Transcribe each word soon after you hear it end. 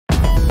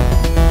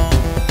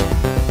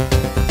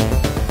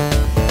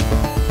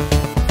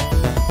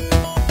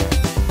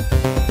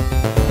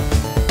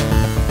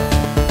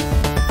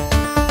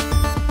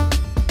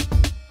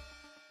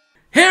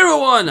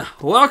everyone,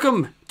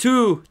 welcome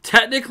to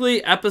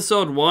technically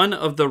episode 1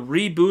 of the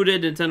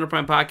rebooted Nintendo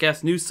Prime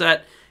Podcast news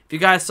set. If you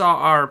guys saw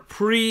our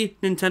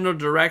pre-Nintendo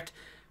Direct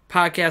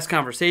podcast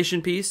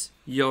conversation piece,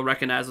 you'll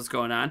recognize what's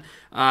going on.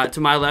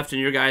 To my left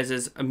and your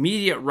guys'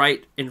 immediate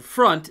right in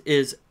front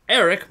is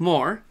Eric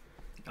Moore.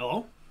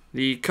 Hello.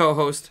 The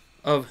co-host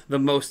of the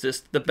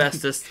mostest, the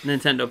bestest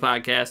Nintendo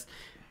podcast,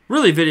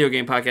 really video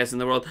game podcast in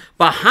the world.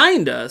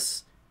 Behind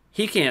us,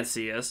 he can't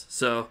see us,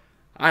 so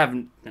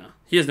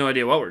he has no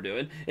idea what we're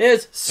doing,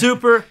 is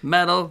Super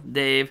Metal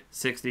Dave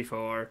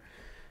 64.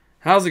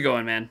 How's it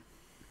going, man?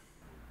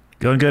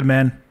 Going good,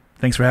 man.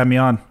 Thanks for having me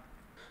on.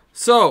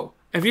 So,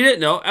 if you didn't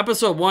know,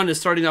 episode 1 is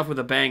starting off with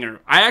a banger.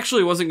 I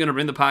actually wasn't going to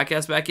bring the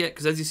podcast back yet,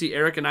 because as you see,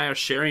 Eric and I are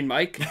sharing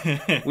mic.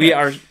 We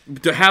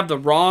have the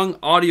wrong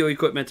audio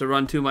equipment to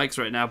run 2 mics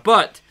right now,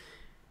 but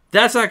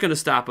that's not going to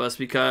stop us,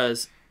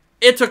 because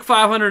it took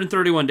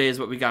 531 days,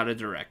 but we got a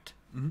Direct.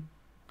 Mm-hmm.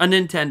 A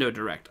Nintendo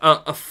Direct.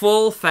 A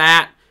full,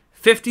 fat,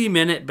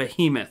 50-minute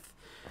behemoth.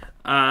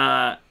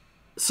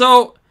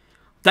 So,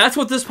 that's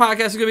what this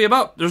podcast is going to be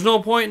about. There's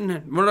no point in...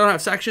 We don't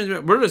have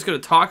sections. We're just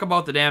going to talk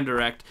about the damn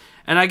Direct.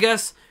 And I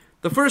guess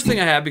the first thing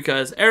I have,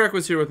 because Eric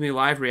was here with me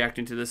live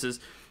reacting to this, is...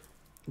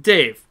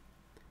 Dave,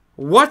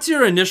 what's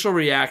your initial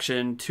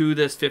reaction to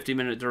this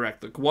 50-minute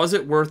Direct? Like, was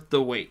it worth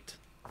the wait?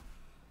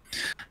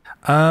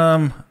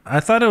 I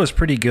thought it was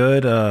pretty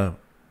good.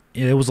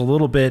 It was a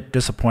little bit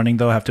disappointing,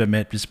 though, I have to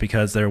admit, just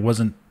because there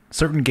wasn't a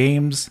certain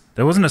game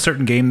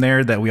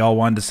there that we all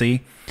wanted to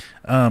see.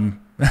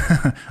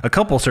 A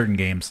couple certain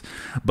games.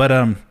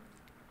 But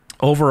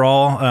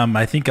overall,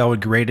 I think I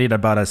would grade it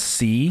about a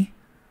C,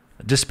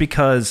 just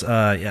because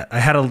there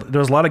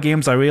was a lot of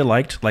games I really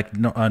liked, like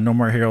No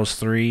More Heroes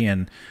 3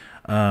 and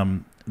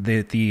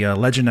the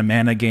Legend of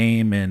Mana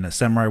game and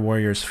Samurai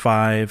Warriors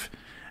 5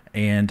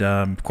 and,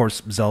 of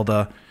course,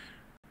 Zelda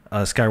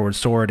Skyward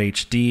Sword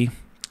HD.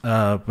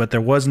 But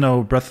there was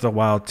no Breath of the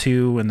Wild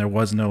 2, and there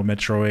was no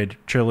Metroid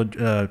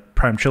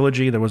Prime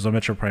Trilogy. There was no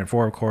Metroid Prime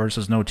 4, of course.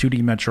 There's no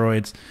 2D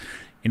Metroids.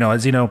 You know,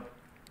 as you know,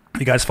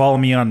 you guys follow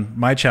me on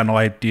my channel.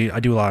 I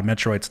do a lot of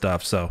Metroid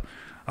stuff, so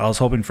I was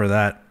hoping for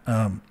that.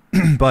 And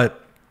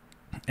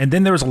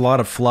then there was a lot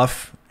of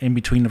fluff in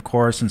between, of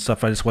course, and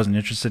stuff I just wasn't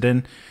interested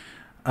in.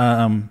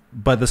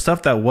 But the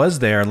stuff that was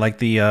there, like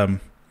the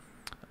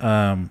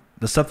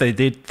stuff they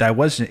did that I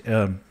was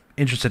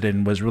interested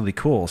in, was really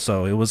cool.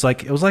 So it was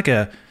like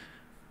an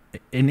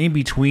in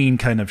between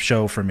kind of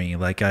show for me.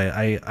 Like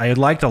I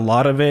liked a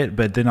lot of it,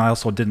 but then I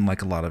also didn't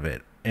like a lot of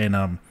it. And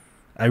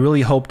I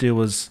really hoped it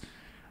was.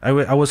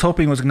 I was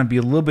hoping it was going to be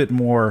a little bit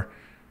more.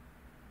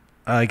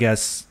 I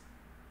guess,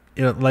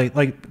 you know,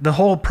 like the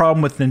whole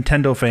problem with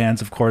Nintendo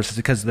fans, of course, is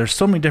because there's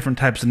so many different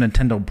types of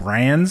Nintendo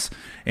brands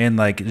and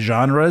like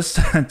genres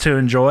to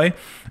enjoy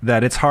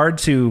that it's hard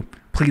to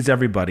please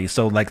everybody.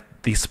 So like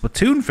the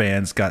Splatoon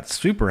fans got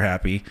super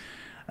happy,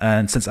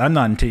 and since I'm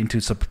not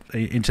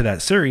into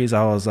that series,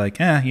 I was like,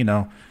 that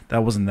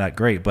wasn't that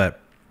great. But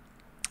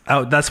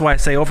that's why I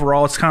say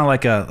overall it's kind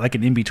of like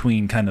an in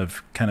between kind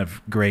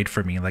of grade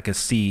for me, like a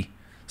C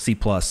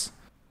plus.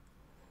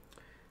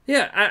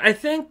 Yeah, I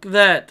think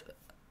that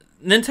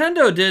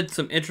Nintendo did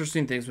some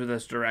interesting things with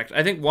this Direct.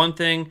 I think one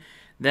thing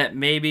that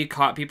maybe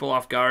caught people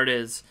off guard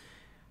is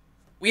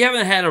we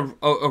haven't had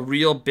a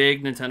real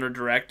big Nintendo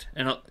Direct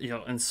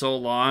in so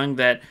long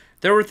that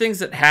there were things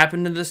that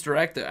happened in this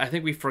Direct that I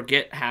think we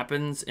forget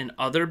happens in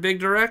other big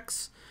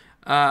Directs.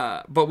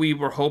 But we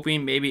were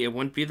hoping maybe it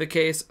wouldn't be the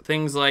case.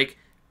 Things like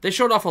they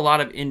showed off a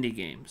lot of indie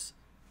games.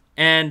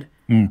 And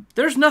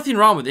there's nothing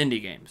wrong with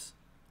indie games.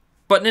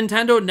 But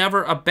Nintendo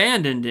never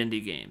abandoned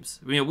indie games.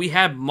 We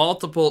had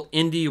multiple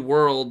indie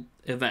world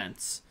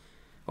events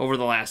over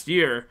the last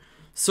year.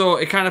 So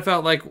it kind of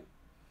felt like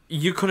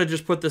you could have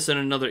just put this in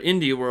another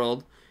indie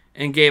world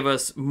and gave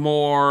us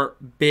more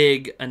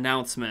big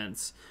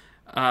announcements.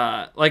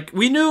 Like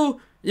we knew,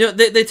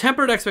 they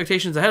tempered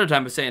expectations ahead of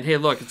time by saying, hey,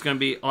 look, it's going to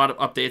be a lot of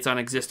updates on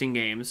existing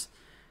games.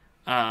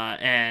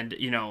 And,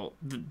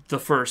 the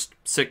first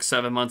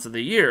 6-7 months of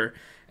the year.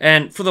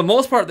 And for the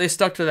most part, they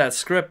stuck to that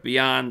script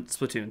beyond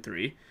Splatoon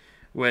 3,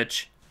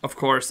 which, of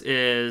course,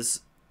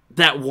 is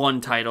that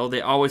one title.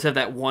 They always have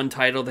that one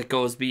title that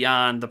goes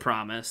beyond the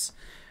promise.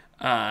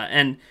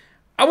 And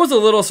I was a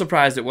little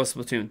surprised it was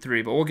Splatoon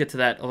 3, but we'll get to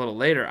that a little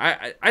later.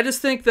 I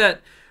just think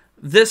that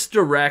this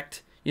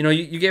Direct,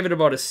 you gave it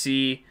about a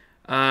C.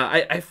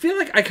 I feel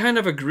like I kind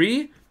of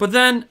agree, but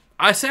then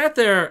I sat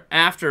there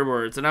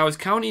afterwards, and I was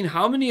counting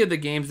how many of the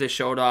games they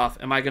showed off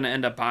am I going to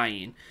end up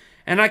buying.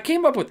 And I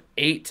came up with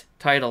 8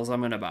 titles I'm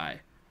going to buy.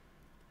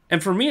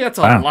 And for me, that's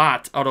a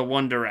lot out of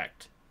one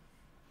Direct.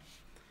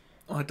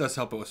 Oh, it does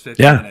help it was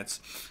 50 minutes.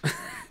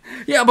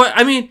 Yeah, but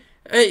I mean,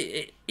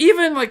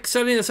 even like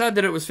setting aside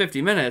that it was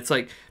 50 minutes,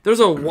 like there's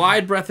a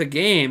wide breadth of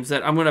games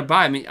that I'm going to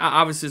buy. I mean,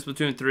 obviously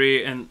Splatoon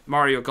 3 and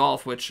Mario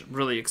Golf, which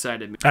really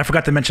excited me. I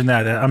forgot to mention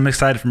that. I'm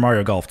excited for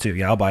Mario Golf too.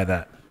 Yeah, I'll buy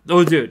that.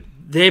 Oh, dude.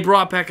 They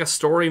brought back a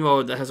story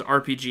mode that has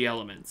RPG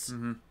elements.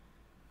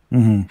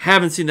 Mm-hmm.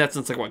 Haven't seen that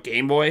since, like,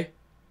 Game Boy?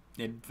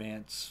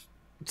 Advance.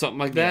 Something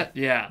like that?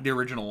 Yeah. The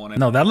original one.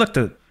 No, that looked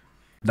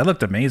That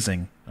looked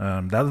amazing.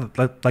 That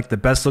looked like the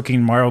best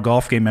looking Mario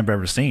Golf game I've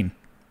ever seen.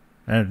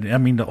 And I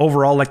mean, the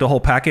overall, like the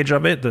whole package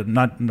of it,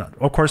 not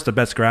of course the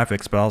best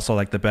graphics, but also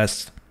like the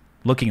best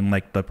looking,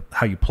 like the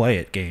how you play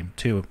it game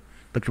too.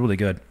 Looked really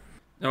good.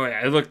 Oh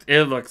yeah,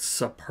 it looked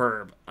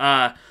superb.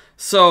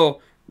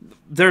 So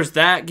there's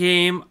that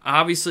game.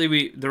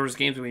 Obviously, there was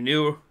games we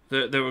knew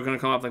that were going to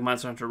come up, like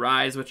Monster Hunter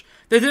Rise, which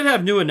they did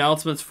have new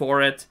announcements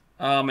for it.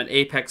 An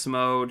Apex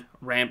mode,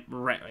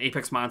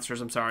 Apex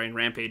Monsters, and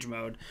Rampage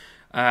mode,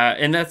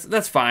 and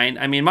that's fine.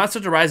 I mean, Monster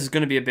Hunter Rise is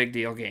going to be a big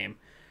deal game.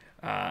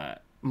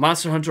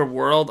 Monster Hunter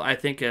World, I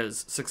think,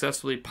 has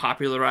successfully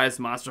popularized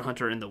Monster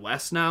Hunter in the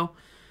West now,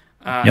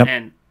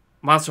 and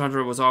Monster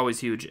Hunter was always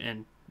huge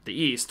in the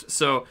East.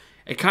 So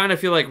I kind of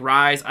feel like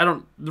Rise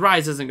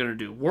isn't going to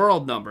do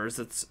world numbers.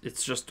 It's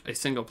just a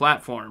single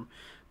platform,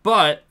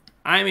 but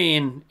I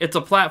mean, it's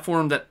a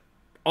platform that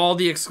all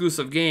the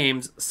exclusive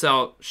games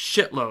sell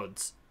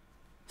shitloads.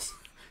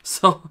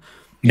 So,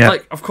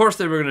 like, of course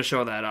they were going to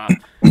show that off.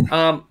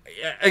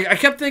 I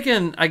kept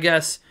thinking, I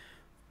guess,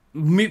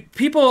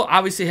 people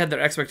obviously had their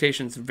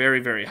expectations very,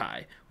 very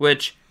high,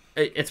 which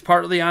it's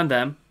partly on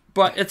them,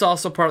 but it's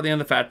also partly on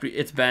the fact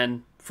it's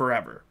been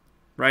forever,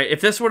 right? If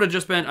this would have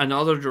just been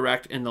another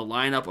direct in the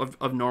lineup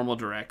of normal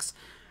directs,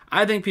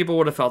 I think people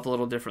would have felt a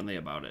little differently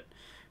about it.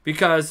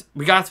 Because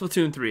we got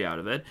Splatoon 3 out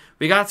of it.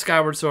 We got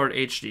Skyward Sword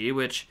HD,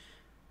 which...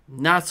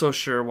 not so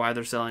sure why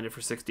they're selling it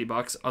for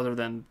 $60, other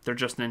than they're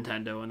just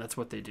Nintendo and that's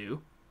what they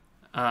do.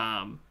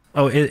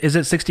 Is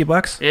it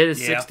 $60? It is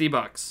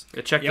 $60.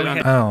 I checked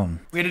it on.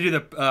 We had to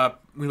do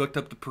we looked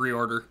up the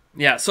pre-order.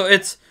 Yeah,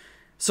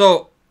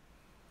 so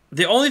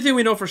the only thing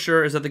we know for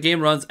sure is that the game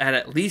runs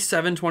at least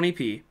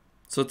 720p,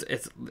 so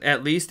it's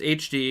at least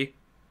HD,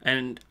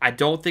 and I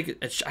don't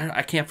think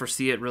I can't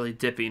foresee it really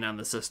dipping on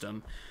the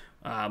system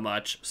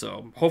much.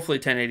 So hopefully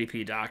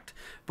 1080p docked,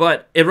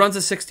 but it runs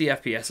at 60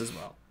 FPS as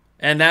well.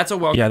 And that's a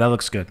welcome. Yeah, that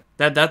looks good.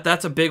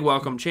 That's a big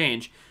welcome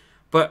change.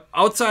 But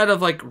outside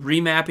of like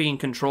remapping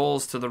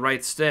controls to the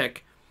right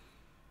stick,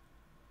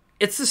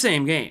 it's the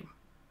same game.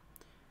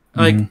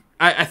 Like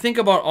I think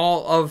about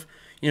all of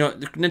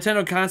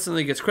Nintendo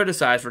constantly gets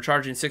criticized for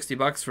charging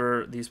 $60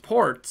 for these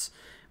ports,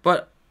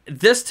 but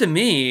this to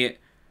me,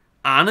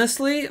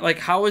 honestly, like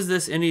how is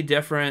this any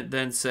different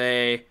than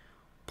say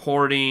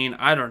porting,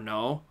 I don't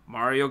know,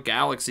 Mario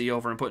Galaxy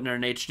over and putting it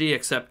in HD,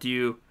 except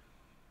you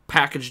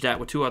packaged that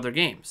with 2 other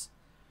games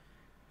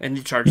and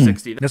you charge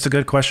 $60. That's a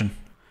good question.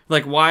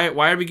 Like why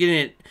are we getting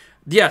it?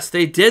 Yes,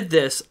 they did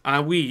this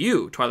on Wii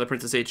U, Twilight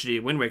Princess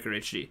HD, Wind Waker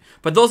HD,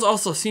 but those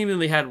also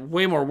seemingly had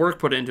way more work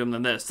put into them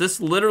than this. This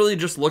literally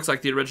just looks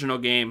like the original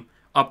game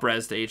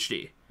up-res to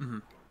HD.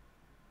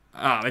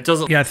 It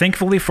doesn't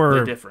thankfully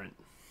for different.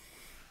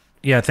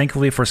 Yeah,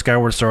 thankfully for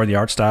Skyward Sword, the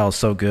art style is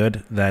so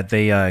good that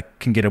they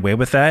can get away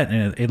with that,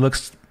 and it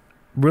looks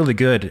really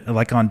good.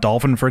 Like on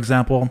Dolphin, for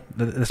example,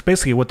 that's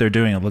basically what they're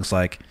doing. It looks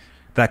like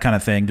that kind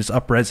of thing, just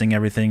up-resing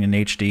everything in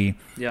HD.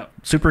 Yeah,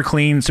 super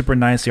clean, super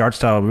nice. The art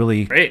style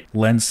really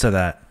lends to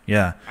that.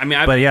 Yeah, I mean,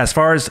 as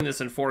far as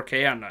this in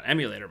 4K on an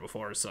emulator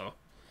before, so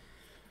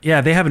yeah,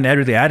 they haven't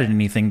really added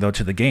anything though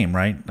to the game,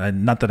 right?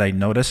 Not that I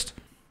noticed.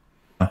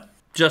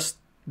 Just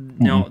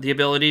the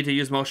ability to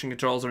use motion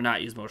controls or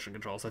not use motion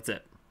controls. That's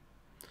it.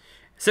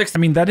 60. I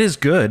mean, that is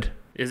good.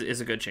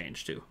 Is a good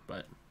change too,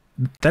 but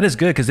that is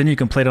good because then you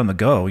can play it on the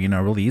go,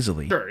 really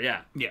easily. Sure,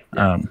 yeah.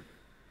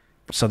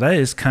 So that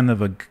is kind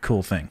of a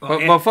cool thing.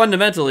 But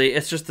fundamentally,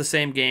 it's just the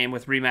same game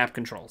with remap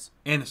controls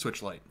and the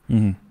Switch Lite.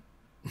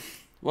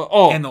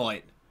 Well, and the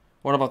Lite.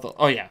 What about the?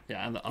 Oh yeah,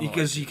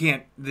 because you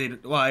can't.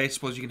 I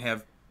suppose you can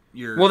have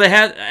your. Well, they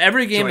had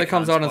every game that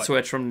comes out on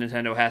Switch from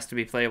Nintendo has to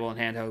be playable in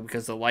handheld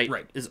because the Lite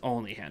is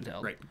only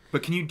handheld. Right,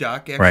 but can you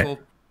dock actual?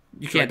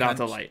 You can't dock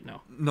the Lite,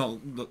 no.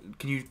 No,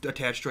 can you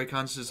attach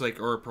Joy-Cons as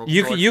or a Pro?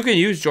 You can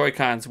use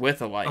Joy-Cons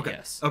with a Lite,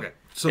 yes. Okay.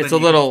 So it's a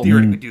little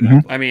theoretically do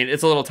that. I mean,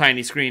 it's a little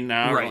tiny screen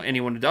now. I don't know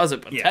anyone who does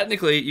it, but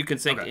technically you can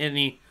sync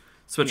any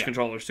Switch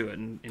controllers to it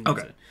and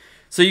use it.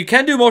 So you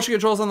can do motion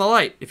controls on the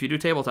Lite if you do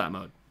tabletop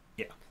mode.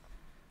 Yeah.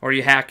 Or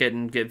you hack it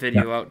and get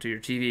video out to your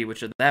TV,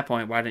 which at that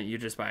point, why didn't you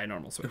just buy a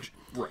normal Switch?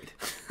 Right.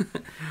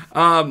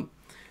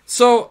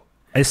 So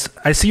I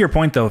see your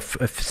point though.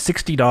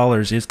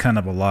 $60 is kind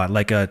of a lot.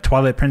 Like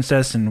Twilight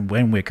Princess and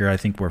Wind Waker, I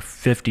think were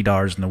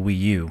 $50 in the Wii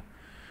U.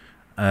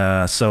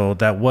 So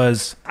that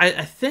was.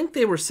 I think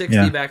they were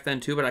 60 back then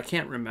too, but I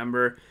can't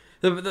remember.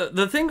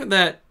 The thing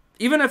that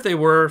even if they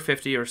were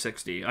 50 or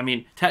 60, I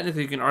mean,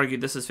 technically you can argue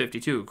this is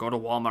 52. Go to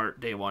Walmart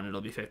day one, it'll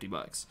be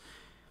 $50.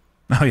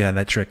 Oh yeah,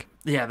 that trick.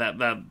 Yeah, that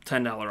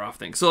 $10 off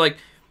thing. So like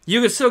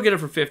you could still get it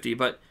for 50,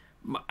 but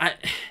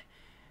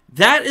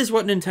that is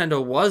what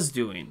Nintendo was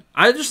doing.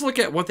 I just look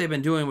at what they've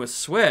been doing with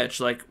Switch.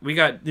 Like, we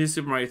got New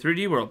Super Mario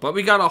 3D World, but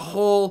we got a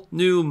whole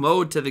new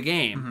mode to the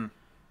game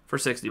for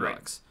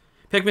 $60.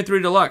 Pikmin 3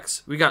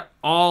 Deluxe, we got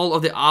all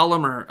of the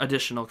Olimer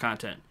additional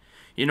content.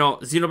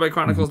 Xenoblade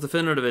Chronicles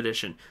Definitive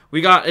Edition.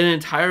 We got an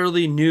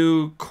entirely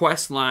new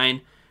quest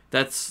line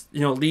that's,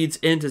 leads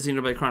into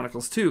Xenoblade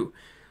Chronicles 2.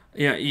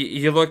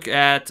 you look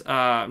at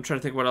I'm trying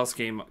to think what else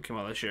came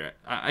out this year.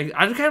 I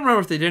can't remember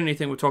if they did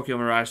anything with Tokyo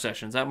Mirage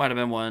Sessions. That might have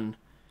been one.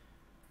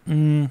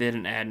 They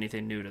didn't add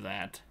anything new to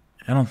that.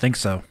 I don't think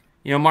so.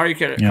 Mario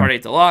Kart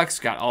 8 Deluxe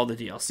got all the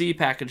DLC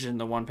packaged in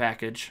the one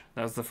package.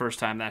 That was the first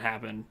time that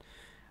happened.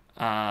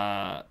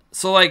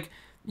 So like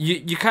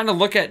you kind of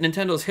look at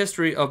Nintendo's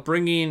history of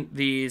bringing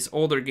these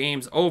older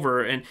games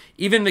over, and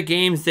even the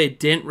games they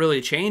didn't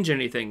really change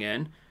anything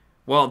in.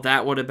 Well,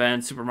 that would have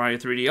been Super Mario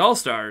 3D All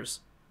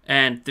Stars,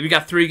 and we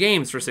got 3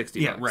 games for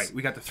 $60. Yeah, right.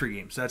 We got the 3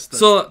 games. That's the...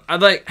 So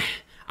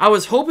I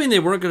was hoping they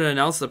weren't going to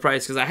announce the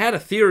price, because I had a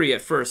theory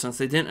at first, since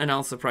they didn't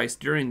announce the price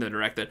during the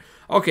Direct, that,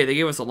 okay, they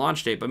gave us a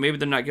launch date, but maybe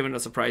they're not giving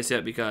us a price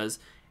yet because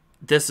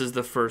this is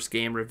the first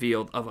game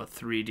revealed of a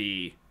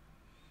 3D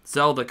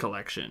Zelda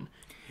collection.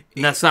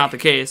 And that's not the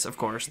case, of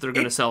course. They're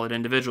going to sell it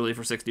individually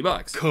for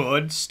 $60.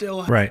 Could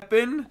still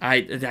happen.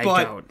 I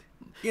doubt.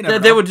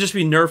 They would just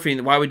be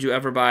nerfing. Why would you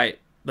ever buy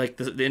like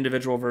the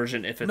individual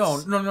version if it's no.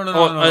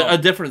 A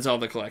different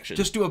Zelda collection?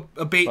 Just do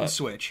a bait and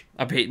switch.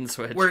 A bait and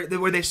switch. Where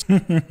they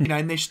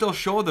and they still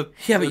show the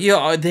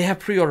but they have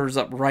pre-orders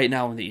up right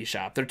now in the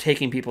eShop. They're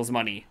taking people's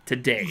money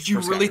today. Do you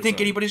really think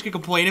anybody's gonna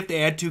complain if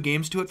they add 2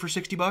 games to it for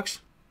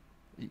 $60?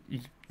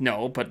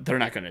 No, but they're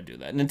not going to do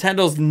that.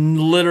 Nintendo's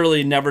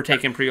literally never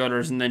taken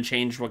pre-orders and then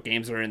changed what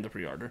games are in the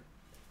pre-order.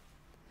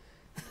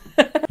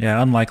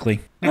 Yeah,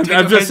 unlikely. I'm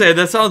just saying,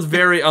 that sounds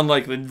very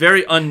unlikely,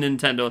 very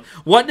un-Nintendo.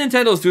 What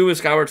Nintendo's doing with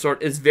Skyward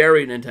Sword is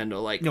very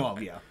Nintendo-like. No,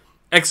 yeah.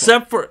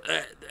 Except for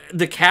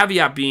the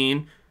caveat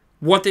being,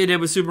 what they did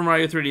with Super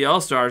Mario 3D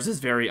All-Stars is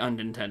very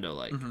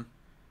un-Nintendo-like. Mm-hmm.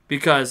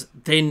 Because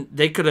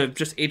they could have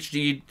just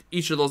HD'd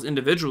each of those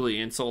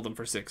individually and sold them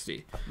for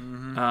 $60.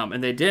 Mm-hmm.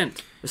 And they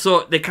didn't.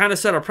 So they kind of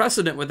set a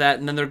precedent with that,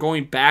 and then they're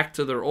going back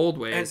to their old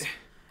ways.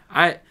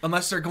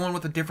 Unless they're going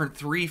with a different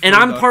 3. And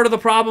I'm part of the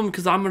problem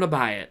because I'm going to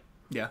buy it.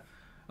 Yeah.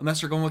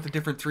 Unless they're going with a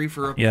different 3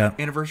 for a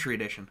anniversary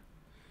edition.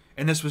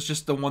 And this was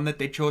just the one that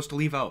they chose to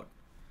leave out.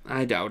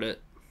 I doubt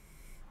it.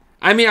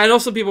 I mean, I know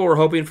some people were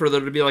hoping for there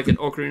to be like an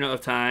Ocarina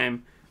of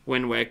Time,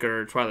 Wind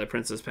Waker, Twilight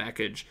Princess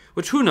package.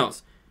 Which, who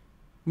knows?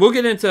 We'll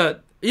get into...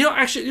 you know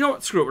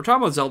what? Screw it. We're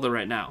talking about Zelda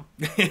right now.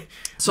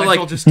 So,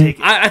 like, just take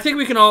it. I think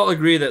we can all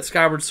agree that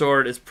Skyward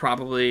Sword is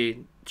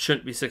probably...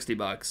 shouldn't be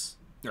 $60.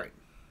 Right.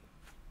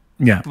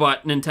 Yeah.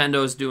 But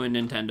Nintendo's doing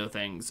Nintendo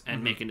things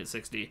and making it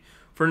 $60.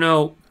 For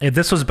no... If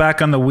this was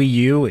back on the Wii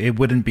U, they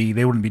wouldn't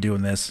be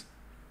doing this.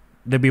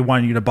 They'd be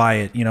wanting you to buy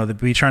it. They'd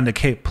be trying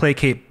to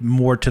placate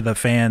more to the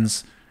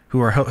fans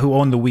who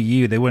own the Wii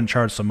U. They wouldn't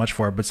charge so much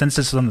for it. But since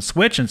this is on the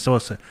Switch and so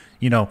it's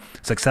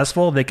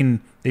successful, they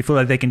feel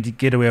like they can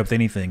get away with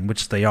anything,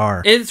 which they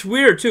are. It's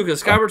weird too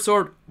because Skyward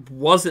Sword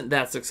wasn't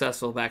that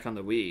successful back on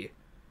the Wii.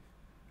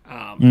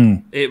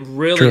 It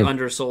really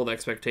undersold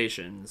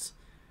expectations,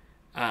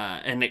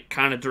 and it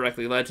kind of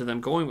directly led to them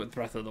going with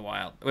Breath of the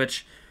Wild,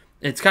 which.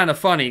 It's kind of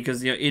funny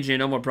because EJ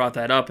Noma brought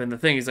that up, and the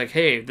thing is like,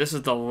 hey, this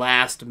is the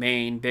last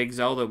main big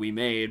Zelda we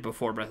made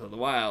before Breath of the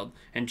Wild,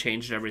 and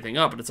changed everything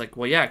up. And it's like,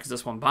 well, yeah, because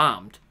this one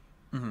bombed.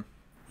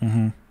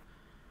 To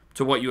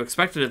what you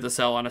expected it to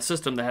sell on a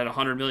system that had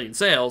 100 million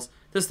sales,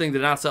 this thing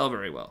did not sell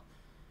very well.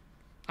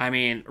 I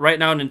mean, right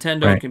now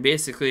Nintendo can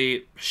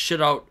basically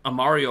shit out a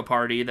Mario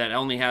Party that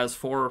only has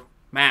 4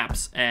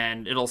 maps,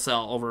 and it'll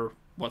sell over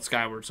what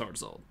Skyward Sword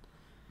sold.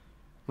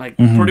 Like,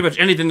 pretty much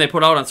anything they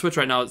put out on Switch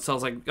right now, it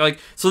sells like...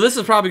 So this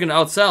is probably going to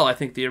outsell, I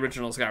think, the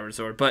original Skyward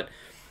Sword. But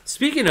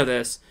speaking of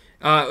this,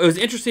 it was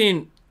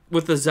interesting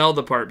with the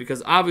Zelda part,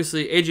 because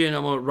obviously AJ and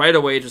Omo right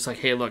away just like,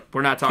 hey, look,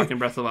 we're not talking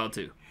Breath of the Wild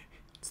 2.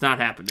 It's not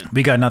happening.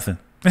 We got nothing.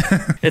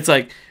 It's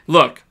like,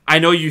 look, I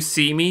know you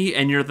see me,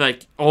 and you're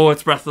like, oh,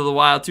 it's Breath of the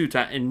Wild 2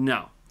 time. And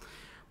no.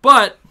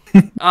 But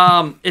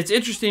it's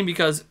interesting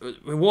because,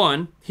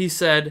 one, he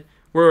said,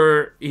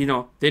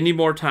 they need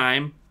more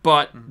time,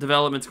 but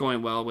development's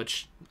going well,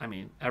 which... I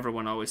mean,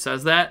 everyone always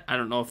says that. I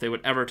don't know if they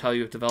would ever tell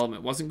you if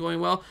development wasn't going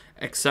well,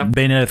 except...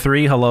 Bayonetta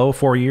 3, hello,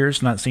 4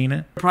 years, not seen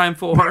it. Prime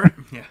 4.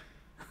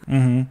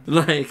 Yeah.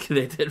 Like,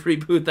 they did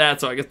reboot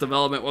that, so I guess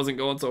development wasn't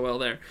going so well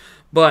there.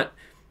 But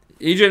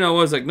EJ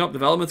was like, nope,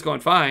 development's going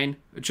fine.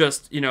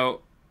 Just, we're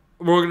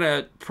going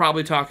to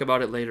probably talk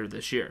about it later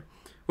this year.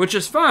 Which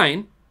is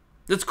fine.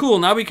 That's cool.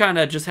 Now we kind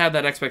of just have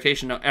that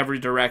expectation of every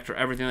direct or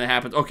everything that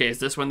happens. Okay, is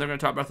this when they're going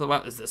to talk Breath of the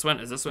Wild? Is this when?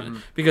 Is this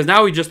when? Because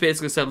now we just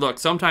basically said, look,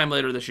 sometime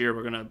later this year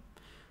we're going to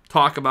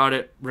talk about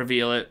it,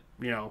 reveal it,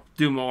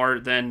 do more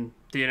than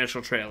the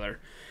initial trailer.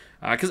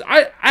 Because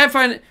I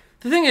find it,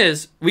 the thing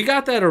is, we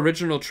got that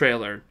original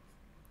trailer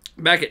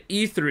back at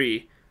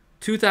E3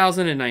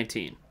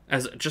 2019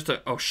 as just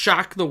a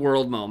shock the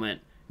world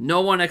moment.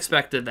 No one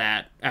expected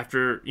that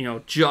after,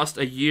 just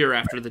a year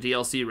after the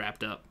DLC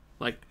wrapped up.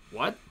 Like,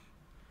 what?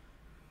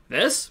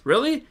 This?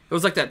 Really? It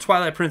was like that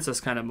Twilight Princess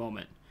kind of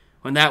moment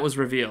when that was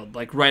revealed,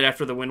 like right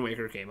after the Wind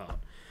Waker came out.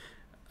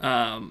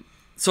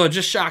 So it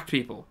just shocked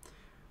people.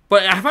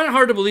 But I find it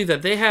hard to believe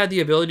that they had the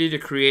ability to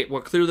create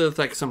what clearly looked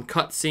like some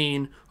cut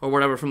scene or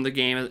whatever from the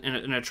game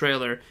in a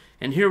trailer.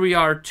 And here we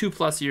are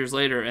 2+ years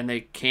later, and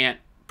they can't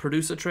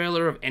produce a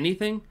trailer of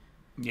anything?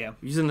 Yeah.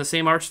 Using the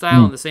same art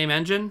style and the same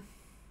engine?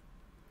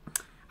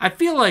 I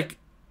feel like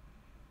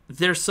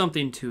there's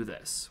something to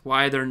this.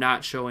 Why they're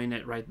not showing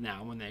it right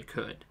now when they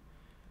could.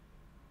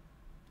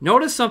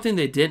 Notice something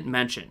they didn't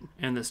mention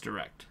in this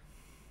Direct.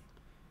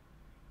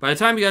 By the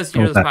time you guys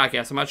hear this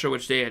podcast, I'm not sure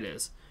which day it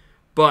is,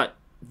 but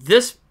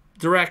this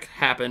Direct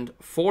happened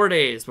 4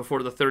 days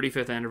before the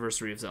 35th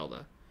anniversary of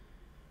Zelda.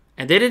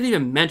 And they didn't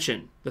even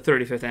mention the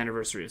 35th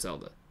anniversary of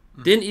Zelda.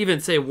 Didn't even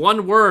say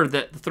one word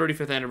that the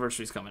 35th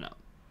anniversary is coming up.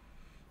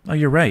 Oh,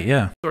 you're right,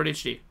 yeah. Sword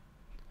HD.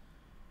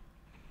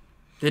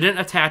 They didn't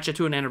attach it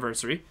to an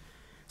anniversary.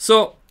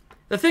 So,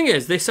 the thing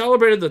is, they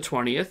celebrated the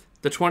 20th,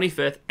 the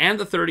 25th, and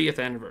the 30th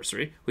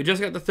anniversary. We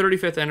just got the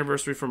 35th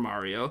anniversary for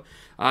Mario.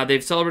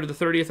 They've celebrated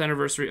the 30th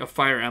anniversary of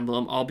Fire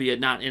Emblem, albeit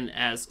not in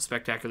as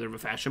spectacular of a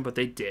fashion, but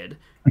they did.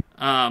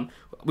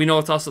 We know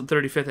it's also the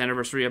 35th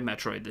anniversary of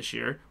Metroid this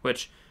year,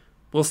 which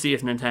we'll see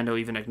if Nintendo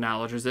even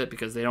acknowledges it,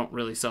 because they don't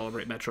really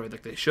celebrate Metroid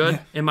like they should,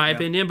 in my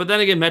opinion. But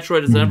then again,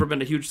 Metroid has never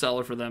been a huge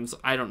seller for them, so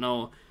I don't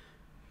know.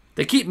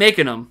 They keep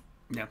making them,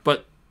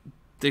 but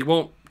they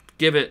won't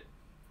give it.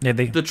 Yeah,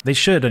 they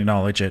should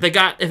acknowledge it.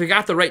 If it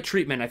got the right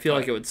treatment, I feel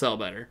like it would sell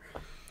better.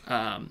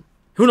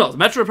 Who knows?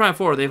 Metroid Prime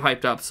 4 they've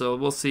hyped up, so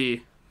we'll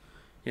see.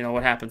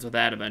 What happens with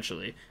that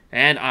eventually.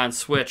 And on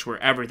Switch,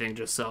 where everything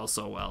just sells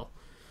so well.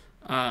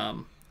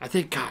 I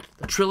think, God,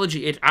 the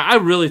trilogy. I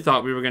really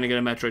thought we were going to get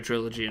a Metroid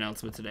trilogy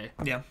announcement today.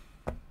 Yeah.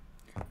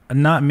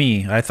 Not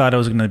me. I thought it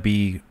was going to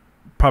be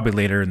probably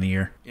later in the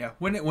year. Yeah.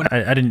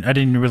 I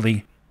didn't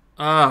really.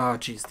 Oh,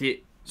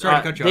 jeez. Sorry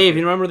to cut you off. Dave,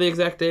 you remember the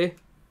exact day?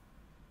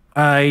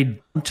 I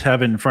don't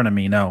have it in front of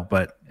me, no,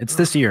 but it's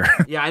this year.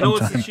 Yeah, I know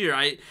it's this year.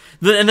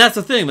 And that's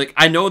the thing. Like,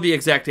 I know the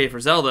exact day for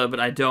Zelda, but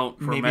I don't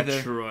for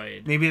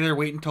Metroid. Maybe they're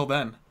waiting until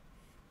then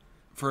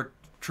for a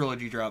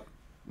trilogy drop.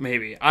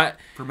 Maybe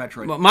for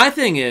Metroid. My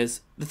thing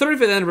is the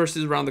 35th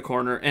anniversary is around the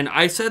corner, and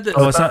I said that.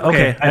 Oh, it's not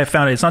okay. I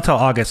found it. It's not till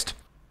August.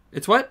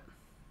 It's what?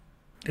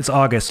 It's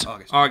August.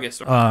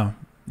 August.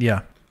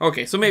 Yeah.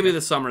 Okay, so maybe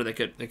this summer they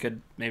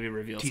could maybe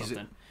reveal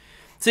something.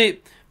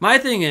 See, my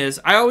thing is,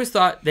 I always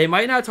thought they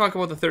might not talk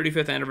about the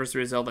 35th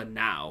anniversary of Zelda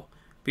now,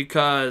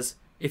 because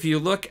if you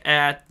look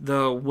at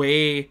the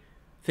way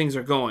things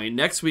are going,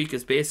 next week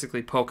is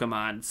basically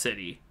Pokemon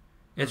City.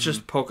 It's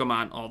just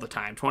Pokemon all the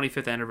time.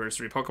 25th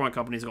anniversary. Pokemon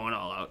Company's going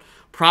all out.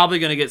 Probably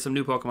going to get some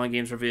new Pokemon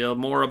games revealed.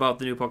 More about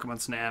the new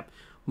Pokemon Snap.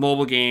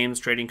 Mobile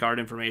games, trading card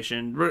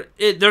information.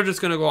 They're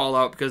just going to go all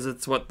out because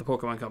it's what the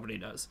Pokemon Company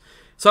does.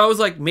 So I was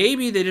like,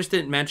 maybe they just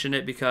didn't mention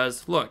it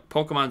because, look,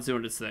 Pokemon's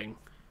doing its thing.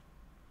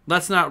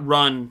 Let's not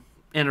run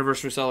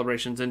anniversary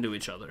celebrations into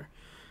each other.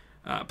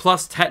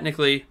 Plus,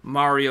 technically,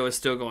 Mario is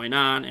still going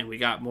on, and we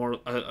got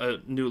a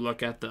new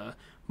look at the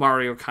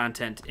Mario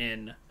content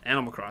in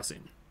Animal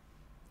Crossing.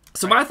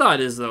 So my thought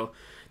is, though,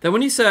 that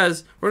when he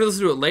says, we're going to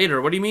listen to it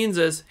later, what he means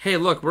is, hey,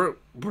 look,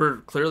 we're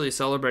clearly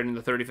celebrating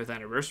the 35th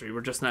anniversary.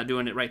 We're just not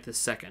doing it right this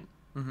second.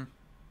 Mm-hmm.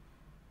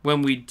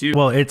 When we do...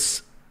 Well,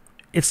 it's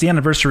the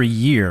anniversary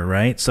year,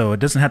 right? So it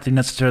doesn't have to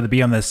necessarily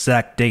be on the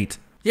exact date.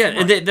 Yeah,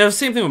 and the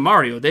same thing with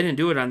Mario. They didn't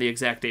do it on the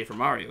exact day for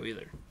Mario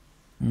either.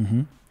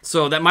 Mm-hmm.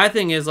 So that my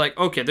thing is like,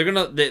 okay, they're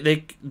gonna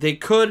they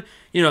could,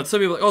 some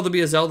people are like, oh, there'll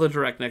be a Zelda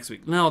Direct next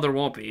week. No, there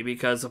won't be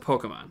because of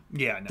Pokemon.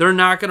 Yeah, no. They're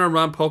not gonna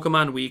run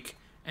Pokemon Week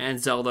and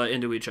Zelda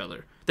into each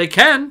other. They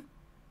can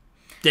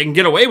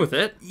get away with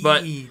it,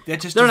 but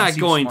they're not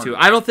going to.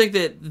 I don't think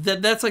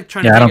that's like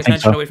trying to take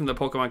attention away from the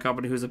Pokemon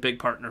Company, who's a big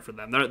partner for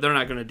them. They're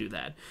not going to do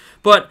that.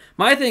 But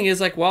my thing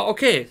is like, well,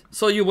 okay,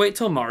 so you wait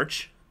till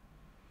March.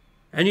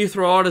 And you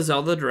throw out a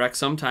Zelda Direct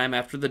sometime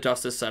after the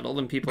dust is settled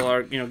and people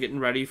are, getting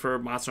ready for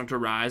Monster Hunter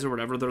Rise or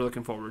whatever they're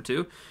looking forward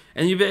to.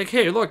 And you'd be like,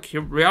 hey, look,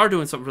 here we are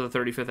doing something for the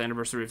 35th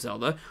anniversary of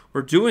Zelda.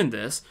 We're doing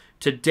this.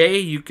 Today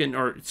you can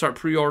start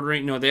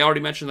pre-ordering. They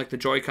already mentioned like the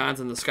Joy-Cons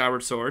and the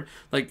Skyward Sword.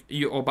 Like,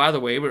 by the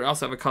way, we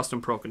also have a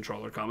custom Pro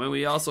Controller coming.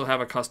 We also have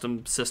a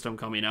custom system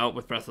coming out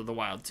with Breath of the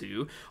Wild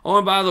 2. Oh,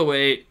 and by the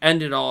way,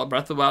 end it all,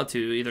 Breath of the Wild 2,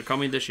 either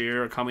coming this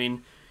year or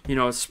coming,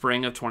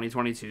 spring of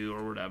 2022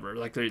 or whatever,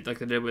 like they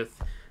did with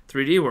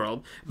 3D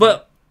World.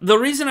 But the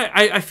reason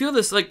I feel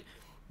this, like,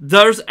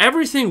 there's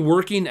everything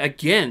working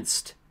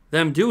against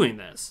them doing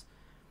this.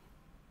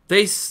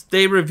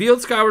 They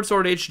revealed Skyward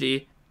Sword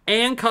HD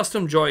and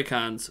custom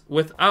Joy-Cons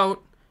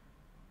without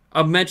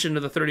a mention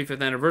of the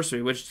 35th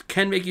anniversary, which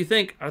can make you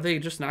think, are they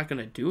just not going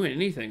to do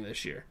anything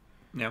this year?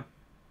 Yeah.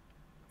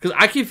 Because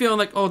I keep feeling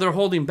like, oh, they're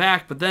holding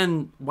back, but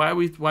then why are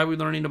we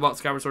learning about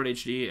Skyward Sword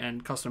HD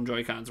and custom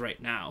Joy-Cons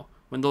right now,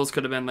 when those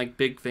could have been like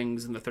big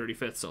things in the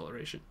 35th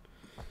celebration?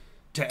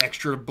 To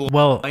extra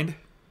blind.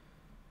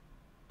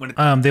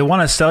 They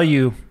want to sell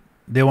you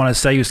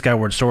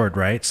Skyward Sword,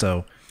 right?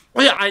 So,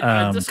 well,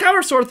 yeah, the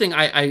Skyward Sword thing,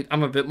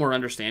 I'm a bit more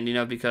understanding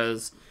of,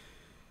 because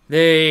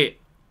they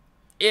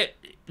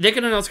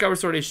can announce Skyward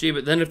Sword HD,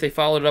 but then if they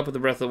followed it up with the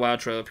Breath of the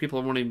Wild trailer,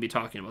 people won't even be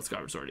talking about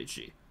Skyward Sword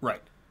HD.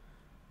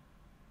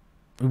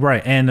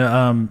 Right,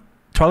 and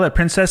Twilight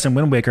Princess and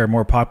Wind Waker are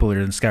more popular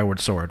than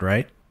Skyward Sword,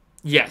 right?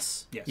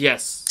 Yes.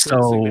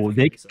 So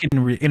they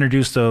can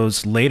introduce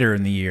those later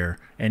in the year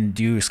and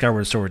do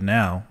Skyward Sword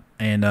now,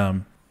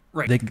 and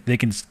they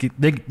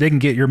can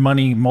get your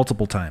money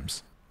multiple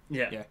times.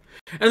 Yeah.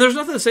 And there's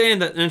nothing saying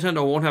that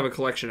Nintendo won't have a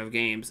collection of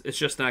games. It's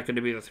just not going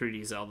to be the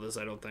 3D Zeldas,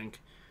 I don't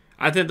think.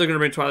 I think they're going to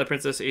bring Twilight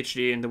Princess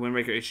HD and the Wind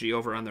Waker HD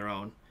over on their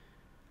own.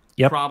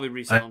 Yep. Probably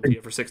resell them to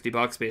you for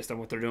 $60 based on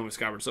what they're doing with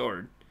Skyward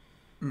Sword.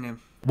 Yeah.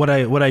 What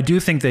I do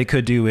think they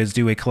could do is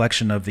do a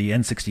collection of the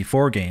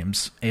N64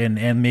 games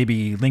and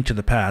maybe Link to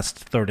the Past,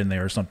 throw it in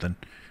there or something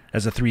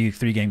as a three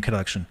game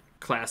collection.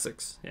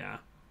 Classics, yeah.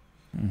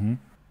 Mm-hmm.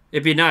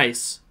 It'd be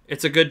nice.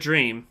 It's a good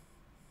dream.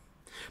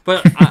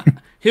 But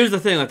here's the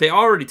thing: like they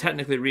already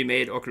technically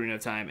remade Ocarina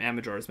of Time and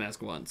Majora's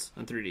Mask once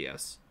on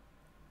 3DS.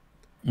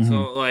 Mm-hmm.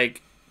 So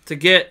like to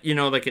get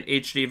like an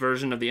HD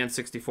version of the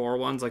N64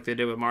 ones, like they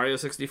did with Mario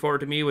 64,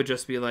 to me would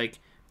just be like,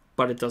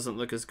 but it doesn't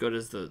look as good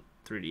as the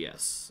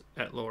 3DS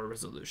at lower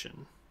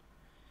resolution.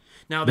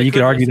 Now they you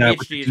could argue that HD,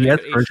 with the DS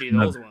HD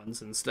those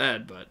ones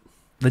instead, but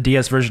the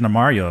DS version of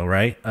Mario,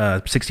 right?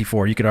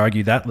 64. You could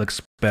argue that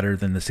looks better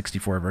than the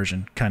 64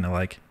 version, kind of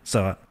like.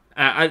 So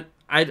I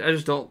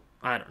just don't.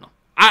 I don't know.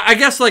 I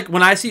guess like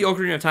when I see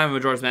Ocarina of Time and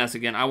Majora's Mask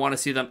again, I want to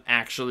see them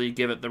actually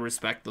give it the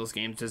respect those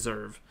games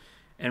deserve,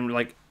 and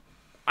like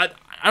I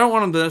don't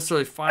want them to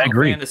necessarily Final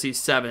Fantasy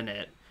VII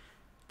it.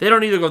 They don't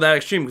need to go that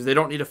extreme because they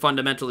don't need to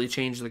fundamentally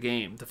change the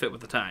game to fit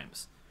with the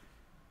times.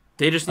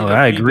 They just need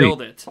to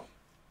rebuild it,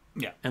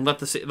 and let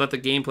the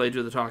gameplay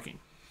do the talking.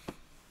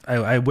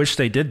 I wish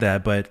they did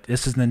that, but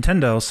this is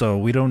Nintendo, so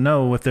we don't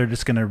know if they're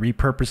just going to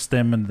repurpose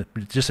them and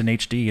just in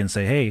HD and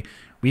say, hey,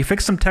 we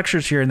fixed some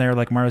textures here and there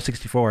like Mario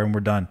 64 and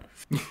we're done.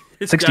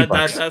 It's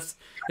 $60.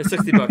 It's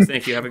 $60.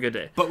 Thank you. Have a good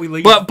day. But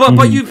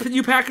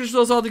you packaged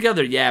those all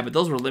together. Yeah, but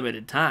those were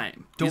limited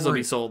time. These will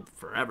be sold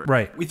forever.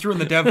 Right. We threw in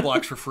the dev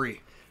blocks for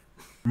free.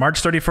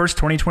 March 31st,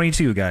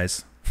 2022,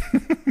 guys.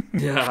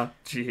 Yeah,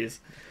 jeez.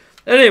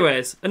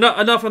 Anyways,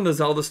 enough on the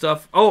Zelda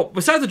stuff. Oh,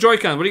 besides the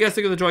Joy-Cons, what do you guys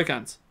think of the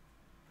Joy-Cons?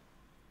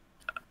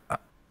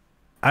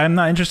 I'm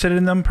not interested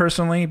in them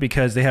personally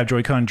because they have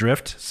Joy-Con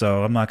drift,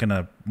 so I'm not going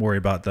to worry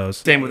about those.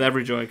 Same with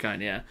every Joy-Con,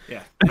 yeah.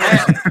 Yeah.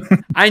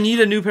 I need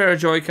a new pair of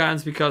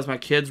Joy-Cons because my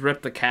kids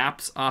ripped the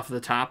caps off the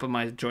top of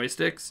my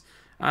joysticks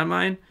on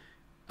mine.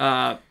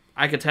 I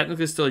could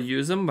technically still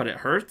use them, but it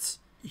hurts.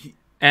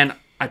 And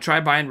I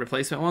tried buying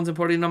replacement ones and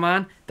putting them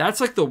on. That's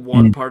like the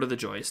one part of the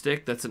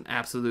joystick that's an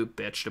absolute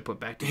bitch to put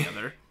back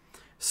together.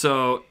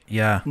 So,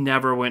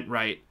 never went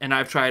right. And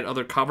I've tried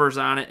other covers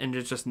on it, and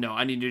it's just, no,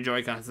 I need new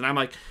Joy-Cons. And I'm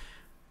like,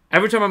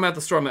 every time I'm at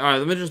the store, I'm like, all right,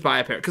 let me just buy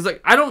a pair. Because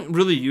like, I don't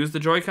really use the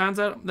Joy-Cons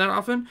that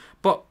often,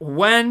 but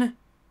when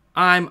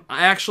I'm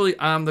actually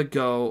on the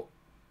go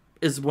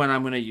is when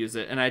I'm going to use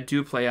it. And I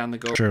do play on the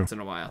go once in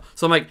a while.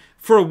 So I'm like,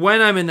 for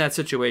when I'm in that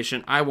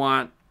situation, I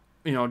want,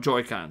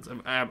 Joy-Cons.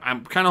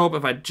 I'm kind of hoping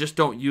if I just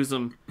don't use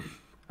them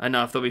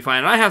enough, they'll be fine.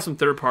 And I have some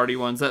third-party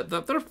ones that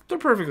they're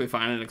perfectly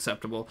fine and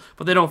acceptable,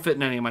 but they don't fit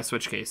in any of my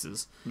Switch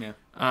cases. Yeah.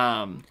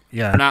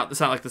 It's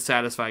not like the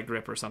Satisfy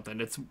grip or something.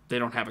 They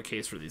don't have a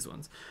case for these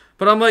ones.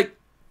 But I'm like,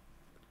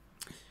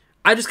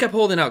 I just kept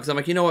holding out because I'm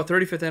like, you know what,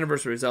 35th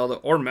anniversary Zelda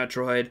or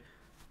Metroid,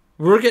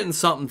 we're getting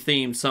something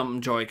themed,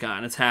 something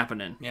Joy-Con. It's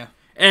happening. Yeah.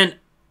 And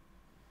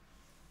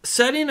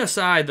setting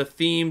aside the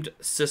themed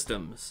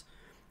systems,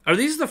 are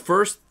these the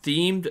first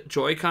themed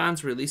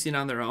Joy-Cons releasing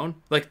on their own?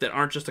 Like, that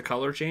aren't just a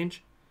color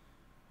change?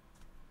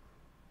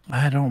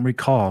 I don't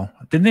recall.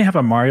 Didn't they have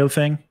a Mario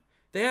thing?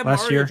 They had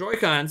last Mario year?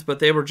 Joy-Cons, but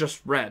they were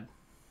just red.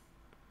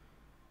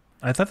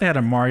 I thought they had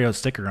a Mario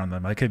sticker on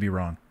them. I could be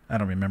wrong. I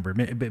don't remember.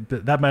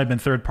 But that might have been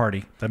third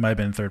party.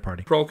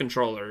 Pro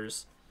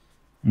controllers.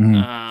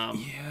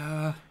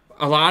 Yeah.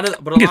 A lot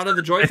of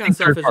the Joy-Con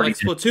stuff is like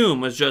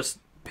Splatoon was just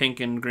pink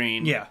and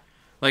green. Yeah.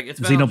 Like it's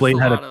been Xenoblade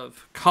a had lot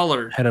of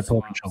color. Had a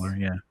Pro swaps. controller,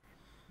 yeah.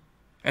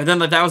 And then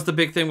that was the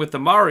big thing with the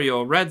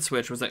Mario Red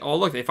Switch was like, oh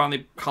look, they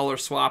finally color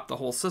swapped the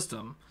whole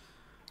system.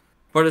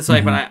 But it's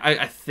like, but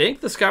I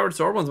think the Skyward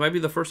Sword ones might be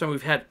the first time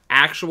we've had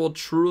actual,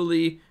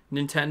 truly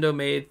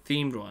Nintendo-made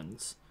themed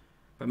ones.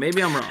 But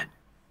maybe I'm wrong.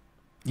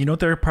 You know what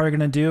they're probably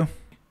gonna do?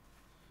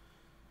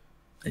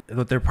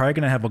 They're probably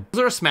gonna have a. Is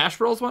there a Smash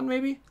Bros. One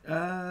maybe?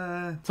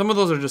 Some of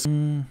those are just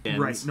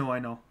right. No, I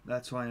know.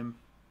 That's why I'm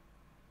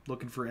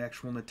looking for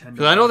actual Nintendo.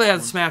 Because I know they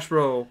had Smash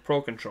Bros.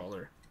 Pro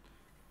controller,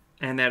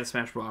 and they had a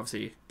Smash Bros.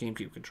 Obviously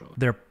GameCube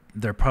controller.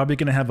 They're probably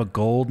gonna have a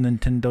gold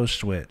Nintendo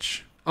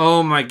Switch.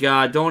 Oh my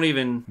God! Don't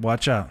even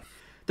watch out.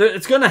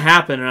 It's gonna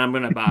happen, and I'm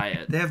gonna buy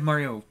it. They have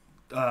Mario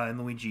and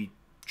Luigi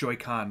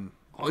Joy-Con.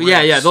 Oh,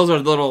 yeah. Those are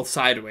little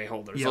sideway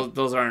holders. Yep.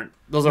 Those are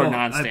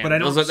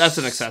non-standard. That's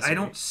an accessory. I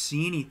don't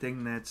see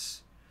anything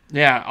that's.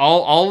 Yeah,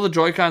 all the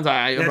Joy-Cons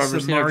I've that's ever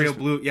the seen Mario are just,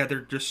 Blue. Yeah,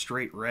 they're just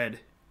straight red.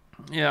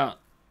 Yeah,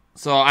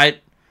 so I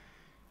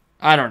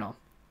don't know.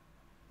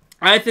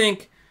 I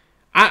think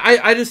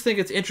I just think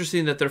it's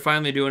interesting that they're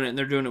finally doing it, and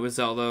they're doing it with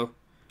Zelda.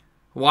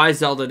 Why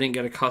Zelda didn't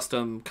get a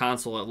custom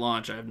console at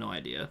launch, I have no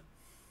idea.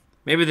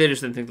 Maybe they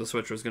just didn't think the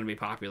Switch was going to be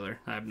popular.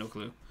 I have no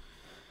clue.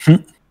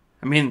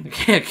 I mean,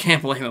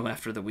 can't blame them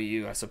after the Wii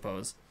U, I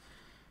suppose.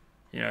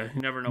 You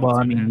never know. Well,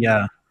 what's gonna happen.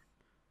 yeah.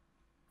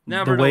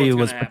 Never the way know it what's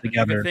was gonna put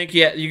happen.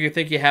 together. You could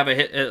think you have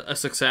a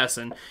success,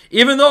 and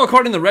even though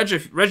according to Reggie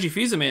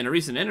Fils-Aimé in a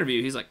recent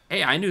interview, he's like,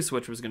 "Hey, I knew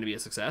Switch was going to be a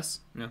success."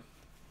 Yeah.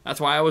 That's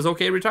why I was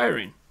okay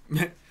retiring.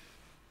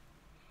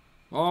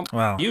 Well,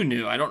 Wow. you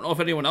knew. I don't know if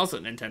anyone else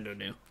at Nintendo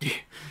knew.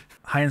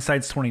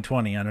 Hindsight's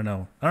 2020. I don't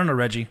know,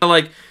 Reggie.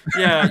 Like,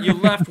 yeah, you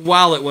left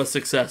while it was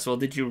successful.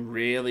 Did you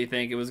really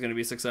think it was going to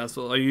be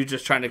successful? Or are you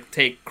just trying to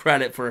take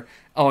credit for,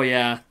 oh,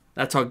 yeah,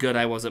 that's how good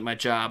I was at my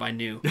job. I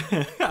knew.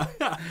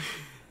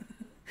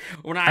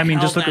 When I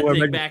held just look that at what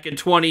thing Reggie... back in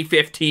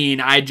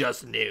 2015, I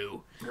just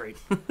knew. Great.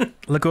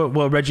 Look at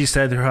what Reggie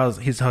said throughout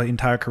his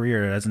entire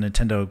career as a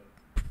Nintendo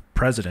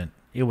president.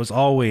 It was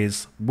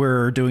always,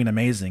 we're doing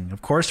amazing.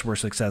 Of course we're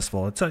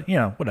successful. It's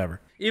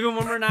whatever. Even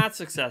when we're not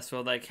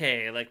successful, like,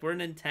 hey, like, we're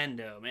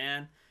Nintendo,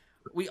 man.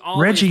 We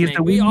always Reggie,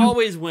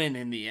 always win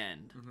in the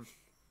end.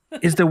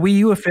 Is the Wii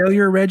U a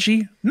failure,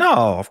 Reggie? No,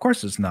 of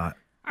course it's not.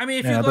 I mean,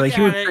 if you look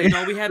at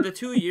it, we had the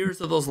 2 years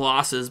of those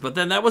losses, but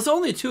then that was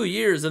only 2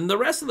 years, and the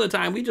rest of the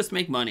time we just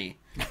make money.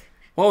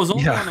 Well, it was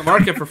only on the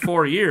market for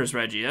 4 years,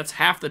 Reggie. That's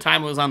half the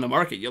time it was on the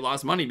market. You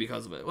lost money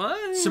because of it. Well,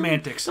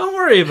 Semantics. Don't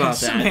worry about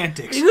that.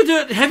 Semantics. You could do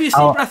it. Have you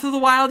seen Breath of the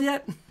Wild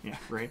yet? Yeah,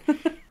 right.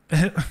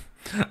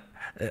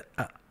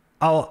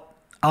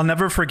 I'll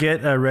never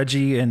forget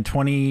Reggie in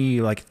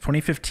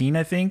 2015,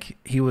 I think.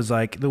 He was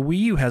like, the Wii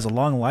U has a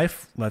long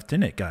life left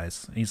in it,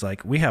 guys. And he's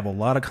like, we have a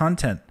lot of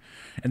content.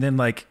 And then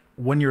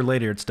 1 year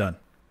later, it's done.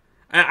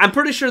 I'm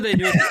pretty sure they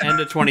knew at the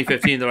end of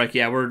 2015, they're like,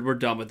 yeah, we're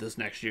done with this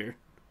next year.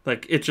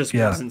 Like, it just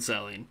wasn't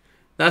selling.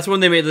 That's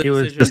when they made the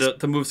decision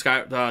to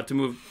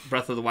move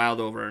Breath of the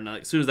Wild over, and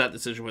as soon as that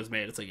decision was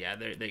made, it's like, yeah,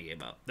 they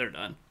gave up. They're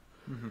done.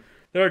 Mm-hmm.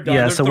 They're done.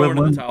 Yeah, they're throwing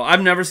in the towel.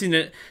 I've never seen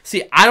it.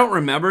 See, I don't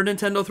remember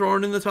Nintendo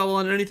throwing in the towel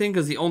on anything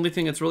because the only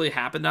thing that's really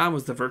happened on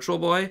was the Virtual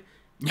Boy.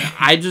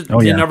 I just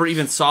never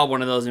even saw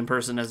one of those in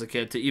person as a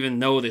kid to even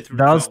know they threw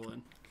the towel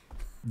in.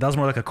 That was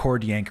more like a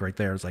cord yank right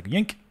there. It was like,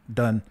 yank,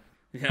 done.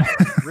 Yeah.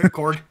 Rip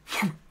cord.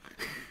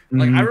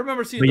 Like, I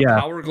remember seeing the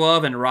Power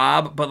Glove and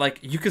Rob,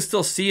 but you could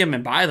still see them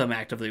and buy them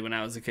actively when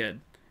I was a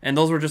kid. And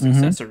those were just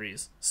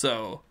accessories.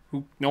 So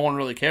no one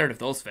really cared if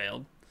those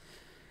failed.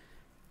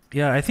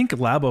 Yeah, I think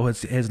Labo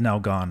has now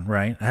gone,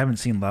 right? I haven't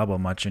seen Labo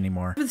much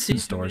anymore. I haven't seen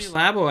too many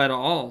Labo at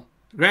all.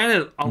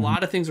 Granted, a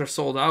lot of things are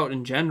sold out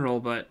in general,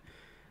 but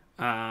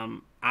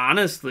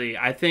honestly,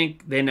 I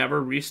think they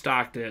never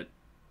restocked it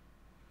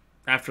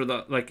after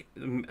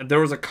there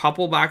was a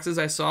couple boxes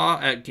I saw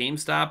at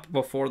GameStop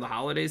before the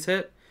holidays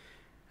hit.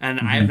 And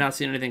I have not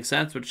seen anything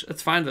since, which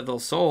it's fine that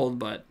those sold,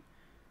 but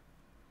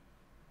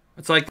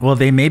it's like... Well,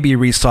 they may be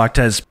restocked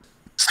as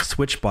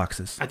Switch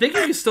boxes. I think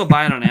you can still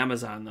buy it on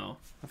Amazon, though.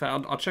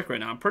 I'll check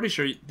right now. I'm pretty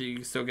sure you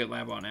can still get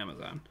Labo on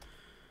Amazon.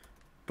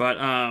 But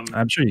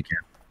I'm sure you can.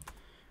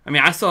 I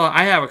mean, I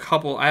have a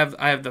couple. I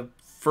have the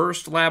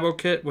first Labo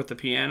kit with the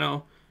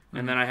piano,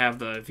 and then I have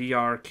the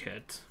VR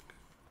kit.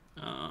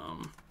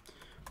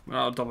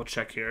 I'll double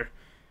check here.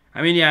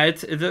 I mean, yeah,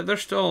 they're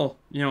still,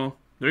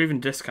 they're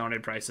even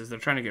discounted prices. They're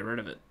trying to get rid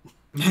of it.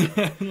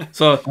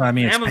 So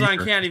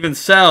Amazon can't even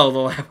sell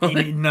the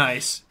Labo.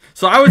 Nice.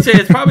 So I would say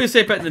it's probably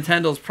safe bet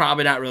Nintendo's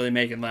probably not really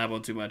making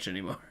Labo too much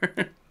anymore.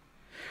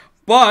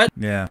 But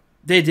yeah,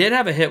 they did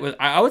have a hit with.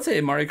 I would say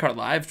Mario Kart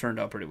Live turned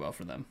out pretty well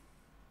for them.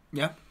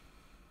 Yeah.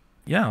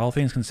 Yeah, all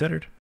things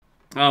considered.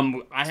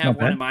 I have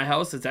one in my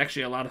house. It's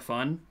actually a lot of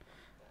fun.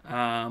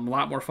 A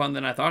lot more fun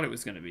than I thought it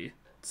was going to be.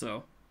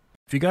 So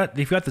if you got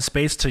the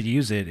space to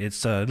use it,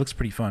 it looks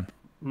pretty fun.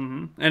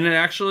 Mm-hmm. And it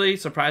actually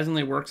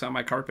surprisingly works on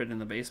my carpet in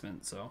the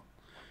basement. So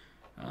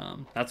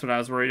that's what I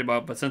was worried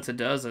about. But since it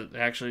does,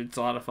 it's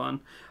a lot of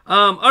fun.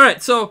 All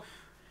right, so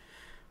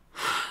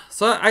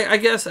I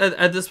guess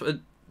at this,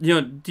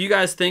 do you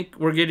guys think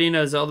we're getting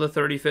a Zelda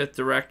 35th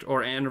Direct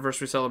or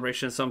anniversary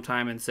celebration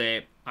sometime and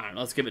say, I don't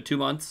know, let's give it 2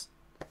 months?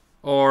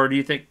 Or do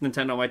you think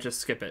Nintendo might just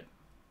skip it?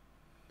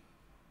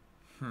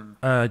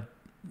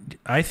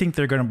 I think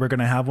we're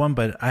gonna have one,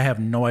 but I have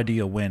no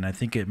idea when. I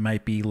think it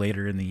might be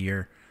later in the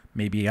year,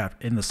 maybe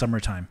in the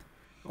summertime,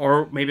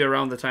 or maybe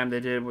around the time they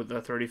did with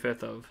the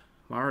 35th of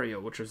Mario,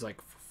 which was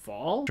like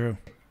fall. True.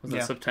 Was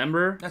it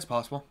September? That's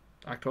possible.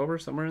 October,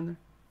 somewhere in there.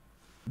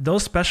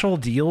 Those special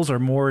deals are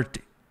more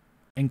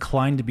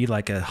inclined to be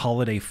like a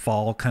holiday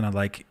fall kind of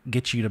like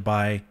get you to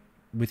buy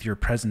with your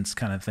presents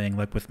kind of thing,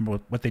 like with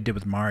what they did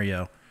with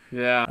Mario.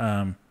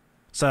 Yeah.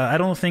 So I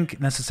don't think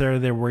necessarily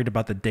they're worried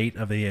about the date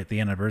of the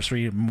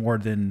anniversary more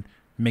than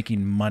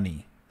making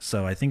money.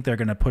 So I think they're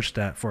going to push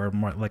that for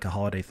more like a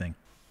holiday thing.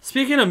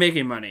 Speaking of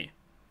making money,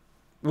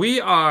 we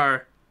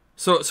are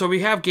so we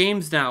have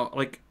games now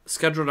like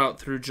scheduled out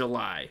through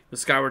July. The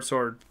Skyward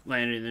Sword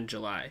landed in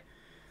July.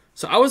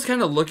 So I was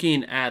kind of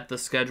looking at the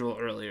schedule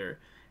earlier,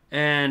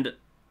 and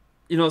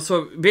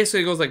so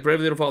basically it goes like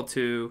Bravely Default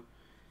 2,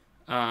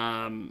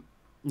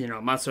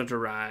 Monster Hunter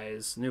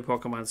Rise, New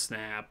Pokemon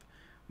Snap,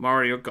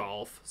 Mario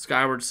Golf,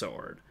 Skyward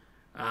Sword,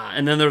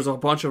 and then there's a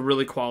bunch of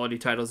really quality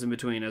titles in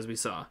between, as we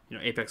saw.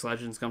 Apex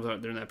Legends comes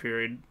out during that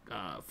period,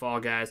 Fall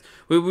Guys.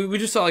 We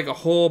just saw like a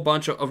whole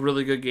bunch of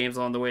really good games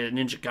along the way. The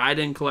Ninja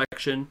Gaiden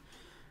collection.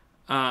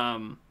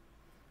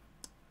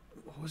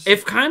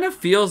 It kind of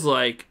feels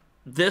like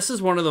this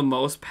is one of the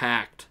most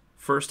packed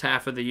first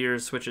half of the year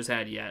Switch has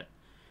had yet.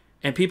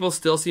 and people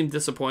still seem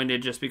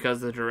disappointed just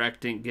because the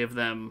Direct didn't give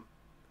them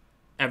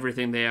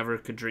everything they ever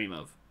could dream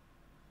of.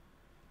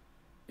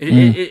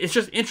 It's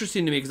just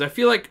interesting to me because I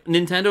feel like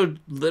Nintendo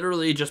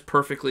literally just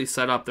perfectly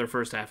set up their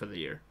first half of the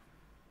year.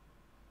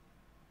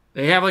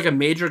 They have like a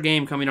major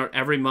game coming out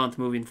every month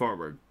moving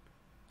forward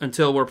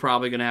until we're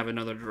probably going to have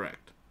another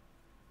Direct.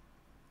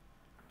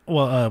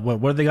 Well,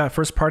 what do they got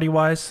first party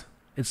wise?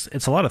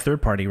 It's a lot of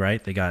third party,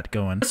 right? They got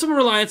going. There's some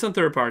reliance on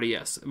third party,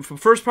 yes.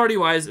 First party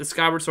wise, it's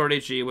Skyward Sword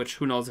HD, which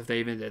who knows if they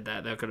even did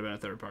that. That could have been a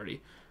third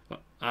party.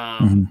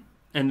 And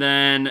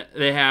then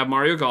they have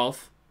Mario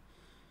Golf.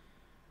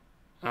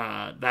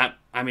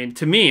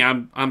 To me,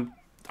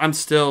 I'm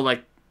still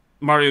like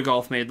Mario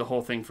Golf made the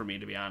whole thing for me,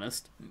 to be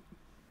honest.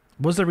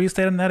 Was the release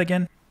date on that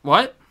again?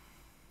 What?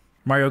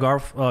 Mario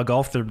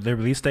Golf, their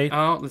release date?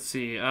 Oh, let's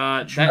see.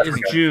 That is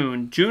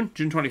June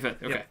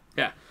 25th. Okay,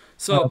 yeah.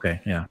 So okay,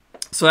 yeah.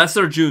 So that's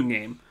their June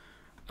game.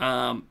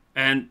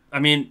 And I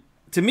mean,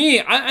 to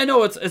me, I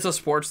know it's a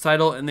sports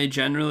title, and they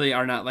generally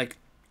are not like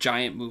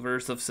giant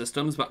movers of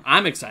systems, but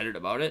I'm excited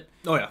about it.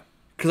 Oh yeah,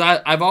 because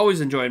I've always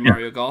enjoyed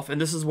Mario Golf,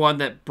 and this is one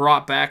that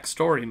brought back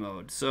story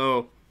mode.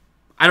 So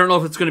I don't know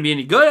if it's going to be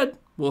any good.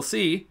 We'll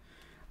see.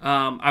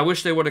 I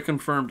wish they would have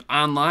confirmed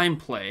online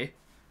play,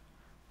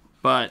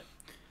 but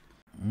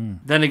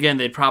then again,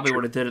 they probably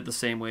would have did it the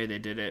same way they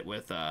did it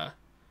with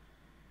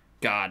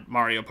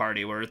Mario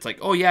Party, where it's like,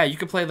 oh yeah, you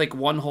could play like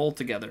one hole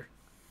together.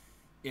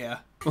 Yeah.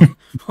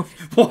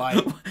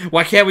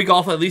 Why can't we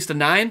golf at least a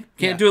 9?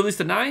 Can't do at least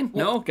a 9?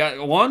 No, got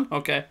a 1.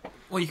 Okay.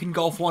 Well, you can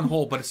golf one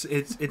hole, but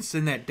it's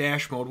in that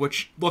dash mode,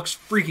 which looks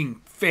freaking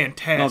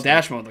fantastic. No,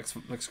 dash mode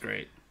looks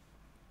great.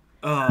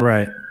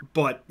 Right.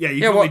 But yeah,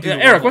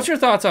 Eric, what's your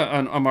thoughts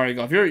on Mario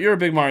Golf? You're a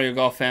big Mario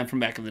Golf fan from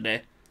back in the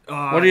day.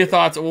 What are your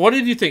thoughts? What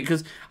did you think?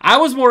 Because I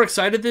was more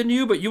excited than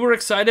you, but you were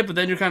excited, but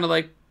then you're kind of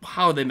like,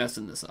 how are they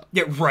messing this up?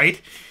 Yeah, right.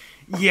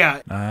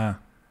 Yeah.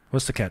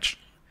 What's the catch?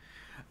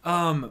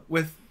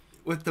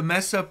 With the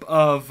mess up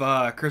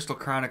of Crystal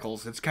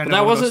Chronicles, it's kind of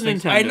that one of wasn't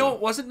those things. Nintendo. I know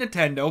it wasn't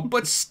Nintendo,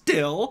 but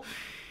still,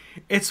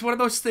 it's one of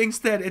those things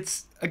that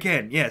it's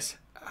again, yes.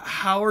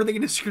 How are they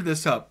going to screw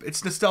this up?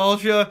 It's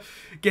nostalgia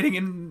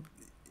getting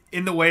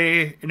in the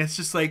way, and it's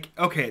just like,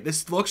 okay,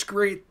 this looks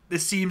great,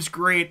 this seems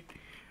great.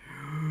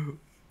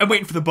 I'm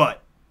waiting for the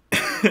butt.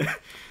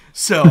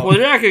 So, well,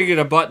 you're not going to get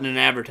a butt in an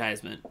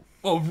advertisement.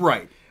 Oh,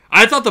 right.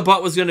 I thought the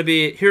butt was going to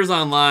be here's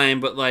online,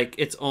 but like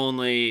it's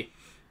only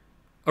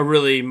a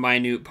really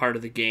minute part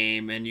of the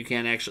game, and you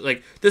can't actually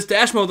like this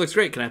dash mode looks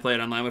great. Can I play it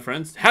online with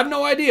friends? Have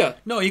no idea.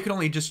 No, you can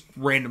only just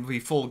randomly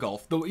full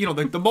golf. The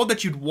mode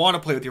that you'd want to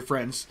play with your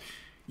friends,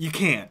 you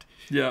can't.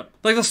 Yeah,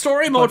 like the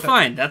story mode,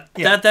 fine.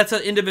 That's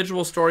an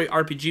individual story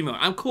RPG mode.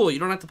 I'm cool. You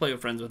don't have to play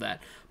with friends with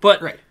that.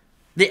 But right.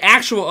 The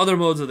actual other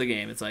modes of the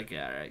game, it's like,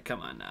 yeah, all right,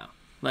 come on now.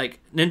 Like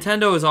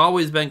Nintendo has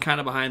always been kind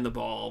of behind the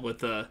ball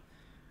with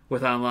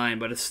online,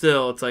 but it's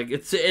like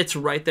it's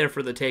right there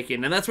for the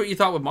taking, and that's what you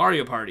thought with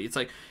Mario Party. It's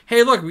like,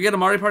 hey, look, we got a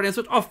Mario Party on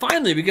Switch. Oh,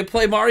 finally, we can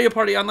play Mario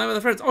Party online with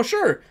our friends. Oh,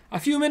 sure, a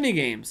few mini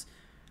games,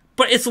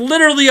 but it's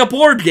literally a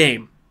board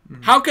game.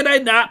 Mm-hmm. How could I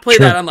not play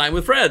that online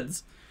with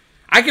friends?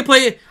 I could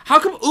play. How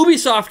come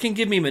Ubisoft can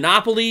give me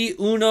Monopoly,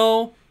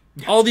 Uno,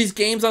 all these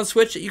games on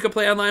Switch that you could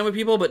play online with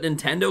people, but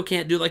Nintendo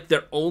can't do like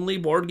their only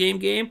board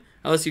game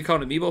unless you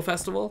call it Amiibo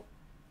Festival?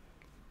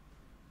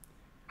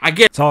 I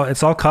get it's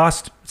all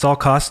cost. It's all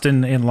cost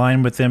in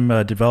line with them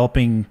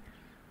developing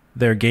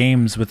their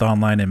games with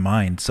online in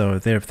mind. So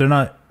if they're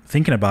not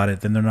thinking about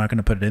it, then they're not going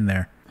to put it in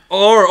there.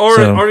 Or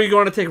are you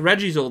going to take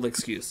Reggie's old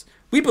excuse?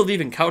 We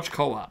believe in couch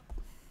co-op.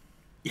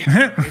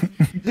 Yeah.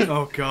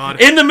 Oh God!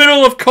 In the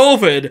middle of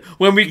COVID,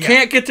 when we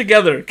can't get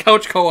together,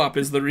 couch co-op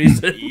is the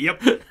reason.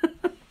 Yep.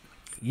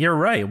 You're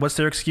right. What's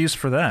their excuse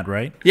for that,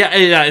 right?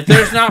 Yeah. If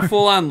there's not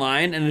full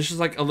online and it's just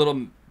like a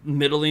little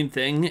middling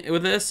thing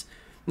with this,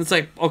 it's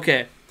like,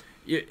 okay,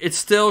 it's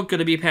still going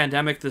to be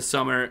pandemic this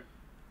summer,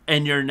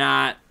 and you're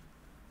not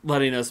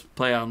letting us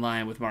play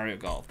online with Mario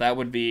Golf. That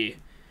would be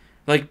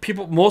like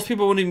most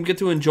people wouldn't even get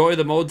to enjoy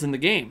the modes in the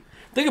game.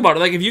 Think about it.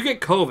 Like, if you get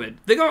COVID,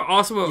 think how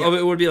awesome of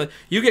it would be. Like,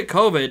 you get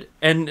COVID,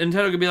 and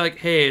Nintendo could be like,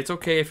 hey, it's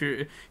okay if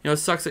you're, it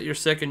sucks that you're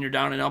sick and you're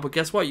down and out, but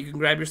guess what? You can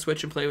grab your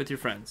Switch and play with your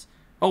friends.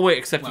 Oh, wait,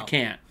 except you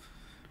can't.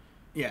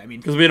 Yeah, I mean,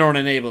 because we don't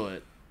enable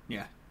it.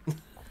 Yeah.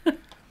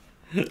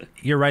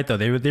 You're right, though.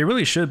 They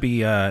really should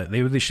be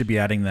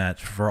adding that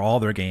for all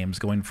their games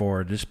going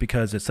forward, just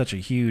because it's such a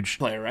huge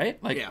player,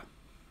 right? Like, yeah.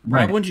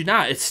 Why wouldn't you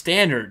not? It's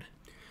standard.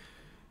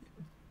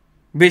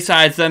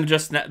 Besides them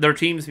just their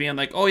teams being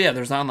like, oh yeah,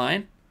 there's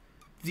online.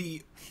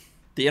 The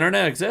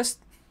internet exists.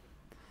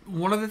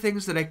 One of the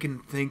things that I can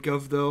think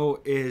of, though,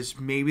 is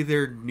maybe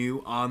their new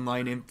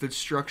online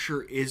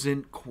infrastructure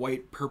isn't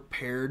quite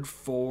prepared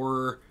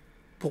for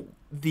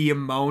the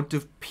amount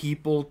of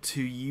people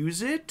to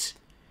use it.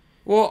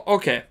 Well,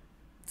 okay.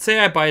 Say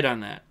I bite on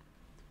that.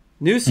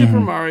 New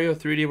Super Mario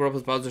 3D World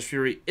plus Bowser's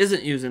Fury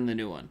isn't using the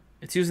new one.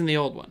 It's using the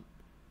old one.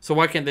 So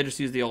why can't they just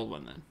use the old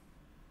one then?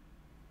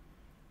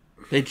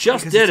 They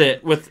just did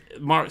it with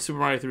Super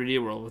Mario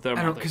 3D World with their. I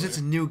don't know, because it's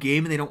a new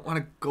game and they don't want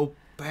to go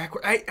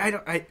backward. I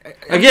don't.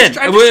 Again,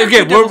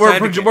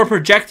 we're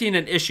projecting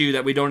an issue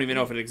that we don't even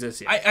know if it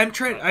exists yet. I'm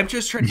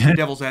just trying to be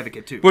devil's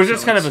advocate too. We're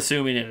just kind of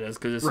assuming it is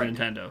because it's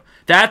Nintendo.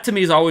 That to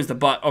me is always the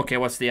but. Okay,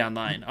 what's the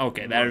online?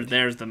 Okay,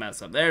 there's the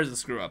mess up. There's the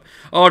screw up.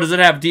 Oh, does it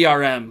have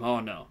DRM? Oh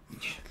no.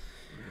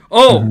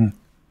 Oh,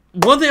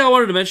 one thing I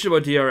wanted to mention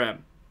about DRM.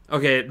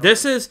 Okay,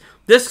 this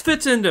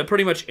fits into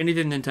pretty much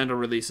anything Nintendo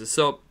releases.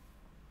 So,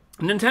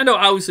 Nintendo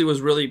obviously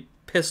was really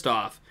pissed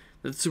off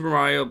that Super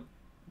Mario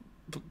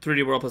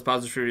 3D World plus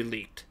Bowser's Fury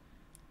leaked.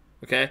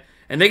 Okay?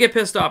 And they get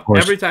pissed off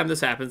every time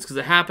this happens because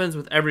it happens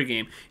with every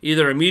game.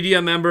 Either a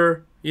media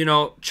member,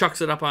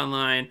 chucks it up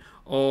online,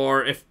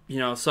 or if,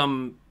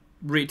 some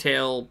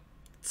retail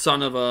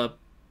son of a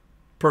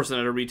person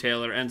at a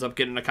retailer ends up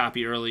getting a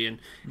copy early and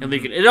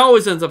leaking. It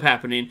always ends up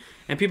happening,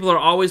 and people are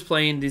always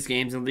playing these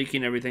games and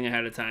leaking everything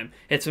ahead of time.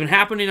 It's been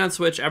happening on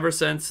Switch ever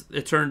since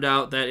it turned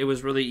out that it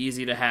was really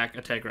easy to hack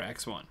a Tegra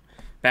X1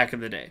 back in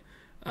the day.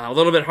 A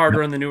little bit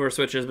harder on the newer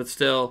Switches, but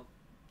still,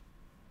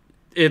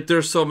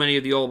 there's so many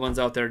of the old ones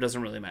out there, it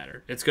doesn't really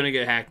matter. It's going to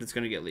get hacked, it's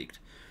going to get leaked.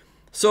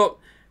 So,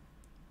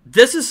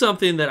 this is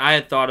something that I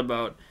had thought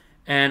about,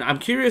 and I'm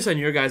curious on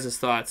your guys'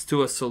 thoughts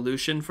to a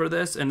solution for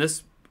this, and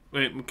this,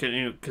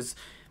 because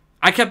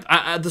I kept,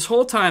 this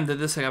whole time that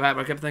this thing happened,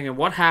 I kept thinking,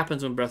 what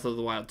happens when Breath of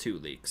the Wild 2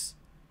 leaks?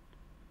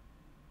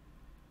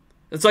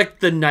 It's like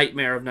the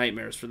nightmare of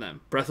nightmares for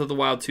them. Breath of the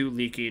Wild 2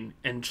 leaking,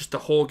 and just the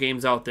whole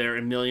game's out there,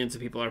 and millions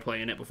of people are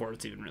playing it before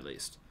it's even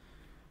released.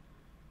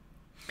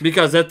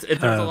 Because there's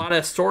a lot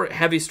of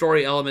heavy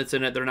story elements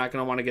in it they're not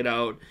going to want to get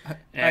out.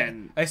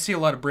 And I see a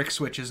lot of brick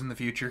switches in the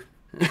future,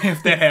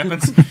 if that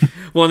happens.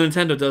 Well,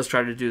 Nintendo does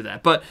try to do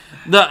that. But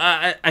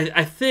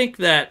I think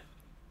that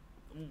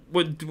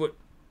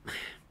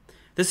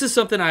this is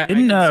something I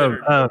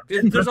consider.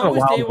 There's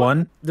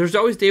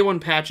always day one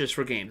patches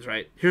for games,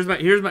 right? Here's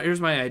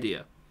my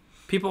idea.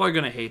 People are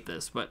gonna hate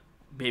this, but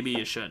maybe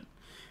you shouldn't.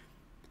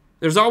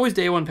 There's always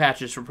day one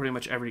patches for pretty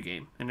much every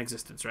game in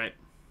existence, right?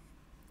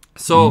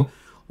 So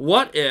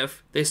what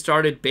if they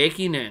started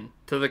baking in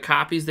to the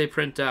copies they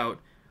print out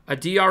a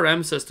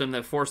DRM system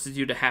that forces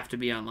you to have to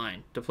be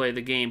online to play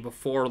the game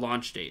before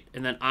launch date,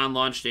 and then on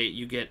launch date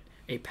you get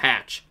a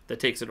patch that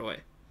takes it away?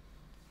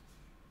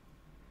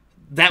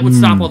 That would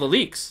stop all the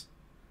leaks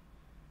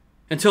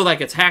until that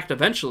gets hacked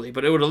eventually,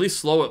 but it would at least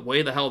slow it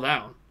way the hell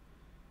down.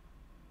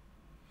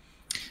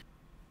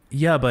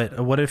 Yeah, but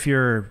what if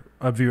you're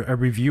a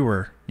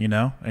reviewer,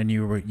 and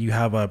you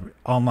have a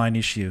online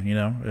issue,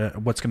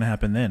 what's going to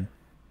happen then?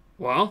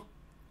 Well,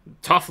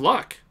 tough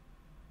luck.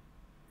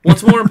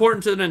 What's more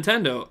important to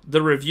Nintendo?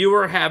 The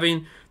reviewer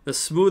having the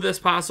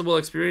smoothest possible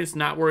experience,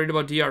 not worried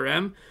about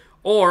DRM,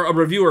 or a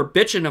reviewer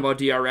bitching about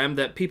DRM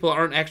that people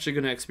aren't actually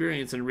going to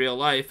experience in real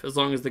life as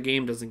long as the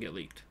game doesn't get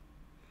leaked?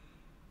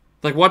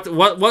 Like,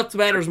 what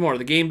matters more,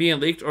 the game being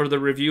leaked or the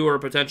reviewer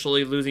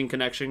potentially losing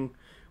connection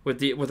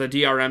with a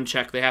DRM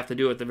check they have to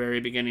do at the very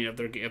beginning of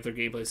their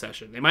gameplay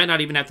session? They might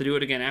not even have to do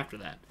it again after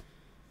that.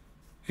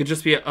 It could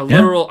just be a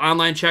literal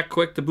online check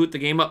quick to boot the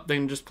game up,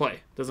 then just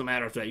play. Doesn't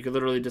matter after that. You could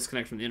literally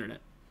disconnect from the internet.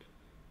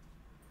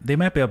 They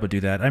might be able to do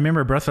that. I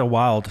remember Breath of the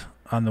Wild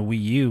on the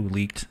Wii U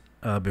leaked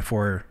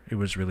before it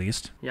was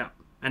released. Yeah,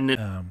 and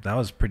that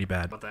was pretty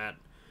bad. About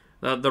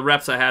that, the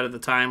reps I had at the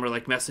time were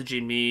like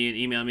messaging me and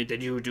emailing me,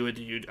 "Did you do it?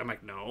 Did you?" I'm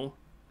like, "No."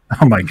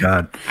 Oh my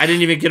god! I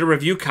didn't even get a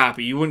review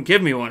copy. You wouldn't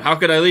give me one. How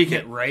could I leak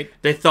it? Right?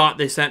 They thought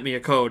they sent me a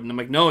code, and I'm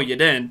like, "No, you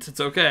didn't. It's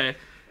okay."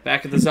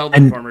 Back in the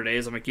Zelda former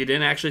days, I'm like, "You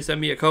didn't actually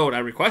send me a code. I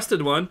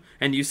requested one,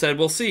 and you said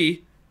we'll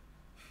see."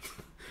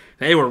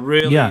 They were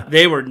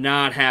they were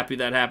not happy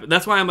that happened.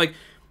 That's why I'm like,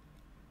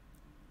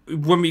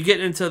 when we get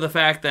into the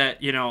fact that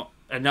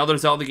another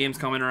Zelda game's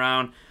coming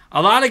around,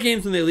 a lot of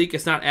games when they leak,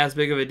 it's not as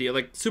big of a deal.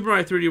 Like Super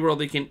Mario 3D World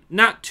leaking,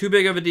 not too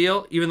big of a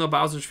deal, even though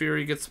Bowser's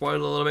Fury gets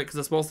spoiled a little bit because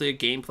it's mostly a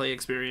gameplay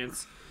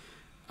experience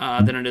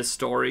than it is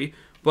story.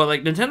 But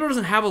like Nintendo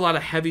doesn't have a lot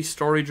of heavy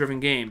story-driven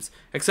games,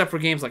 except for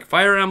games like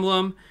Fire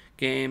Emblem,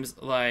 games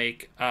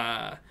like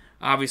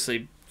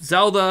obviously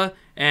Zelda,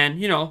 and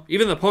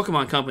even the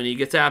Pokemon Company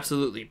gets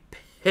absolutely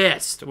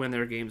pissed when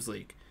their games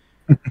leak.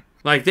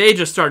 Like, they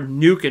just start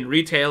nuking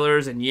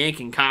retailers and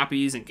yanking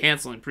copies and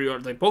canceling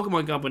pre-orders. Like,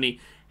 Pokemon Company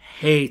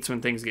hates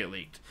when things get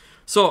leaked.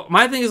 So,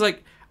 my thing is,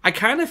 like, I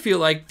kind of feel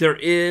like there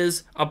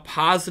is a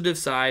positive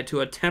side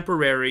to a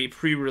temporary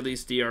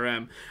pre-release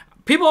DRM.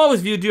 People always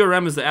view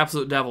DRM as the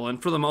absolute devil,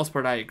 and for the most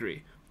part, I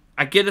agree.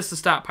 I get us to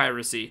stop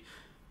piracy.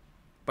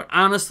 But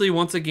honestly,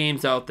 once a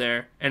game's out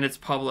there, and it's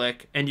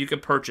public, and you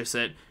can purchase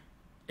it,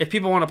 if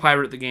people want to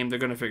pirate the game, they're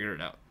going to figure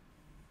it out.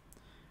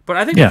 But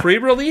I think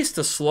pre-release,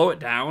 to slow it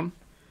down,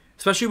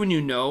 especially when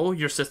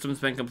your system's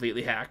been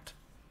completely hacked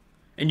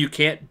and you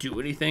can't do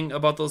anything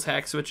about those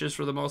hack switches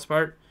for the most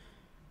part,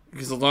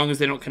 because as long as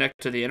they don't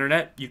connect to the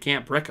internet, you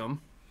can't brick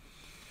them.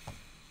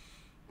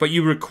 But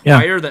you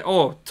require that,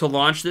 to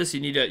launch this,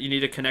 you need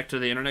to connect to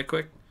the internet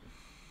quick.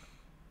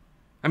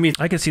 I mean,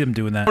 I can see them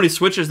doing that. How many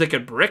switches they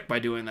could brick by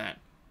doing that,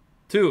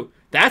 too.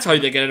 That's how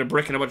they get a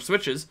brick and a bunch of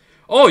switches.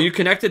 Oh, you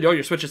connected. Oh,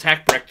 your switch is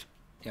hack bricked.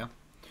 Yeah.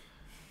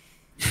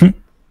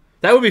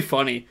 That would be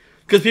funny.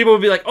 Because people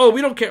would be like, oh,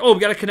 we don't care. Oh, we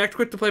got to connect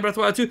quick to play Breath of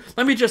the Wild 2.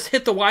 Let me just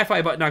hit the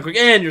Wi-Fi button on quick,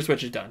 and your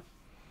Switch is done.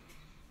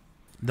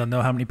 Don't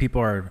know how many people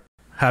are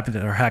having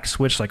their hack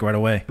Switch like right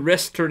away.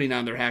 Risk turning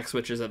on their hack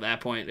switches at that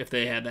point if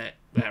they had that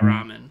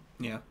ramen.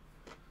 Yeah.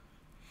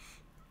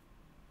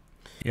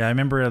 Yeah, I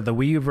remember the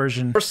Wii U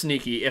version. More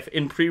sneaky if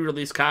in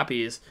pre-release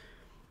copies,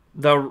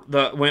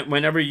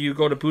 whenever you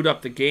go to boot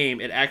up the game,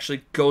 it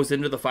actually goes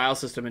into the file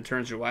system and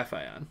turns your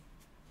Wi-Fi on.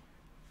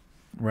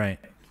 Right.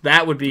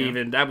 That would be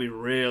that'd be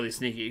really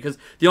sneaky, because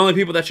the only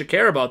people that should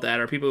care about that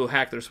are people who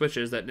hack their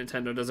Switches that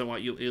Nintendo doesn't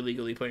want you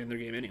illegally playing their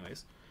game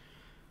anyways.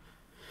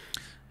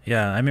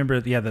 Yeah, I remember.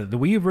 Yeah, the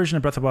Wii U version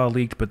of Breath of the Wild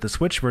leaked, but the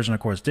Switch version, of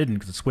course, didn't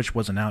because the Switch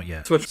wasn't out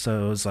yet. So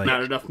it was like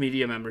not enough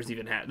media members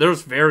even had. There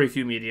was very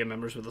few media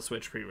members with the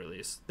Switch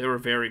pre-release. They were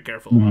very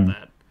careful about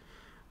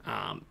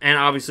that, and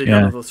obviously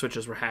none of the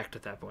Switches were hacked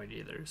at that point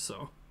either.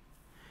 So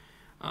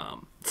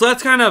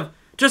that's kind of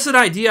just an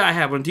idea I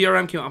had when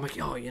DRM came out. I'm like,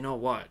 oh, you know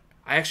what?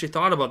 I actually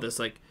thought about this.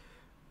 Like,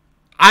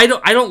 I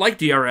don't like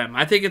DRM.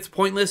 I think it's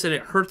pointless and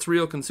it hurts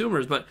real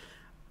consumers. But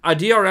a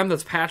DRM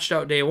that's patched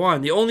out day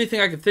one, the only thing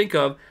I could think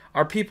of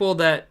are people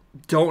that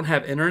don't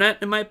have internet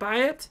and might buy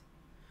it.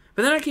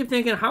 But then I keep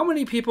thinking, how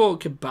many people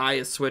could buy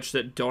a Switch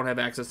that don't have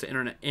access to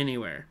internet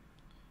anywhere?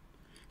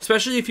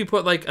 Especially if you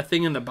put like a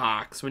thing in the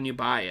box when you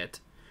buy it.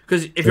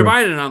 Because if you're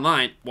buying it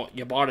online, well,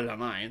 you bought it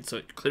online,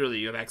 so clearly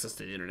you have access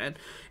to the internet.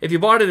 If you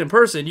bought it in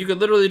person, you could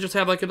literally just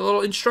have like a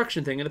little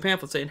instruction thing in the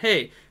pamphlet saying,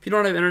 hey, if you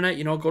don't have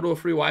internet, go to a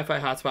free Wi-Fi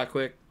hotspot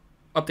quick,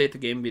 update the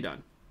game, and be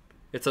done.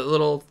 It's a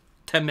little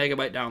 10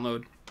 megabyte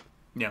download.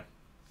 Yeah.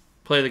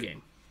 Play the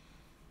game.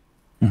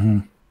 Mm-hmm.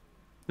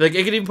 Like,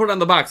 it could even put it on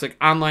the box, like,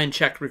 online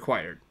check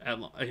required,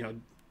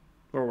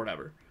 or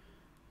whatever.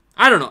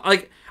 I don't know.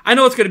 Like, I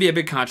know it's going to be a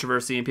big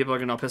controversy, and people are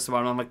going to be pissed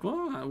about it. I'm like,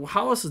 well,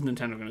 how else is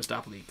Nintendo going to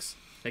stop leaks?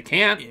 They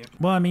can't. Yeah.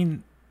 Well, I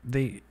mean,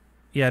 they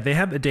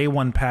have the day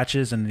one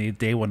patches and the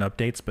day one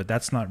updates, but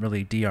that's not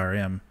really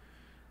DRM.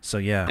 So,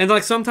 yeah. And,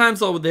 like,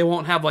 sometimes, though, they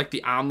won't have, like,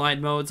 the online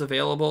modes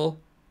available,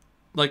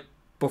 like,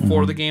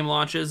 before the game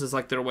launches. Is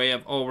like their way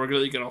of, we're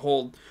really going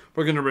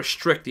to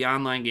restrict the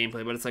online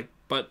gameplay. But it's like,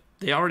 but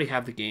they already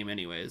have the game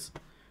anyways.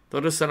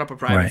 They'll just set up a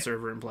private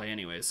server and play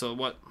anyways. So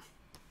what?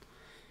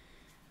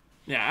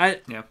 Yeah,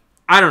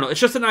 I don't know. It's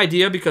just an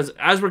idea, because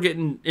as we're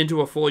getting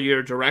into a full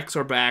year, Directs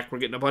are back. We're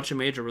getting a bunch of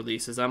major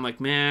releases. I'm like,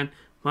 man,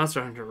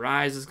 Monster Hunter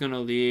Rise is going to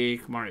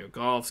leak. Mario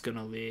Golf's going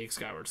to leak.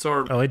 Skyward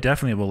Sword. Oh, it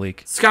definitely will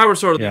leak. Skyward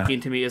Sword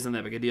leaking to me isn't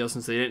that big a deal,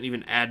 since they didn't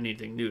even add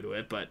anything new to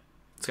it. But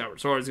Skyward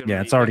Sword is going to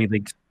leak. It's already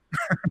leaked.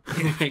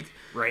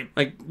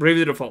 Like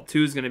Bravely Default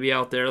 2 is going to be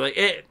out there. Like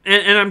it,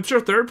 and I'm sure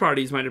third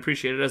parties might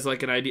appreciate it as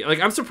like an idea. Like,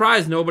 I'm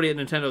surprised nobody at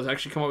Nintendo has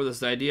actually come up with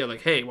this idea.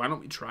 Like, hey, why don't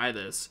we try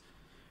this?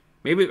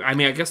 Maybe, I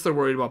mean, I guess they're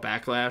worried about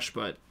backlash,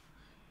 but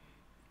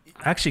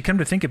actually, come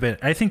to think of it,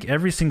 I think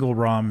every single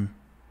ROM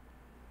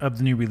of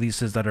the new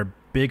releases that are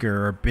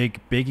bigger or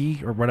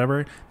biggie or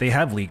whatever, they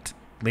have leaked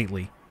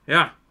lately.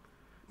 Yeah,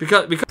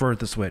 because for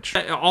the Switch,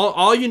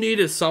 all you need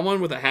is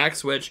someone with a hack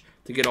Switch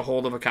to get a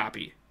hold of a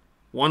copy,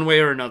 one way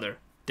or another.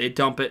 They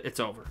dump it, it's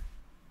over.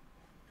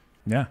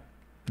 Yeah,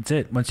 that's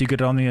it. Once you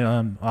get it on the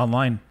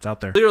online, it's out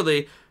there.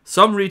 Clearly,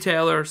 some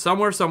retailer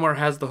somewhere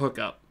has the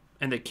hookup,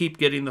 and they keep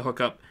getting the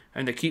hookup,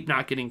 and they keep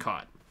not getting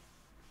caught.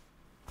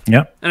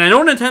 Yep. And I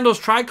know Nintendo's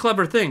tried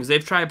clever things.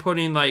 They've tried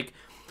putting like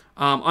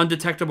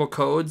undetectable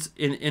codes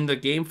in the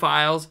game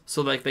files,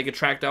 so like they could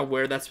track down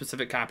where that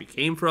specific copy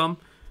came from.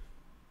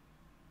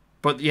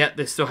 But yet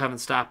they still haven't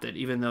stopped it,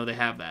 even though they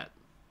have that.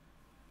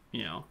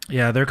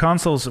 Yeah, their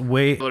consoles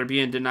People are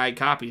being denied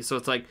copies, so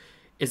it's like,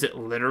 is it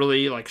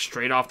literally like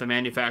straight off the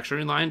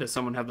manufacturing line? Does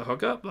someone have the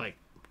hookup? Like,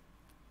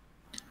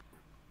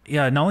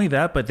 yeah, not only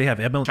that, but they have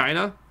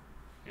China,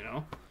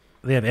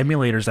 They have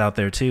emulators out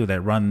there too that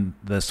run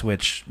the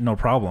Switch no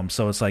problem.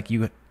 So it's like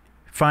you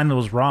find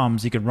those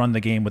ROMs, you could run the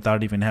game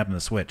without even having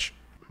the Switch.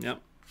 Yep.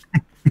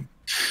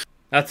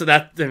 I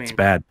mean, it's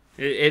bad.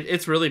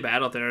 It's really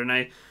bad out there, and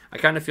I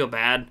kind of feel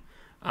bad.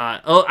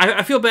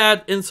 I feel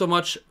bad in so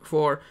much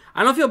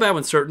I don't feel bad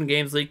when certain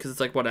games leak, because it's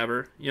like,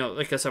 whatever.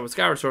 Like I said, when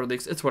Skyward Sword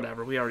leaks, it's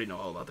whatever. We already know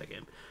all about that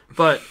game.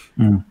 But,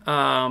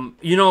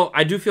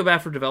 I do feel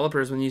bad for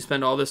developers when you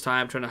spend all this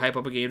time trying to hype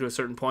up a game to a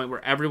certain point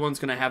where everyone's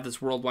going to have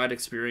this worldwide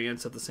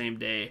experience at the same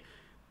day.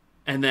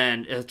 And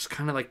then it's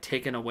kind of like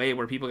taken away,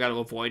 where people got to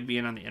avoid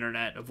being on the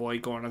internet,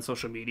 avoid going on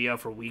social media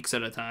for weeks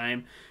at a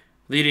time,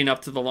 leading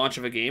up to the launch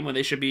of a game, when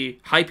they should be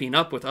hyping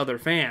up with other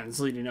fans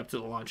leading up to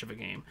the launch of a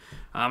game.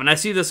 And I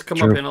see this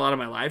come up in a lot of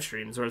my live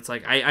streams, where it's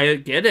like, I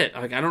get it.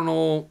 Like, I don't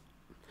know,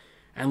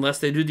 unless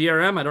they do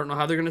DRM, I don't know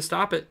how they're going to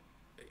stop it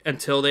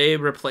until they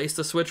replace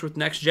the Switch with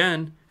next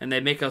gen and they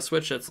make a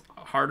Switch that's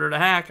harder to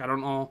hack. I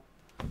don't know,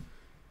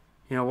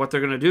 what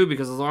they're going to do,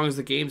 because as long as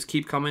the games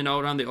keep coming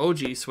out on the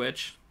OG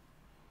Switch,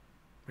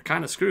 they're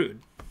kind of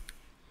screwed.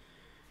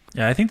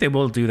 Yeah, I think they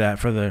will do that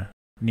for the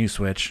new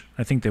Switch.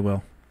 I think they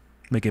will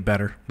make it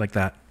better like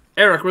that.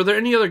 Eric, were there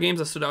any other games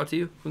that stood out to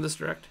you from this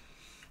Direct?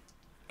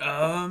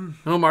 I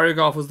know Mario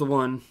Golf was the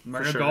one.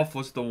 Mario Golf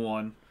was the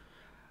one.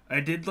 I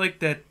did like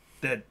that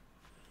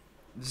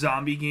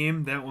zombie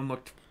game. That one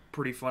looked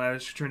pretty fun. I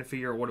was trying to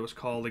figure out what it was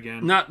called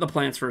again. Not the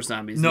Plants vs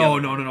Zombies. No.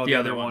 The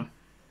other one.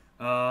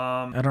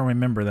 I don't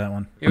remember that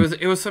one. It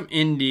was some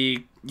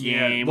indie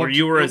game where looked-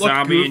 you were a it looked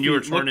zombie and goofy, you were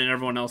it looked turning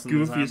everyone else into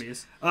goofy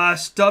as-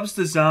 zombies. Stubbs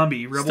the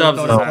Zombie. Rebel Stubbs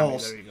the Without a Zombie.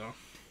 Pulse. There you go.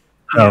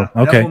 Oh,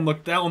 okay.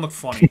 That one looked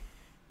funny.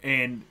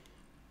 And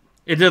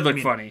It did look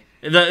funny.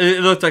 It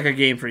looked like a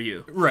game for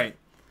you. right.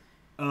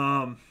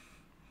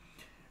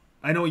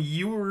 I know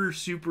you were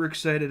super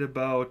excited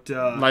about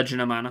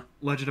Legend of Mana.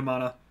 Legend of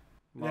Mana.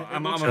 Well, It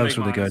I'm looks- a looks big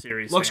really Mana good.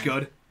 series Looks fan.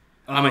 good.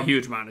 I'm a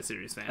huge Mana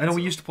series fan. I know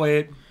we so- used to play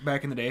it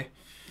back in the day.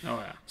 Oh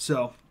yeah.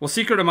 So Well,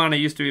 Secret of Mana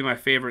used to be my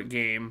favorite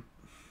game,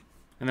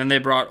 and then they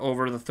brought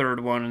over the third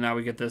one, and now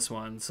we get this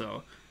one.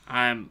 So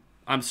I'm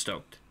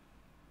stoked.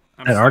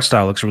 That art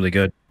style looks really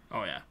good.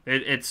 Oh yeah,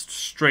 it's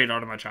straight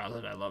out of my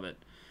childhood. I love it.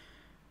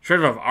 Straight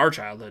out of our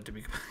childhood, to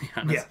be completely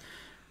honest. yeah.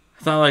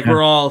 It's not like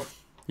we're all,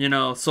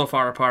 so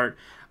far apart.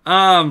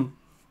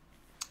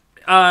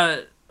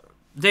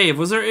 Dave,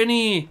 was there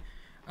any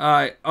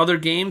other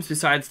games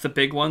besides the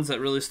big ones that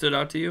really stood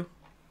out to you?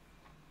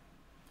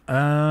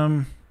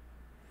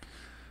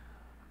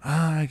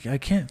 I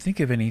can't think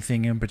of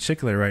anything in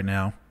particular right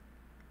now.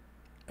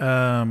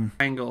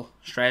 Triangle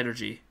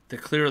Strategy, the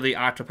Clearly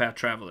Octopath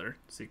Traveler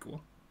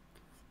sequel.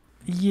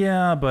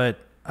 Yeah, but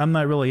I'm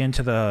not really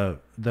into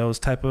those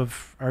type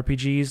of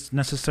RPGs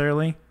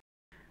necessarily.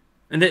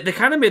 And they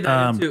kind of made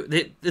that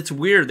into... it's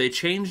weird. They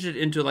changed it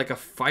into like a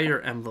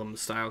Fire Emblem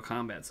style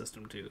combat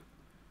system too.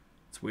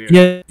 It's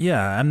weird.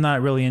 Yeah, I'm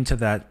not really into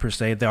that per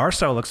se. The art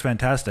style looks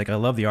fantastic. I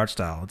love the art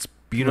style. It's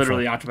beautiful.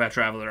 Literally Octopath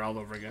Traveler all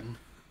over again.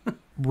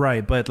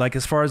 Right, but like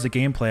as far as the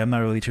gameplay, I'm not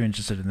really too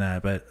interested in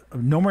that. But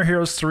No More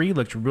Heroes 3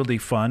 looked really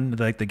fun.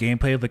 Like the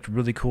gameplay looked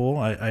really cool.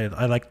 I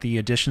like the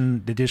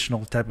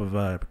additional type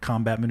of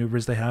combat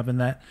maneuvers they have in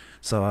that.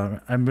 So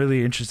I'm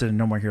really interested in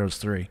No More Heroes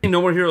 3.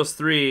 No More Heroes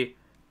 3,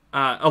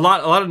 a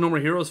lot of No More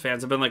Heroes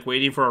fans have been like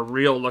waiting for a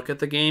real look at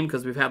the game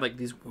because we've had like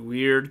these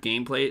weird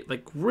gameplay,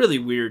 like really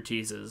weird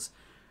teases.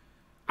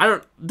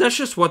 That's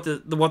just what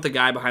the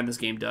guy behind this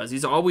game does.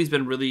 He's always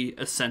been really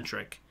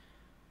eccentric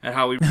at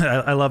how he.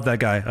 I love that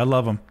guy. I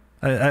love him.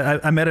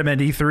 I met him at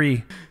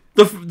E3.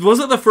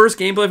 Wasn't the first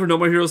gameplay for No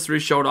More Heroes 3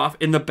 showed off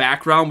in the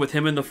background with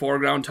him in the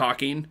foreground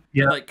talking,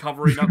 Yeah. like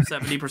covering up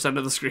 70%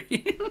 of the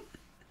screen?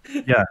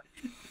 Yeah.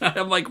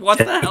 I'm like, what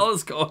the hell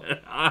is going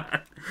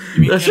on?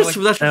 You mean That's kinda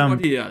just like-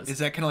 what he does. Is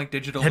that kind of like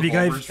digital? Have you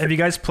Devolvers?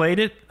 guys played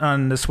it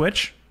on the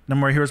Switch? No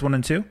More Heroes 1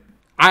 and 2?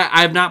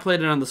 I have not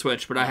played it on the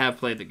Switch, but I have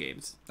played the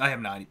games. I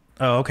have not.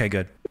 Oh, okay,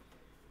 good.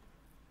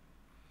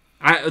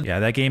 Yeah,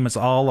 that game is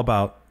all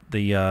about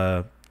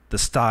the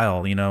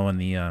style, and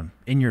the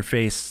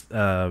in-your-face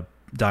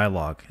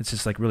dialogue. It's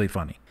just like really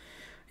funny.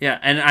 Yeah,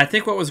 and I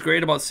think what was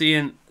great about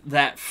seeing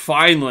that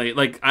finally,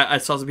 like I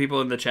saw some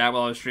people in the chat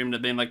while I was streaming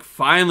it being like,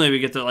 finally we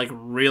get to like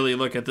really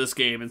look at this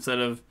game instead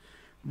of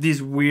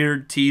these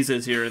weird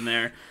teases here and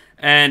there.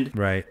 And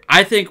Right.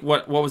 I think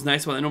what was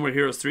nice about the No More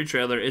Heroes 3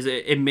 trailer is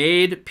it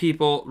made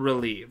people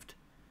relieved.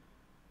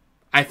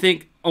 I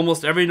think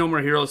almost every No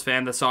More Heroes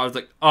fan that saw it was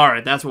like, all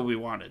right, that's what we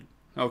wanted.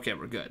 Okay,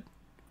 we're good.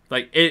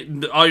 Like,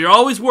 you're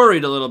always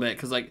worried a little bit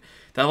because, like,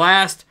 the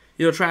last,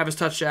 Travis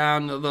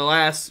touchdown, the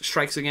last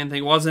Strikes Again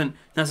thing wasn't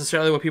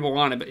necessarily what people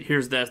wanted, but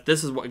here's this.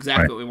 This is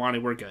exactly what we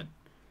wanted. We're good.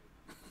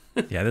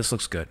 Yeah, this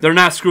looks good. They're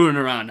not screwing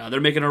around now.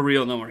 They're making a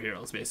real No More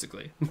Heroes,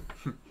 basically.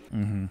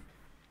 Mm-hmm.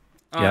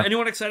 Yeah,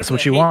 anyone excited that's for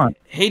what the you want.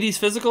 Hades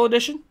Physical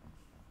Edition?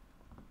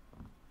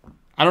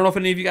 I don't know if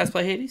any of you guys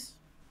play Hades.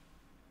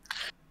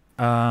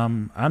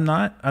 I'm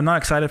not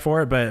excited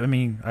for it, but I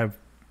mean,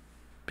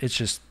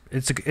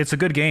 it's a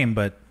good game,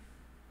 but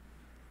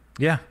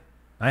yeah,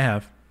 I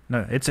have.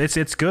 No,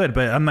 it's good,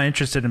 but I'm not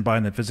interested in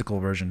buying the physical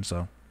version,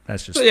 so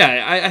that's just. So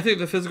yeah, I think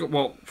the physical.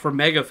 Well, for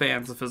Mega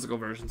fans, the physical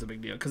version's a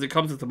big deal because it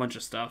comes with a bunch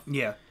of stuff.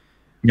 Yeah.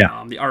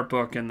 Yeah. The art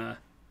book and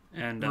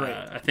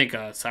Right. I think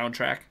a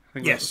soundtrack. I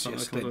think Yes, that's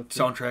yes, something the that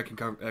comes with it.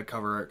 soundtrack and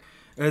cover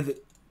art.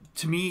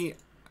 To me,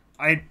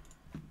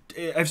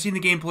 I've seen the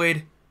game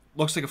played.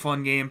 Looks like a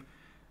fun game.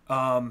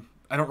 I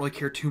don't really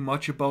care too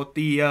much about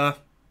the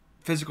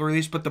physical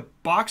release, but the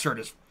box art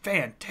is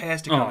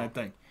fantastic on that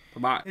thing.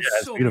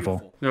 It's so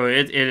beautiful. No,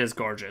 it is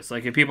gorgeous.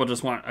 Like if people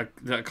just want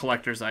a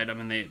collector's item,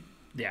 and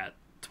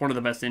it's one of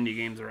the best indie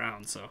games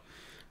around. So,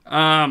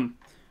 I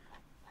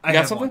got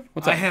have something? one.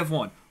 What's up? I have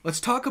one. Let's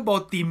talk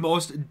about the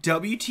most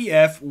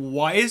WTF.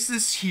 Why is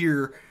this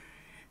here?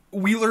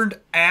 We learned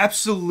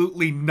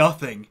absolutely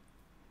nothing.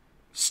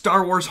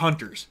 Star Wars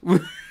Hunters.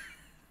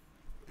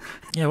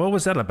 Yeah, what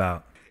was that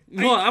about?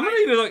 well, I'm gonna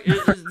even look.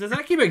 Does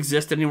that game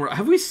exist anywhere?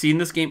 Have we seen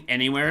this game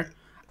anywhere?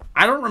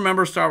 I don't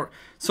remember Star Wars.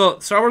 So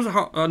Star Wars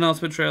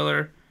announcement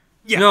trailer.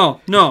 Yeah.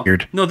 No.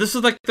 Weird. No, this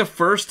is like the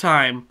first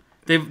time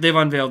they've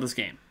unveiled this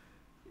game.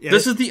 Yeah,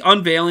 This is the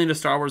unveiling of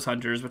Star Wars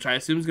Hunters, which I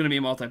assume is going to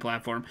be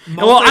multi-platform.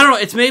 Well, I don't know.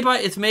 It's made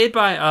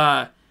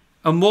by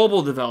a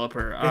mobile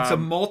developer. It's a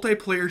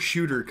multiplayer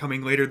shooter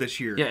coming later this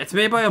year. Yeah, it's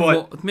made by a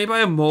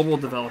mobile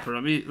developer.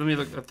 Let me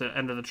look at the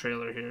end of the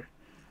trailer here,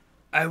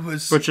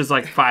 which is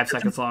like 5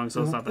 seconds long,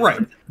 so it's not that right.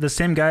 hard. The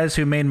same guys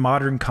who made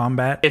Modern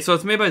Combat. Okay, so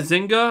it's made by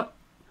Zynga,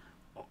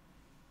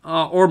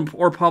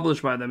 or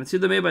published by them. It's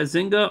either made by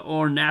Zynga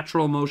or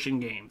Natural Motion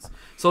Games.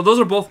 So those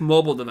are both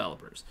mobile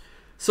developers.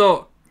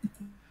 So,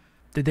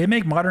 did they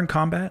make Modern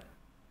Combat?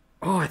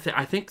 oh, I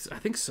think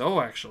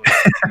so actually.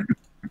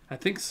 I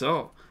think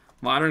so.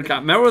 Modern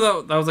Combat.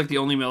 Remember that was like the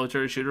only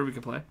military shooter we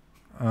could play.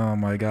 Oh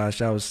my gosh,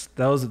 those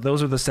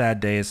were the sad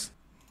days.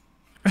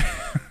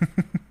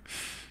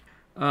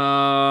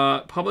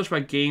 Published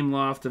by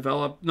Gameloft.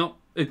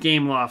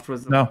 Gameloft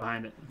was the one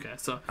behind it. Okay,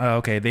 so.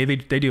 Okay, they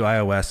do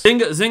iOS.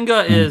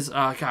 Zynga is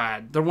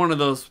God. They're one of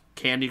those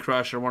Candy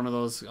Crush or one of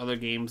those other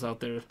games out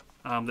there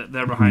that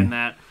they're behind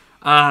that.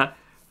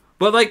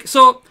 But like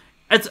so,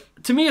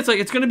 to me it's like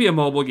it's going to be a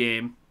mobile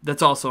game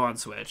that's also on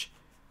Switch,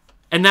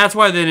 and that's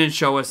why they didn't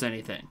show us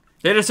anything.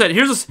 They just said,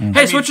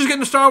 "Hey, Switch is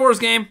getting a Star Wars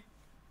game."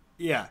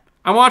 Yeah.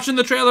 I'm watching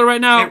the trailer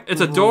right now.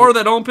 It's a door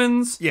that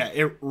opens. Yeah,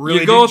 it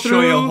really didn't show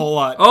you a whole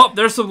lot. Oh,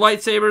 there's some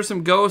lightsabers,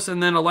 some ghosts,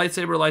 and then a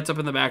lightsaber lights up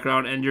in the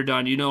background, and you're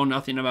done. You know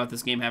nothing about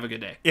this game. Have a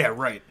good day. Yeah,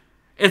 right.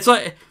 It's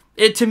like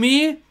to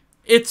me,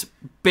 it's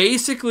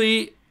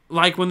basically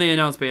like when they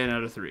announced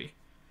Bayonetta 3.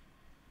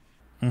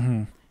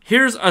 Mm-hmm.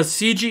 Here's a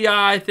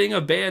CGI thing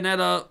of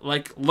Bayonetta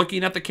like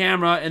looking at the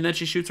camera, and then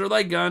she shoots her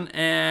light gun,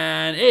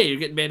 and hey, you're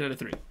getting Bayonetta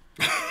 3.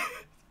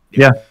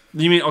 Yeah.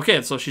 You mean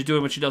okay? So she's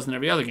doing what she does in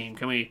every other game.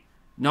 Can we?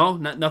 No,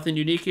 nothing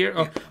unique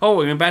here. Oh,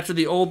 we went back to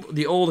the old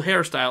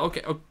hairstyle.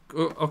 Okay,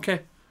 okay,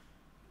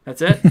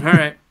 that's it. All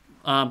right.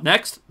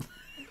 Next.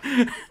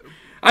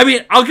 I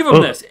mean, I'll give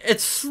them this.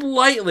 It's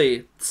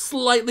slightly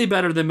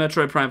better than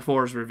Metroid Prime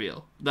 4's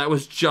reveal. That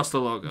was just a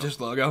logo. Just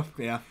logo,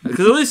 yeah.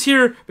 Because at least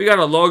here we got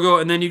a logo,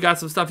 and then you got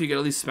some stuff you can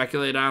at least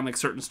speculate on, like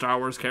certain Star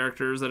Wars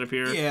characters that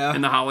appear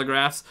in the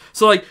holographs.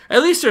 So, like,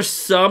 at least there's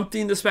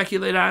something to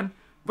speculate on.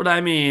 But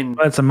I mean,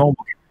 it's a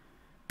mobile game.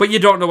 But you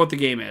don't know what the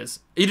game is.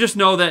 You just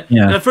know that.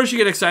 Yeah. And at first you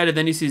get excited,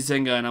 then you see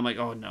Zynga, and I'm like,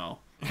 oh no,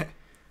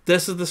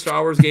 this is the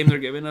Star Wars game they're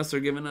giving us. They're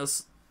giving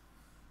us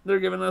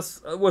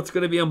what's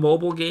going to be a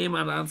mobile game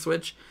on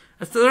Switch.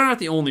 They're not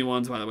the only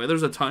ones, by the way.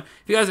 There's a ton.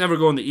 If you guys ever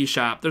go in the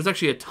eShop, there's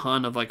actually a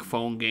ton of like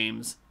phone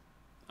games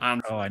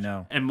on. Oh, I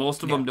know. And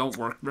most of them don't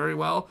work very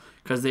well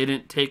because they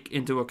didn't take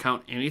into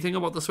account anything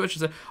about the Switch.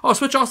 They say, oh,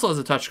 Switch also has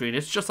a touchscreen.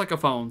 It's just like a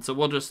phone, so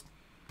we'll just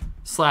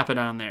slap it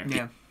on there.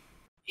 Yeah.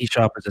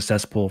 eShop is a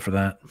cesspool for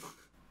that.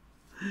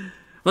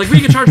 Like,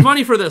 we can charge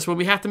money for this when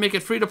we have to make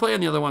it free to play on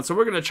the other one. So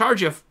we're going to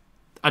charge you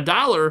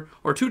 $1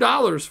 or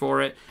 $2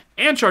 for it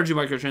and charge you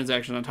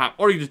microtransactions on top.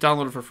 Or you just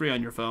download it for free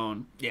on your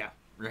phone. Yeah,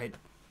 right.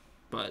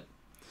 But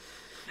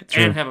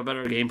True. and have a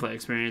better gameplay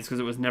experience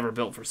because it was never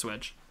built for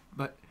Switch.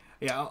 But,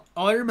 yeah,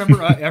 all I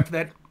remember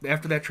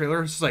after that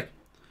trailer was just like,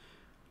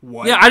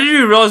 what? Yeah, I didn't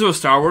even realize it was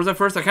Star Wars at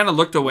first. I kind of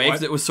looked away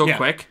because What? it was so Yeah.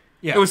 quick.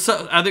 Yeah. It was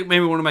so, I think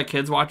maybe one of my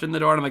kids watching the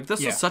door, and I'm like, this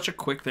Yeah. is such a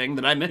quick thing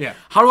that I missed. Yeah.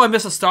 How do I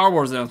miss a Star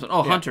Wars announcement?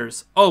 Oh, Yeah.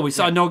 Hunters. Oh, we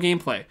saw Yeah. no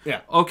gameplay.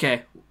 Yeah.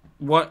 Okay.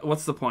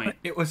 What's the point?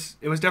 It was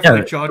definitely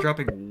Yeah.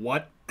 jaw-dropping.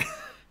 What?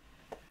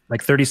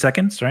 Like 30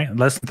 seconds, right?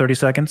 Less than 30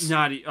 seconds?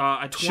 Not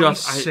I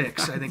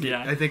 26, I think.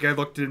 Yeah. I think I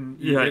looked in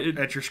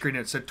at your screen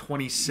and it said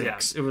 26.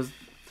 Yes, it was.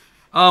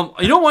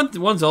 You know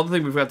one Zelda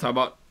thing we've got to talk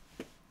about?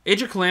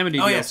 Age of Calamity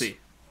DLC.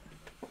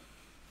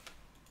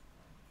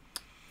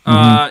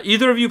 Yes.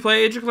 Either of you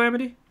play Age of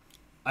Calamity?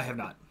 I have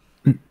not.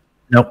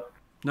 Nope.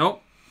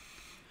 Nope.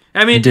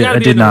 I mean, I you gotta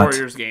be did in the not.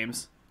 Warriors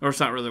games, or it's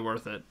not really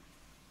worth it,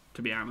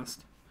 to be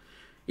honest.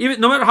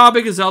 Even no matter how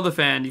big a Zelda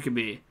fan you can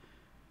be,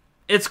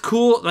 it's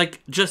cool.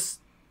 Like,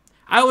 just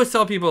I always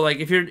tell people, like,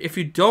 if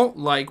you don't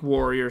like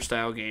Warrior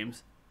style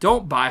games,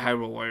 don't buy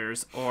Hyrule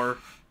Warriors or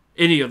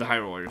any of the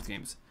Hyrule Warriors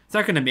games. It's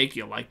not going to make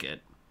you like it.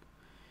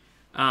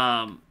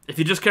 If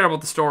you just care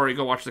about the story,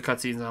 go watch the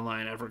cutscenes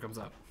online after it comes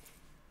up.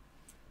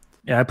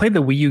 Yeah, I played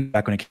the Wii U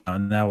back when it came out,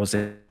 and that was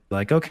it.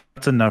 Like, okay,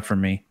 that's enough for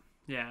me.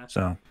 Yeah.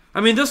 So,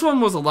 I mean, this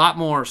one was a lot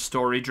more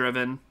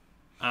story-driven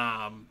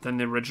than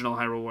the original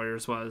Hyrule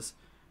Warriors was.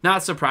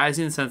 Not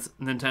surprising, since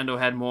Nintendo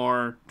had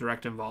more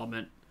direct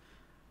involvement.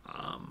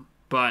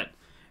 But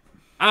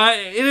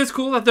it is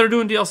cool that they're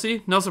doing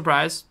DLC. No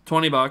surprise.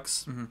 $20.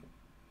 Mm-hmm.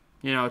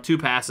 You know, 2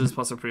 passes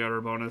plus a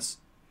pre-order bonus.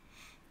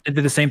 it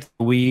did the same thing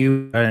for Wii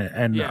U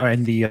and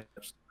the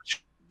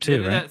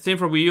too, right? Yeah, same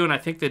for Wii U, and I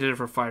think they did it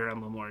for Fire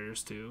Emblem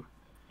Warriors too.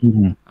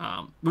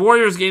 Mm-hmm. The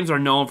Warriors games are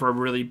known for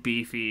really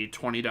beefy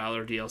 $20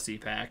 DLC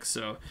packs,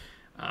 so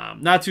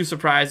not too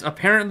surprised.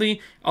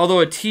 Apparently, although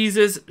it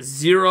teases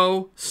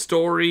zero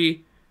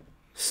story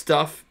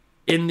stuff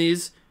in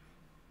these,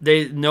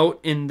 they note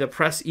in the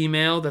press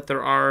email that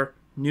there are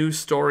new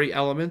story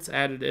elements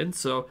added in,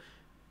 so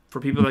for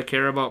people that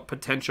care about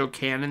potential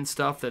canon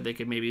stuff that they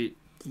could maybe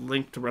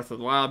link to Breath of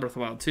the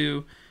Wild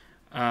 2,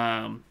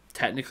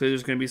 technically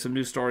there's going to be some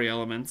new story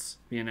elements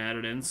being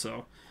added in,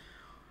 so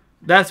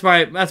that's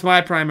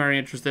my primary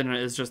interest in it,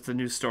 is just the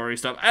new story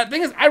stuff. The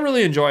thing is, I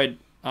really enjoyed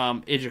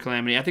Age of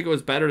Calamity. I think it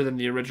was better than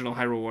the original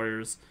Hyrule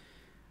Warriors.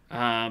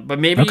 But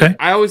maybe,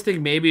 I always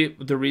think maybe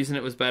the reason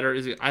it was better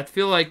is I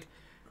feel like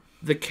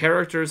the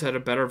characters had a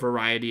better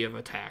variety of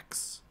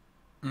attacks.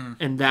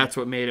 And that's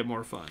what made it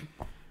more fun.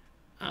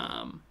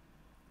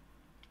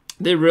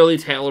 they really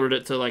tailored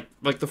it to like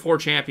the four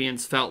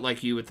champions felt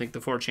like you would think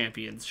the four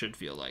champions should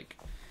feel like.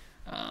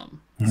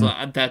 So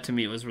that to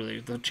me was really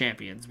the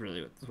champions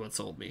really what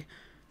sold me.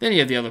 Then you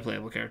have the other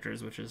playable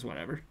characters, which is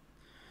whatever.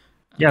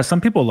 Yeah,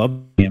 some people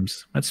love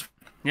games. That's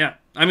Yeah,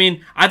 I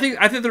mean, I think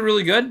they're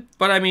really good,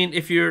 but I mean,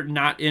 if you're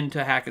not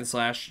into hack and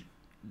slash,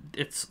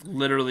 it's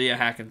literally a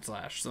hack and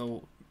slash.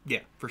 So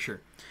yeah, for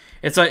sure.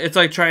 it's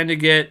like trying to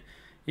get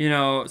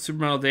Super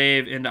Metal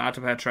Dave into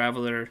Octopath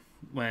Traveler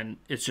when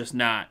it's just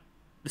not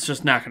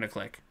going to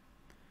click.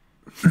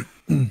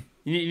 You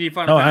need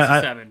Final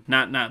Fantasy 7,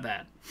 not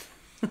that.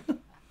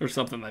 Or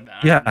something like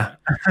that. yeah.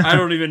 I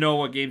don't even know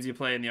what games you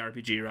play in the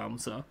RPG realm,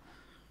 so.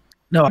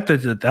 No,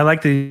 I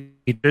like the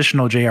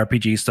traditional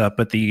JRPG stuff,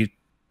 but the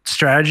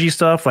strategy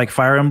stuff, like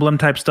Fire Emblem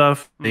type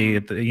stuff, the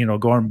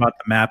going about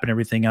the map and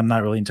everything, I'm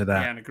not really into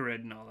that. Yeah, and a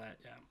grid and all that,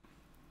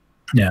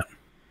 yeah.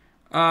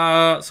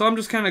 Yeah. So I'm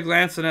just kind of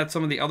glancing at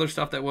some of the other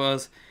stuff that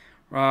was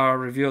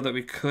revealed that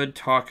we could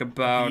talk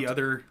about. The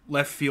other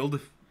left field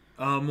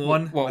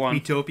one, what one?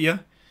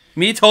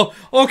 Miitopia.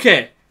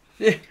 Okay.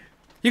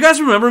 You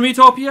guys remember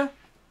Miitopia?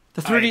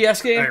 The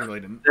 3DS game? I really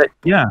didn't.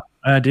 Yeah,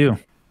 I do.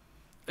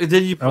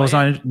 Did you play I was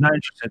it? not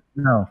interested.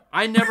 No.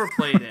 I never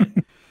played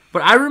it.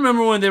 But I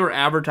remember when they were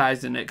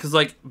advertising it, because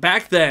like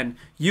back then,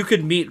 you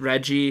could meet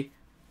Reggie,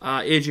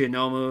 Eiji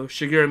Nomu,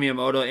 Shigeru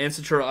Miyamoto, and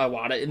Satoru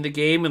Iwata in the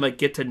game and like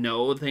get to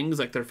know things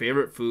like their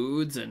favorite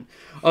foods and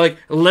like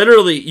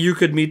literally you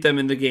could meet them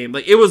in the game.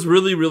 Like it was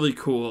really, really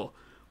cool.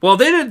 Well,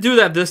 they didn't do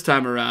that this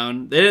time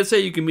around. They didn't say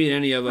you can meet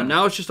any of them.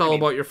 Now it's just all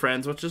about your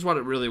friends, which is what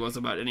it really was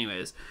about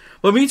anyways.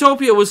 But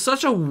Miitopia was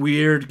such a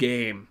weird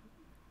game.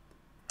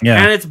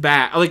 Yeah. And it's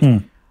bad. Like,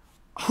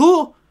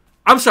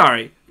 I'm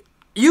sorry.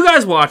 You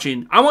guys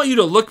watching, I want you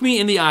to look me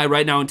in the eye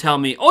right now and tell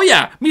me, oh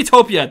yeah,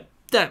 Miitopia,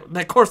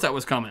 of course that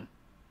was coming.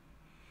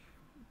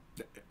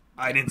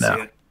 I didn't see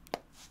it.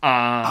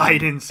 I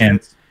didn't see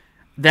it.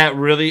 That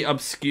really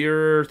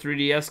obscure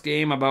 3DS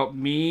game about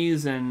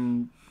Miis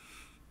and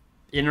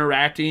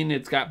interacting.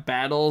 It's got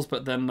battles,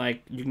 but then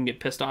like you can get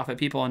pissed off at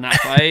people and not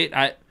fight.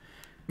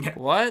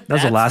 What?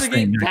 That's the last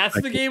thing.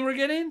 That's the game we're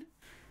getting?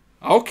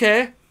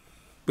 Okay.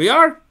 We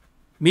are.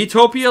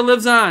 Miitopia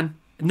lives on.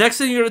 Next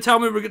thing you're going to tell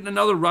me we're getting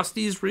another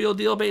Rusty's Real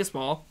Deal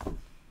Baseball.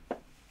 I'm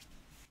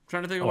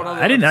trying to think of what other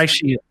I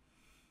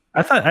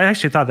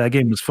actually thought that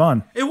game was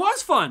fun. It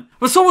was fun.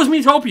 But so was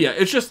Miitopia.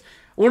 It's just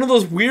one of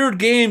those weird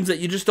games that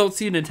you just don't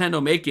see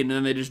Nintendo making and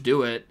then they just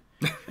do it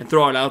and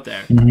throw it out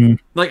there. Mm-hmm.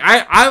 Like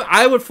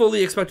I would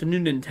fully expect a new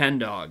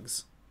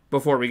Nintendogs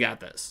before we got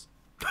this.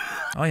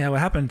 Oh yeah, what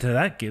happened to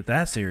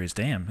that series?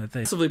 Damn,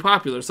 Massively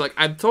popular. So like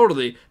I'm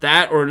totally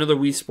that or another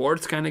Wii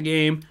Sports kind of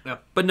game. Yeah.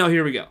 But no,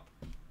 here we go.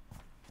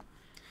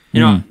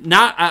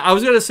 Not I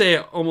was gonna say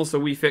almost a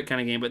Wii Fit kind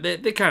of game, but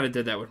they kind of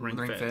did that with Ring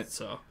Fit.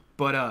 So,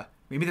 but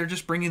maybe they're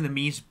just bringing the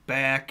Mii's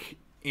back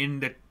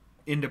into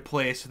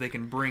play so they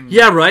can bring.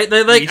 Yeah, right.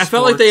 They like I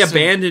felt like they Sports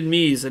abandoned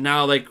Mii's and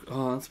now like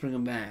let's bring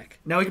them back.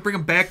 Now we can bring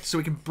them back so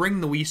we can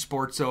bring the Wii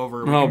Sports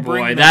over. Oh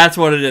boy, that's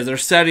what it is. They're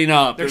setting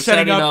up. They're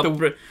setting up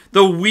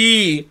the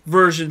Wii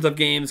versions of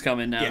games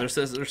coming now. Yeah.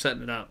 They're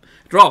setting it up.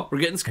 We're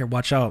getting scared. Here,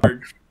 watch out.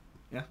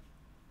 Yeah.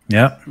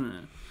 Yeah.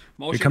 Motion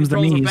Here comes the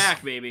controls Mii's. are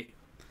back, baby.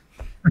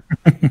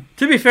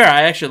 To be fair,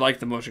 I actually like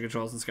the motion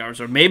controls in Skyward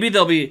Sword. Maybe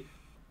they'll be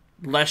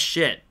less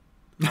shit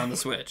on the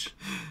Switch.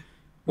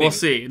 We'll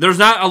see. There's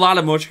not a lot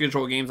of motion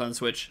control games on the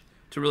Switch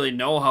to really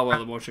know how well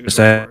the motion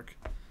controls work.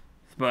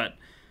 But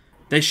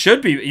they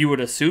should be. You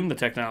would assume the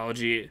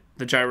technology,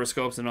 the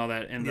gyroscopes and all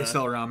that, and the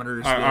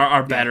accelerometers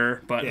are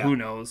better. But who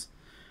knows?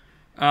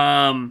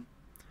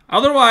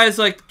 Otherwise,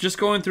 like just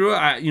going through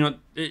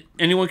it,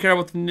 anyone care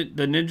about the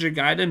Ninja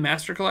Gaiden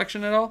Master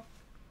Collection at all?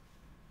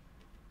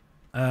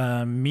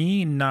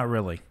 Me, not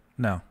really.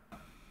 No.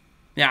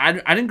 Yeah,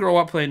 I didn't grow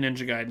up playing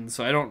Ninja Gaiden,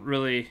 so I don't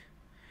really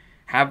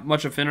have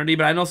much affinity,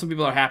 but I know some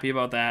people are happy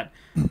about that.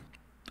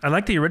 I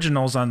like the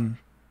originals on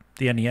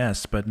the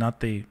NES, but not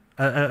the.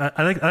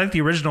 I like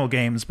the original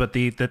games, but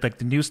the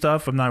new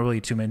stuff, I'm not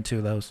really too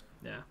into those.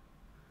 Yeah.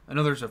 I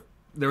know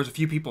there was a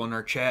few people in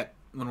our chat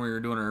when we were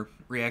doing our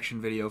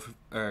reaction video.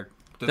 They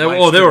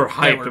were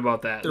hyped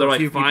about that. There were They're a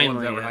few like, people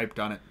finally, that were hyped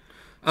on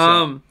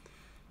it.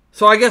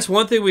 So I guess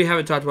one thing we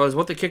haven't talked about is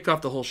what they kicked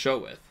off the whole show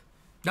with.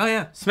 Oh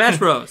yeah, Smash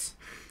Bros.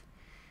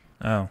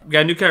 Oh, We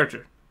got a new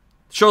character.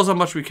 Shows how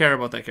much we care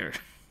about that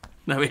character.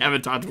 No, we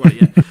haven't talked about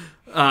it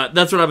yet.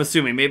 That's what I'm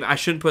assuming. Maybe I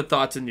shouldn't put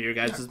thoughts into your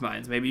guys'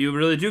 minds. Maybe you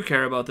really do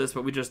care about this,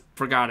 but we just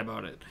forgot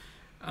about it.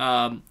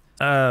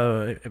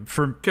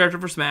 for Character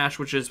for Smash,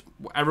 which is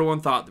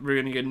everyone thought we were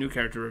going to get a new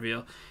character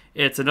reveal.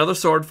 It's another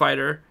sword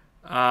fighter,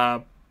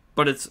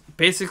 but it's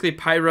basically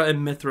Pyra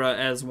and Mithra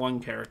as one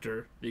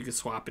character. You can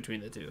swap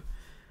between the two.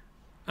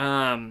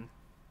 For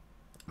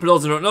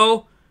those who don't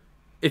know,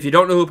 if you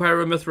don't know who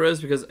Pyra and Mithra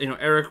is, because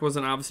Eric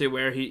wasn't obviously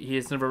aware, he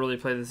has never really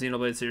played the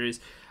Xenoblade series.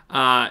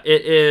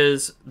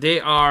 They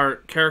are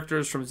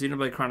characters from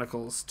Xenoblade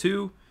Chronicles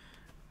 2,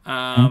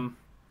 and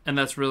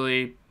that's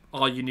really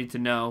all you need to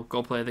know.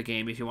 Go play the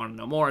game if you want to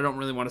know more. I don't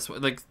really want to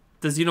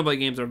the Xenoblade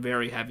games are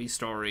very heavy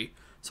story,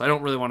 so I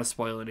don't really want to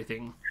spoil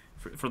anything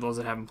for those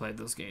that haven't played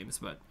those games.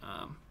 But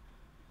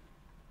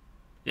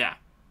yeah.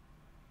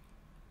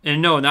 And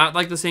no, not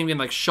like the same game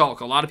like Shulk.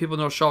 A lot of people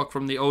know Shulk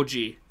from the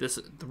OG. This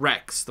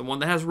Rex, the one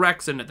that has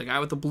Rex in it, the guy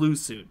with the blue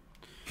suit.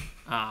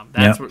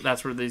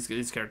 That's where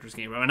these characters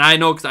came from. And I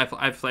know because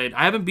I've played.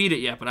 I haven't beat it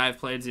yet, but I've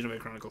played Xenoblade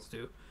Chronicles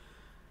 2.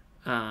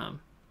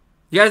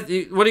 You guys,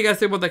 what do you guys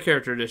think about that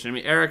character edition? I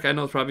mean, Eric, I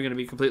know is probably going to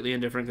be completely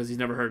indifferent because he's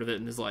never heard of it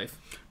in his life.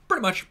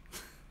 Pretty much.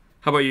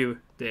 How about you,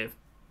 Dave?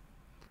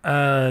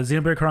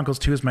 Xenoblade Chronicles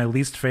 2 is my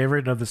least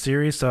favorite of the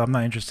series, so I'm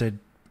not interested,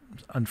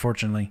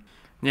 unfortunately.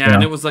 Yeah,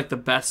 and it was like the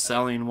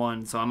best-selling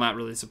one, so I'm not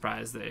really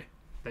surprised they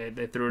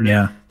threw it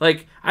in.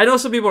 Like, I know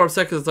some people are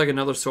upset because it's like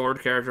another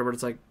sword character, but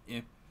it's like,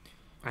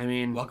 I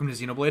mean... Welcome to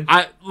Xenoblade.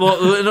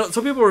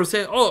 Some people were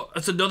saying, oh,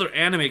 it's another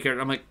anime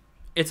character. I'm like,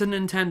 it's a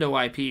Nintendo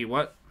IP.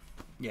 What?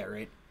 Yeah,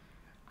 right.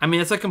 I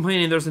mean, it's like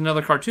complaining there's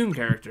another cartoon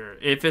character.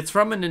 If it's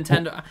from a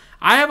Nintendo...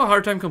 I have a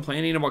hard time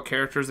complaining about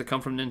characters that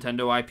come from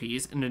Nintendo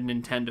IPs in a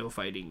Nintendo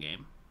fighting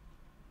game.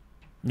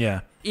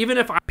 Yeah. Even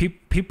if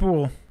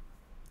people...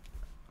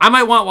 I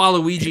might want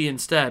Waluigi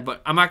instead,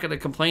 but I'm not going to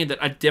complain that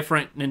a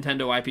different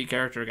Nintendo IP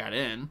character got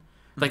in.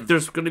 Like,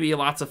 there's going to be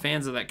lots of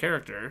fans of that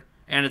character,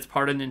 and it's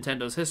part of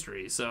Nintendo's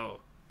history, so...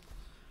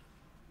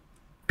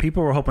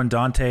 People were hoping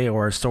Dante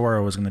or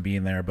Sora was going to be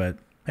in there, but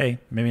hey,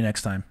 maybe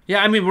next time.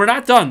 Yeah, I mean, we're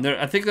not done.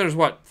 I think there's,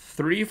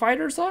 3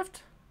 fighters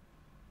left?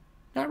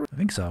 Not really. I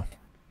think so.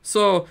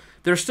 So,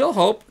 there's still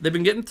hope. They've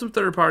been getting some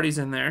third parties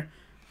in there.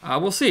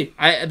 We'll see.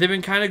 They've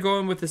been kind of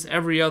going with this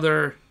every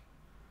other...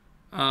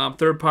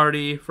 third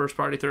party, first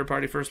party, third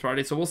party, first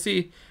party. So we'll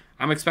see.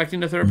 I'm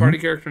expecting a third party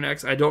character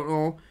next. I don't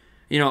know.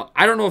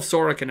 I don't know if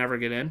Sora can ever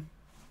get in.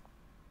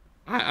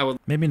 I would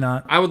maybe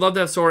not. I would love to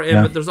have Sora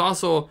in, but there's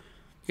also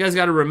you guys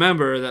got to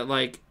remember that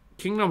like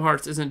Kingdom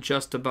Hearts isn't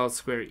just about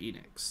Square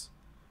Enix.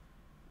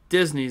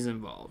 Disney's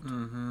involved.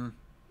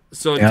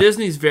 So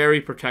Disney's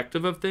very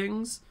protective of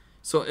things.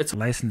 So it's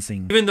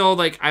licensing. Even though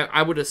like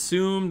I would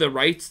assume the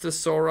rights to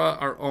Sora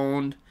are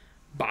owned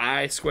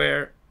by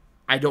Square,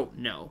 I don't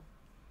know.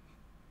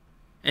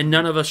 And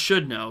none of us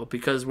should know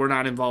because we're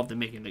not involved in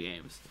making the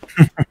games.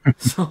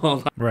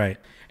 So, right.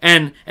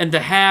 And to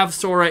have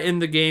Sora in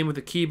the game with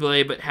the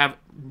Keyblade but have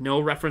no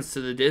reference to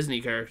the Disney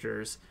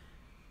characters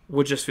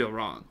would just feel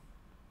wrong.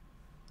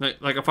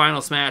 Like a Final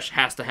Smash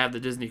has to have the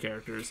Disney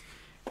characters.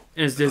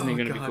 And is Disney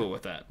going to be cool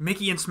with that?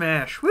 Mickey and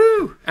Smash.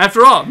 Woo!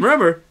 After all,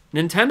 remember,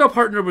 Nintendo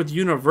partnered with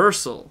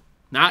Universal,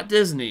 not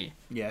Disney,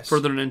 for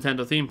their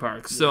Nintendo theme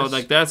parks. So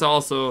like that's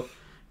also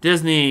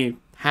Disney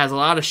has a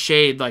lot of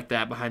shade like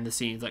that behind the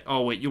scenes. Like,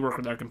 oh, wait, you work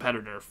with our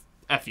competitor.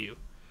 F you.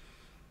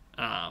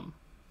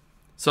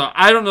 So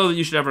I don't know that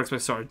you should ever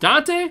expect Sora.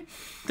 Dante,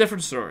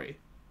 different story.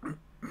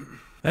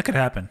 That could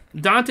happen.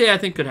 Dante, I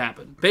think, could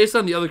happen. Based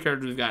on the other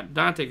characters we've got,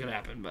 Dante could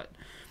happen. But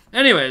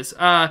anyways,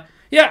 I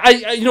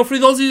for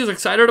those of you who's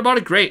excited about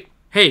it, great.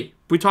 Hey,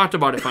 we talked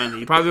about it finally.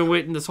 You've probably been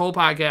waiting this whole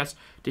podcast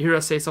to hear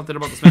us say something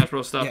about the Smash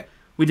Bros. Stuff. Yeah.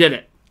 We did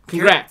it.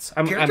 Congrats.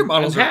 I'm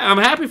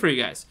happy for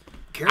you guys.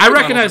 I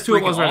recognized who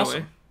it was right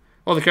away.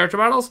 Oh, the character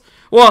models?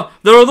 Well,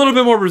 they're a little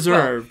bit more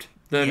reserved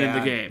than in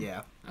the game.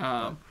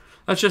 Yeah.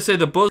 Let's just say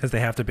the book because they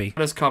have to be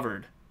is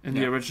covered in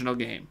the original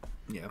game.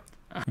 Yeah.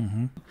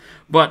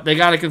 But they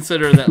got to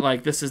consider that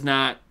like this is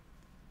not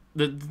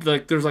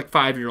there's like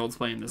 5-year-olds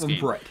playing this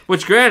game. Right.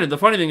 Which, granted, the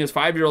funny thing is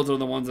 5-year-olds are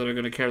the ones that are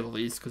going to care the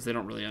least because they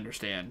don't really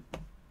understand.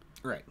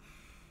 Right.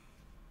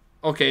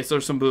 Okay, so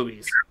there's some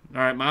boobies.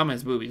 All right, mom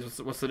has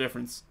boobies. What's the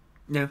difference?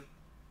 Yeah.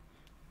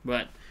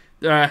 But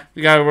you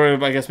got to worry,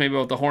 I guess, maybe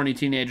about the horny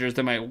teenagers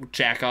that might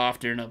jack off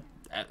during a...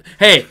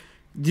 Hey,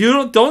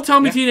 don't tell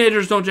me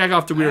teenagers don't jack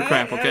off to weird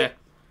crap, okay?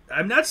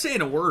 I'm not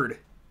saying a word.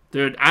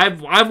 Dude,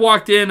 I've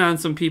walked in on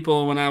some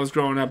people when I was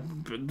growing up,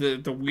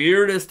 the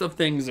weirdest of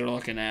things they're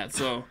looking at,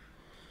 so...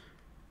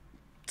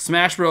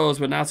 Smash Bros.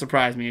 Would not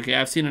surprise me, okay?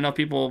 I've seen enough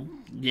people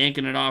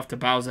yanking it off to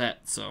Bowsette,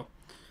 so...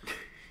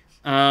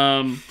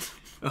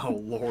 Oh,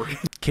 Lord.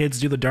 Kids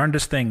do the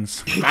darndest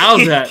things.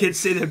 Bowsette. Kids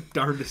say the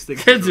darndest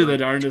things. Kids do the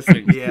darndest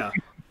things. Yeah.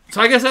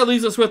 So I guess that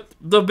leaves us with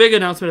the big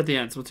announcement at the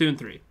end, Splatoon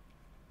 3.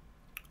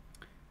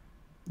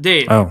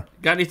 Dave, got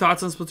any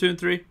thoughts on Splatoon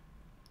 3?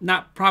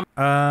 Not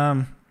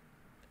probably.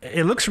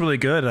 It looks really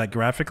good, like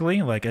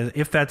graphically. Like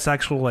if that's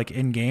actual like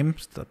in game,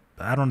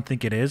 I don't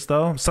think it is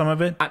though. Some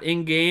of it not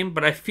in game,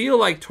 but I feel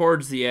like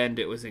towards the end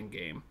it was in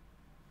game.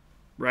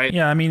 Right?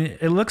 Yeah, I mean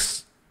it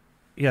looks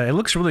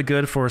really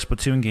good for a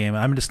Splatoon game.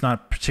 I'm just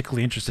not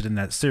particularly interested in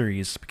that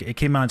series. It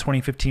came out in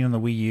 2015 on the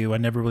Wii U. I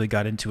never really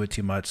got into it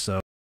too much, so.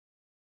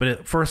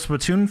 But for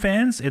Splatoon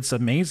fans, it's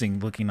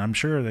amazing looking. I'm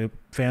sure the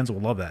fans will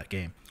love that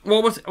game.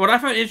 Well, what I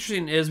find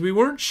interesting is we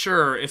weren't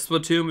sure if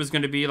Splatoon was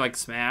going to be like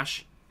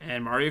Smash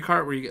and Mario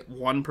Kart, where you get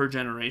one per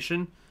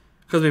generation,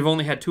 because we've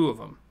only had 2 of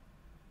them.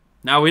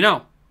 Now we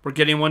know. We're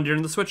getting one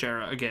during the Switch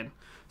era again.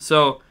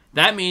 So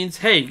that means,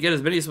 hey, you get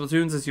as many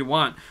Splatoons as you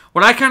want.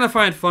 What I kind of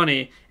find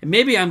funny, and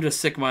maybe I'm just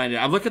sick-minded,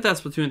 I look at that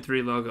Splatoon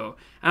 3 logo,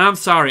 and I'm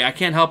sorry, I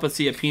can't help but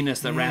see a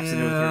penis that wraps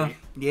into a 3.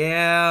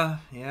 Yeah,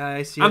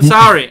 I see. I'm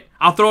sorry.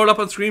 I'll throw it up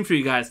on screen for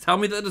you guys. Tell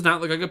me that does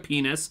not look like a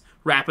penis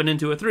wrapping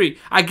into a 3.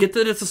 I get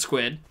that it's a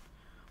squid,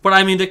 but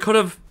I mean, they could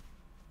have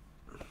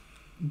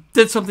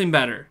did something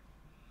better.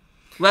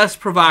 Less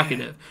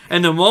provocative.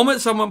 And the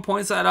moment someone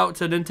points that out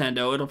to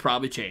Nintendo, it'll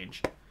probably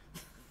change.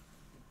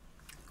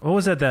 What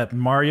was that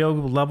Mario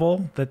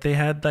level that they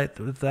had,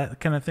 that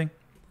kind of thing?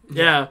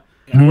 Yeah.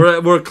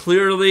 We're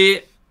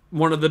clearly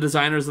one of the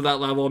designers of that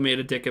level made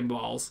a dick and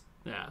balls.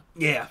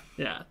 Yeah.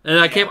 And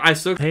I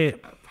still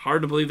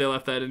hard to believe they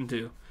left that in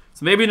too.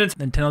 So maybe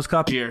Nintendo's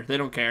copy. Year. They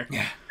don't care.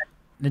 Yeah.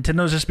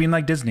 Nintendo's just being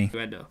like Disney.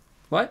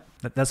 What?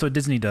 That's what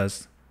Disney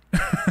does.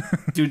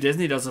 Dude,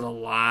 Disney does it a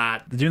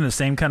lot. They're doing the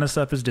same kind of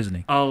stuff as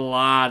Disney. A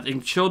lot.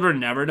 And children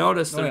never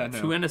notice. They're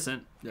too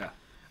innocent. Yeah.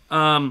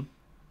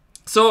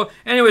 So,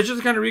 anyways, just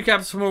to kind of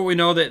recap some of what we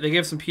know, that they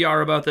gave some PR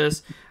about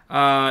this.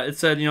 It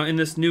said, in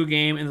this new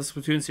game, in the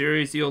Splatoon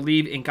series, you'll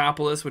leave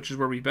Inkopolis, which is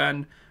where we've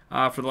been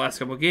for the last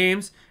couple of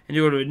games, and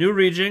you go to a new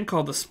region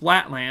called the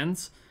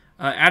Splatlands.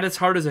 At its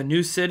heart is a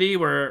new city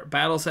where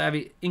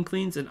battle-savvy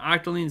Inklings and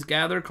Octolings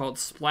gather called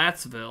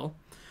Splatsville,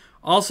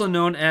 also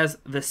known as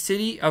the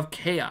City of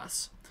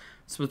Chaos.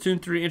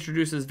 Splatoon 3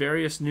 introduces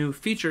various new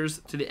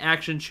features to the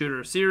action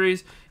shooter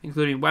series,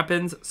 including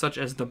weapons such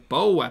as the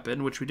bow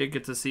weapon, which we did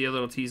get to see a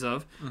little tease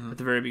of at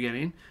the very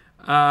beginning,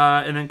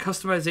 and then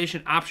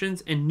customization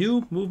options and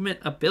new movement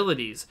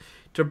abilities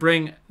to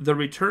bring the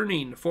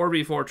returning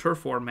 4v4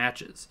 Turf War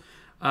matches.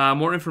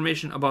 More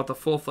information about the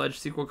full-fledged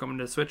sequel coming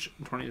to Switch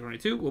in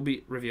 2022 will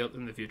be revealed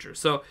in the future.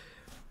 So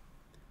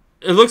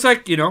it looks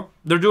like,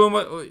 they're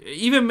doing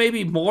even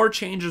maybe more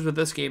changes with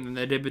this game than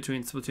they did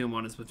between Splatoon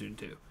 1 and Splatoon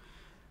 2.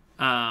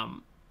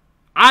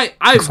 I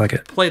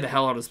like play the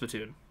hell out of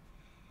Splatoon.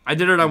 I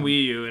did it on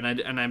Wii U, and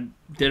I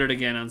did it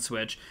again on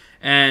Switch.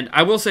 And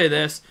I will say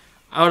this,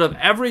 out of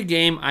every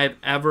game I've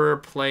ever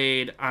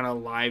played on a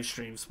live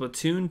stream,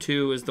 Splatoon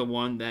 2 is the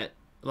one that,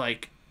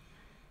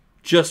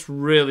 just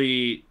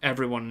really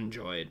everyone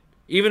enjoyed.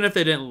 Even if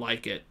they didn't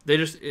like it.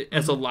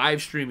 As a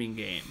live streaming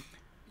game.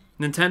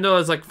 Nintendo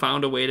has,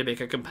 found a way to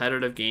make a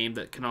competitive game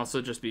that can also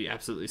just be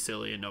absolutely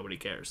silly and nobody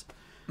cares.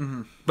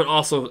 But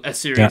also as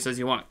serious as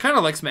you want. Kind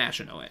of like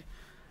Smash in a way.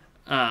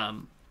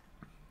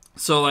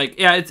 So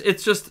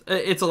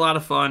it's a lot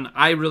of fun.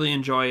 I really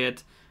enjoy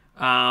it.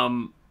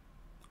 I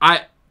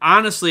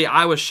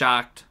was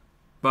shocked,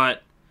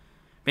 but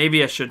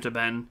maybe I shouldn't have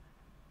been.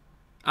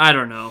 I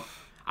don't know.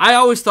 I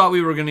always thought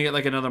we were going to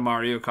get another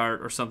Mario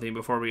Kart or something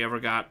before we ever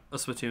got a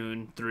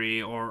Splatoon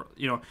 3 or,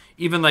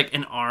 even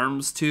an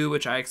ARMS 2,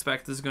 which I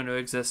expect is going to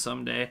exist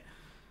someday.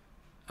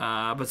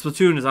 But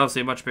Splatoon is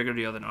obviously a much bigger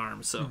deal than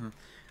ARMS, so...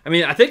 I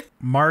mean, I think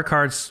Mario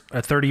Kart's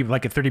a 30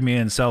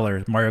 million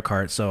seller, Mario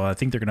Kart, so I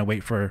think they're gonna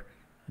wait for a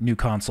new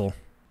console.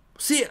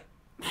 See,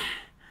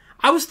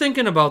 I was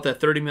thinking about that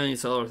 30 million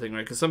seller thing,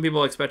 right? Because some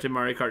people expected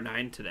Mario Kart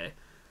 9 today,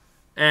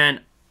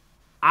 and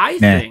I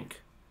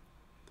think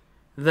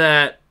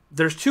that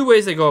there's two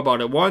ways they go about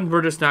it. One,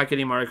 we're just not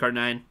getting Mario Kart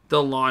 9.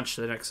 They'll launch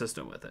the next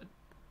system with it.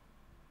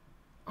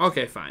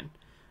 Okay, fine.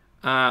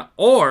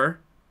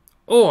 Or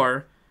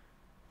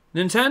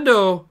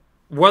Nintendo.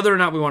 Whether or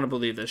not we want to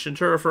believe this,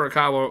 Shintaro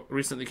Furukawa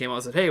recently came out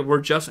and said, hey, we're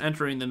just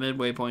entering the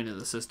midway point of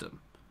the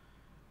system.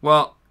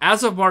 Well,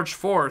 as of March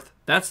 4th,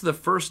 that's the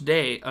first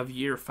day of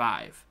year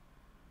 5.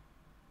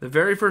 The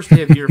very first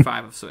day of year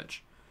 5 of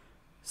Switch.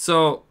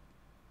 So,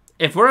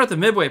 if we're at the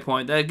midway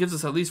point, that gives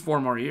us at least 4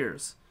 more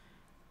years.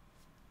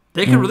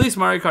 They can release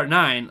Mario Kart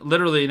 9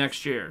 literally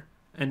next year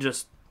and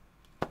just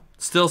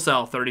still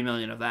sell 30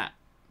 million of that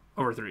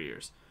over 3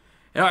 years.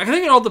 I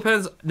think it all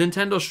depends on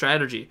Nintendo's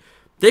strategy.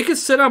 They could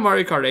sit on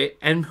Mario Kart 8,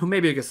 and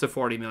maybe it gets to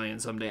 40 million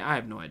someday. I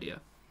have no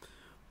idea.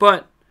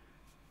 But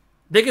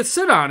they could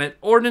sit on it,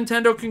 or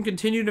Nintendo can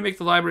continue to make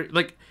the library.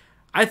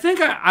 I think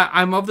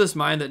I'm of this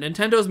mind that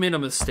Nintendo's made a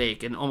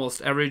mistake in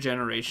almost every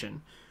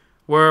generation,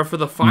 where for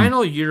the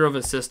final year of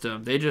a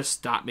system, they just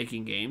stop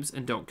making games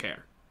and don't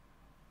care.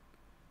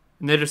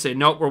 And they just say,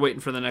 nope, we're waiting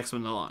for the next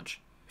one to launch.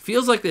 It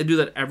feels like they do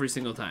that every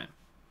single time.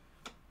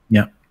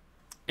 Yeah.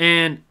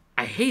 And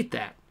I hate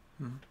that.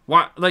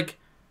 Why?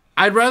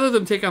 I'd rather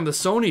them take on the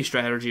Sony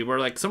strategy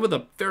where some of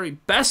the very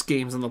best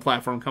games on the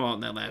platform come out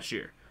in that last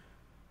year.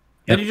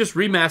 And you just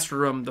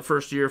remaster them the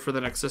first year for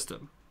the next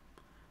system.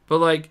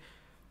 But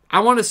I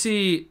want to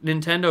see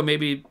Nintendo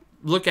maybe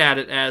look at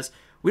it as,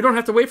 we don't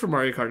have to wait for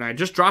Mario Kart 9.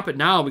 Just drop it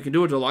now. We can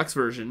do a deluxe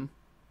version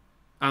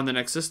on the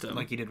next system.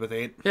 Like you did with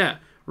 8. Yeah.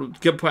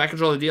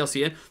 Package all the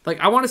DLC in.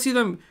 I want to see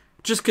them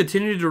just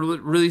continue to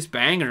release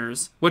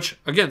bangers, which,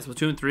 again,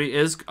 Splatoon 3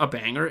 is a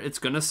banger. It's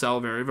going to sell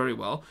very, very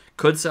well.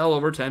 Could sell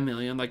over 10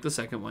 million like the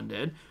second one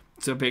did.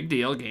 It's a big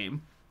deal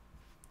game.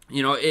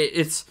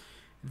 It's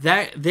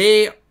that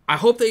I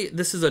hope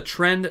this is a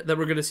trend that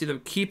we're going to see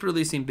them keep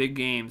releasing big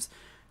games.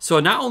 So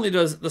not only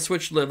does the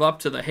Switch live up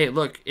to the, hey,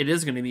 look, it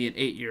is going to be an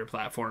 8-year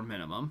platform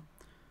minimum,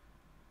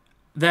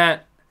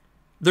 that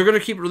they're going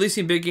to keep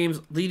releasing big games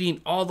leading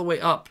all the way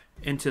up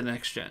into the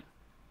next gen.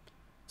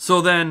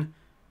 So then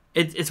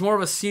it's more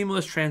of a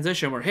seamless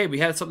transition where, hey, we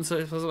had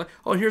something,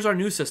 oh, here's our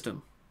new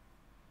system.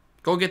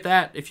 Go get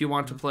that if you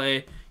want to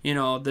play,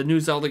 the new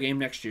Zelda game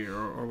next year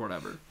or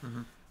whatever.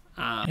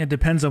 It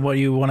depends on what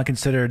you want to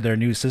consider their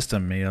new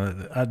system.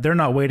 They're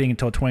not waiting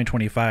until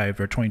 2025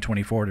 or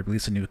 2024 to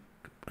release a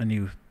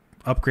new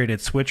upgraded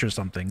Switch or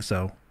something.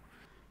 So,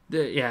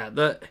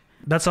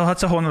 that's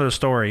a whole other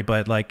story.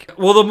 But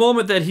the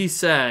moment that he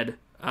said,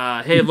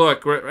 "Hey,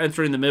 look, we're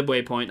entering the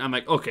midway point," I'm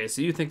like, okay,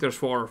 so you think there's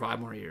 4 or 5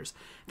 more years?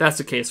 If that's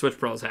the case, Switch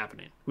Pro is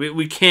happening.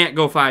 We can't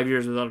go 5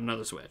 years without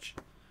another Switch.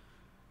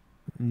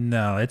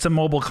 No, it's a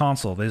mobile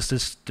console.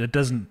 It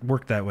doesn't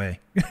work that way.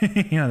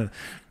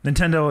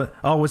 Nintendo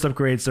always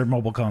upgrades their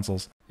mobile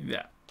consoles.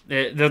 Yeah,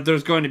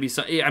 there's going to be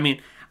some. I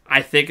mean,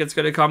 I think it's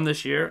going to come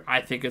this year. I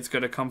think it's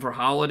going to come for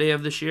holiday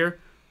of this year.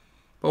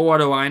 But what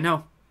do I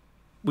know?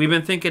 We've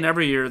been thinking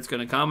every year it's going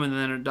to come, and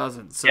then it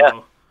doesn't.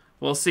 So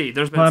we'll see.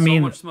 There's been so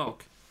much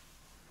smoke.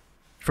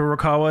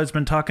 Furukawa has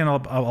been talking a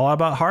lot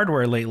about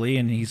hardware lately,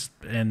 and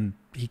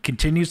he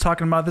continues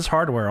talking about this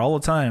hardware all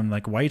the time.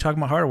 Like, why are you talking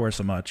about hardware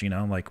so much? Working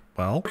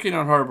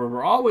on hardware.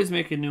 We're always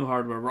making new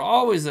hardware. We're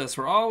always this.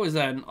 We're always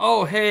that. And,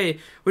 oh, hey,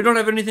 we don't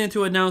have anything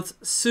to announce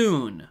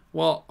soon.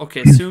 Well,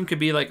 okay, soon could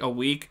be like a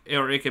week,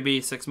 or it could be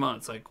 6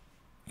 months.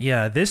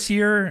 Yeah, this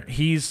year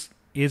it's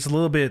a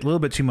little bit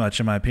too much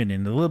in my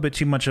opinion. A little bit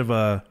too much of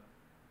a,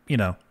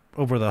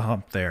 over the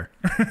hump there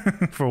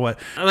for what.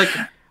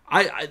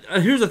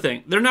 Here's the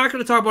thing. They're not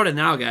going to talk about it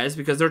now, guys,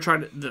 because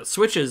the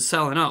Switch is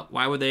selling out.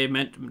 Why would they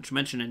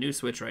mention a new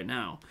Switch right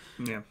now?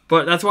 Yeah.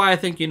 But that's why I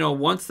think,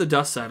 once the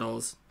dust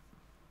settles,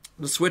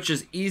 the Switch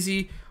is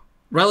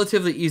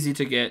relatively easy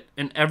to get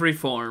in every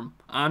form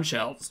on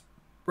shelves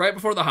right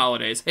before the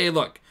holidays. Hey,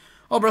 look.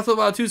 Oh, Breath of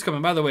the Wild 2 is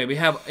coming. By the way, we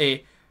have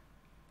a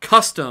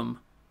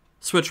custom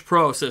Switch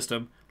Pro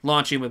system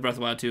launching with Breath of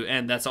the Wild 2,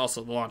 and that's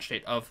also the launch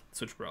date of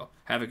Switch Pro.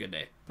 Have a good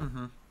day.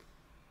 Mm-hmm.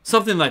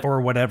 Something like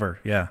or whatever,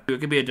 yeah. It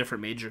could be a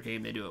different major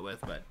game they do it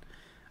with, but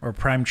or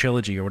Prime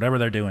Trilogy or whatever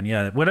they're doing,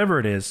 yeah, whatever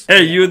it is.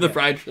 Hey, you and the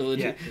Prime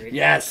Trilogy,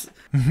 yes,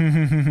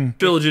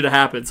 trilogy to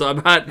happen. So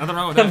I'm not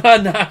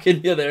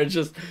knocking you there. It's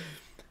just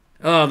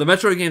the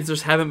Metroid games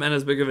just haven't been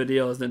as big of a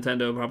deal as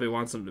Nintendo probably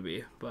wants them to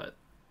be, but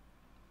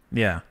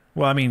yeah,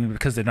 well, I mean,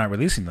 because they're not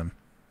releasing them.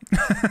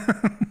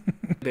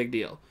 Big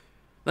deal.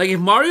 Like if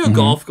Mario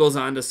Golf goes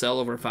on to sell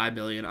over 5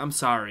 million, I'm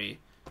sorry,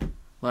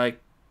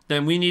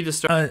 then we need to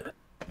start.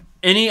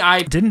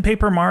 Didn't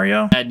Paper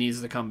Mario? That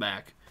needs to come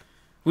back.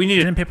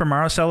 Didn't Paper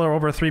Mario sell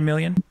over 3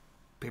 million?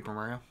 Paper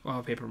Mario?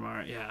 Oh, Paper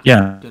Mario, yeah.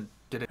 Yeah.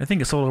 Did it? I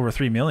think it sold over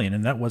 3 million,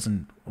 and that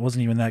wasn't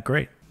even that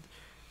great.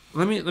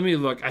 Let me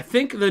look. I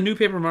think the new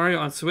Paper Mario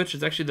on Switch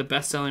is actually the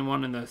best-selling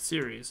one in the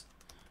series.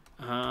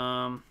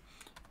 Yeah,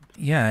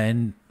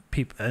 and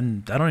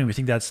I don't even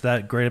think that's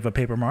that great of a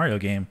Paper Mario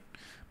game,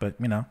 but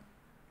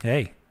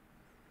hey.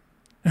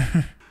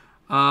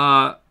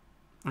 Let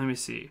me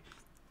see.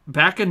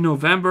 Back in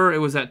November, it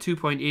was at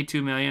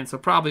 2.82 million, so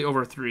probably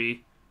over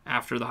 3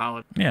 after the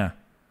holiday. Yeah.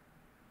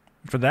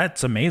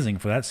 That's amazing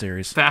for that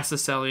series.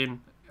 Fastest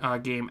selling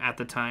game at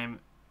the time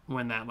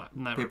when that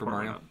Paper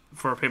Mario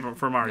for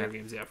Mario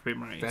games, for Paper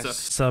Mario.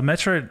 So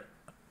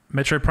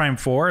Metroid Prime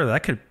 4,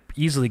 that could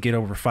easily get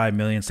over 5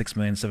 million, 6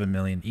 million, 7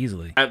 million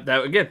easily.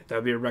 That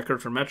would be a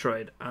record for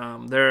Metroid.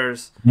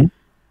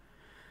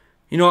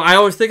 I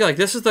always think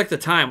this is the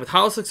time with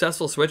how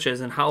successful Switch is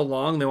and how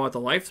long they want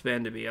the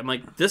lifespan to be. I'm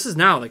like, this is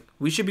now.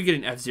 We should be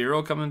getting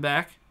F-Zero coming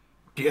back.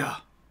 Yeah.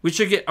 We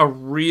should get a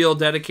real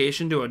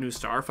dedication to a new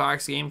Star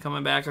Fox game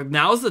coming back.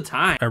 Now's the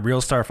time. A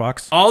real Star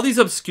Fox? All these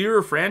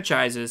obscure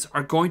franchises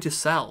are going to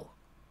sell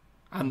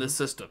on this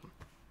system.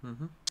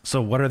 Mm-hmm. So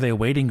what are they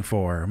waiting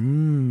for?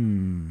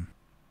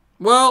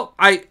 Well,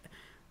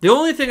 the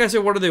only thing I say,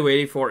 what are they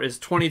waiting for, is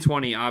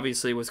 2020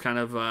 obviously was kind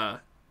of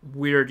a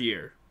weird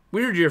year.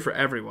 Weird year for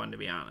everyone, to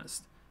be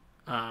honest.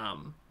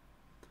 And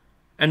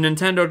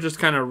Nintendo just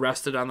kind of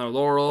rested on their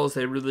laurels.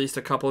 They released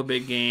a couple of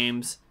big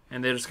games,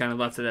 and they just kind of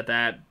left it at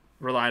that,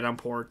 relied on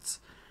ports.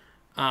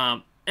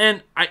 And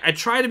I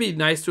try to be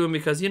nice to them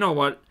because, you know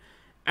what?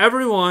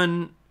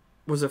 Everyone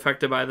was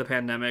affected by the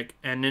pandemic,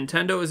 and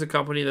Nintendo is a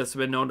company that's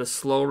been known to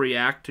slow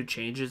react to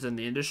changes in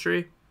the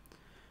industry.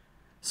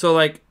 So,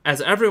 as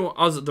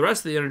the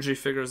rest of the industry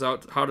figures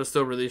out how to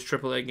still release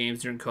AAA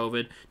games during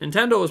COVID,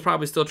 Nintendo was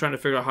probably still trying to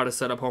figure out how to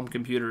set up home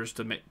computers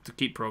to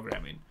keep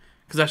programming.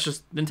 Because that's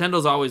just,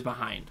 Nintendo's always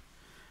behind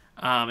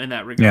in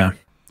that regard. Yeah.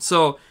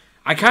 So,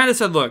 I kind of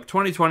said, look,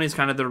 2020 is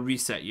kind of the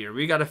reset year.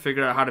 We got to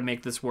figure out how to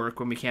make this work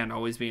when we can't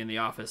always be in the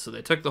office. So,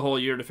 they took the whole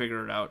year to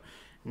figure it out.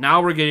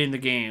 Now we're getting the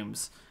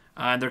games,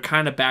 and they're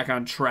kind of back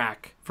on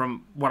track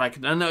from what I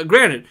can. And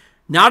granted,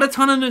 not a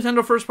ton of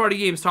Nintendo first-party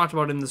games talked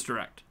about in this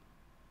Direct.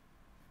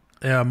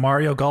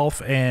 Mario Golf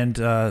and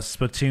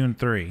Splatoon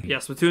 3. Yeah,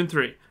 Splatoon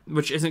 3,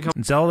 which isn't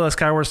coming. Zelda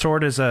Skyward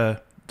Sword is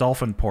a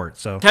Dolphin port,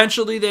 so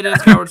potentially they did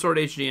Skyward Sword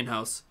HD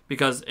in-house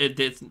because it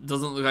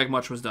doesn't look like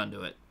much was done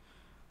to it.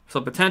 So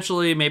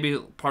potentially maybe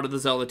part of the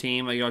Zelda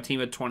team, a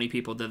team of 20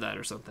 people did that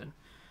or something.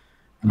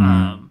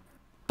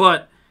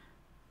 But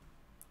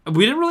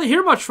we didn't really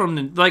hear much from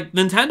them. Like,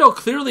 Nintendo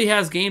clearly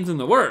has games in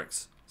the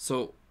works.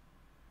 So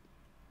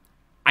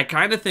I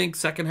kind of think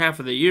second half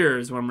of the year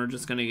is when we're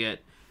just going to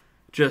get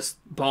just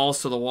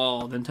balls to the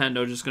wall.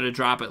 Nintendo just going to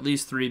drop at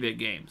least 3 big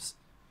games.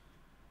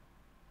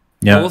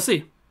 Yeah, but we'll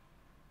see.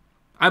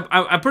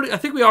 I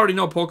think we already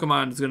know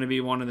Pokemon is going to be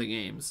one of the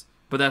games,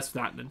 but that's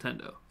not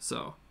Nintendo.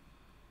 So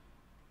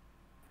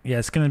yeah,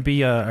 it's going to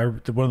be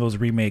one of those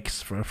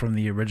remakes from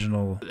the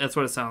original. that's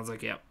what it sounds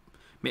like. Yeah.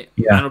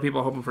 Yeah. I know people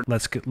are hoping for.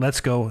 Let's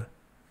go.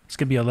 It's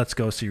going to be a Let's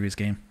Go series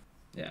game.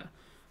 Yeah.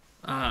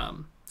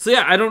 So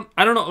yeah, I don't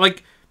know.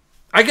 Like,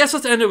 I guess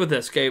let's end it with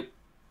this. Okay.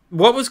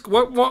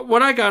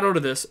 What I got out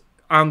of this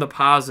on the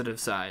positive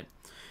side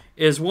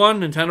is,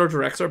 one, Nintendo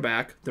Directs are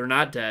back. They're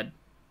not dead.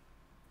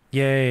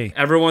 Yay!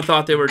 Everyone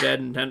thought they were dead,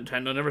 and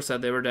Nintendo never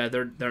said they were dead.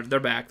 They're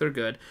back. They're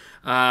good.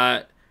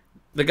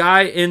 The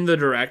guy in the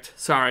Direct,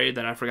 sorry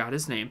that I forgot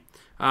his name,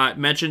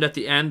 mentioned at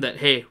the end that,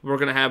 hey, we're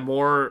gonna have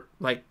more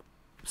like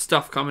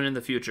stuff coming in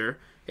the future,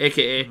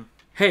 aka,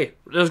 hey,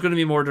 there's gonna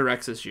be more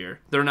Directs this year.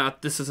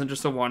 This isn't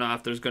just a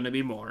one-off. There's gonna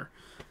be more.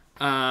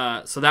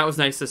 So that was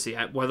nice to see.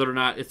 Whether or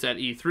not it's at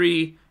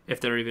E3,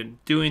 if they're even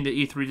doing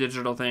the E3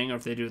 digital thing, or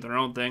if they do their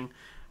own thing,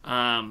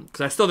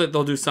 because I still think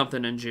they'll do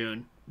something in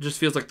June. It just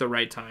feels like the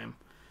right time.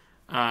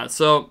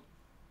 So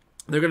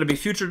they're going to be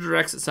future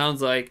Directs, it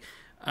sounds like.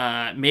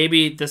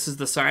 Maybe this is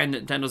the sign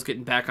that Nintendo's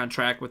getting back on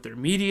track with their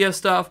media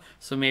stuff.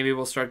 So maybe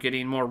we'll start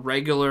getting more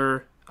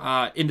regular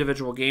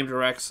individual game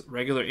Directs,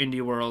 regular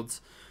indie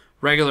worlds,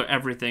 regular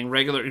everything,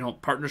 regular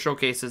partner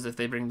showcases if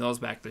they bring those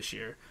back this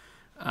year,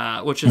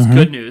 which is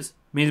good news.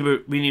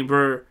 Meaning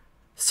we're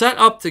set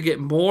up to get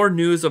more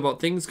news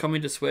about things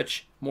coming to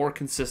Switch more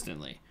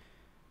consistently.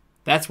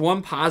 That's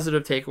one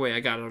positive takeaway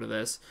I got out of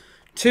this.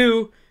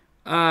 2,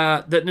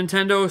 that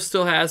Nintendo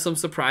still has some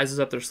surprises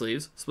up their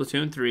sleeves.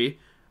 Splatoon 3.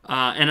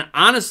 And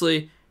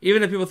honestly,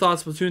 even if people thought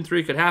Splatoon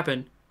 3 could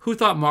happen, who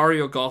thought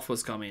Mario Golf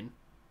was coming?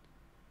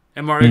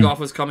 And Mario Golf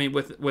was coming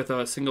with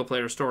a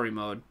single-player story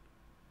mode.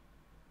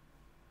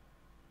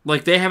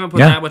 Like, they haven't put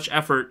that much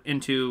effort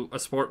into a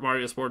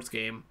Mario sports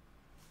game.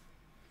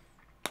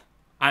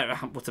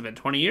 What's it been,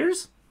 20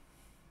 years?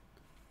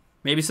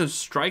 Maybe since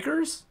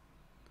Strikers?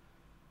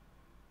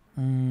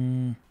 I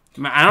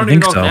don't even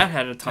know if that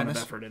had a ton of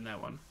effort in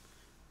that one.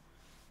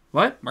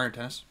 What? Mario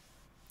Tennis.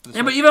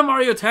 Yeah, but even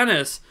Mario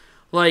Tennis,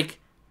 like,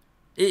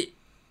 if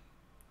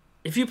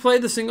you play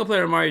the single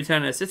player Mario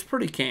Tennis, it's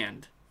pretty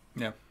canned.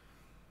 Yeah.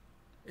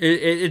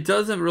 It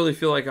doesn't really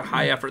feel like a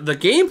high effort. The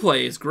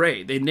gameplay is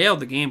great. They nailed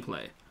the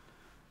gameplay.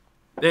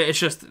 It's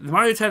just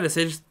Mario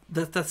Tennis.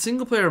 That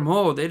single player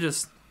mode. They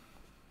just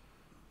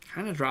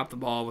kind of dropped the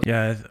ball.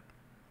 Yeah,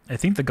 I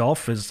think the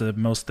golf is the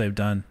most they've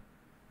done.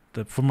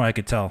 From what I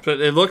could tell.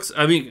 But it looks,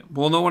 I mean,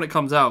 we'll know when it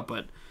comes out,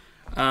 but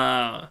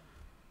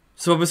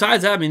so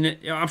besides that, I mean,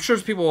 I'm sure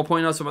people will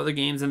point out some other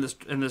games in this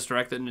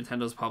Direct that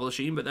Nintendo's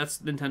publishing, but that's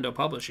Nintendo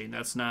publishing.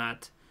 That's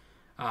not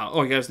you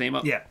got his name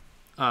up? Yeah.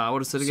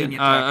 What is it again?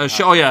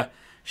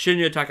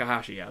 Shinya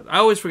Takahashi. Yeah. I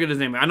always forget his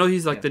name. I know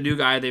he's like the new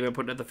guy they've been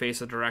putting at the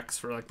face of Directs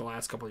for like the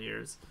last couple of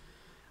years.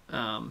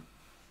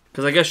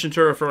 Because I guess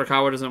Shintaro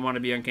Furukawa doesn't want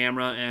to be on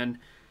camera, and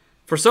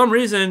for some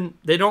reason,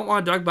 they don't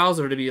want Doug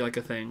Bowser to be like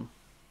a thing.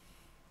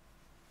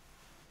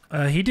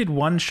 He did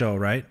one show,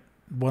 right?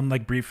 One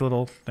like brief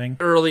little thing.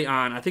 Early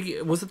on, I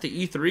think was it the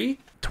E3?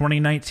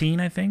 2019,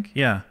 I think.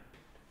 Yeah.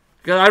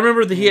 Because I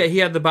remember he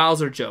had the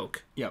Bowser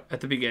joke. Yep. At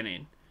the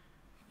beginning.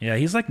 Yeah,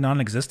 he's like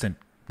non-existent,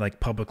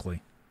 like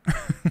publicly.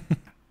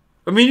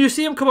 I mean, you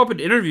see him come up in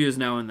interviews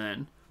now and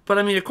then, but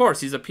I mean, of course,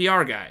 he's a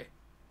PR guy.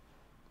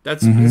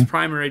 That's his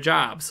primary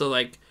job. So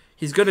like,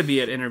 he's going to be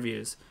at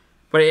interviews.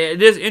 But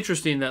it is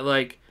interesting that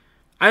like,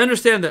 I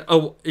understand that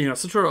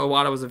Satoru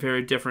Iwata was a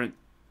very different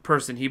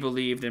person. He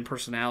believed in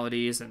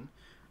personalities and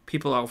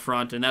people out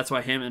front, and that's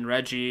why him and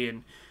Reggie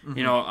and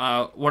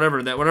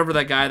whatever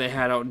that guy they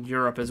had out in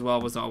Europe as well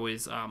was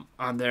always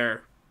on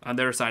their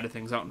side of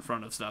things, out in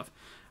front of stuff.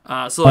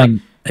 So like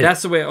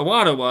that's the way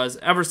Iwata was.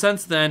 Ever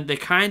since then, they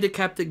kind of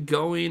kept it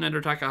going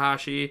under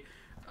Takahashi,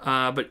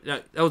 but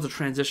that was a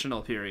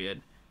transitional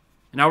period.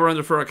 And now we're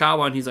under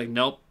Furukawa, and he's like,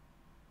 nope,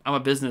 I'm a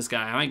business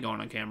guy. I ain't going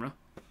on camera.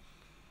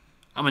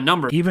 I'm a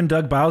number. Even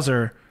Doug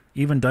Bowser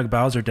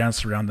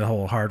danced around the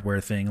whole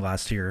hardware thing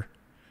last year.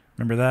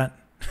 Remember that?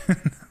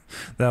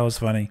 That was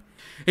funny.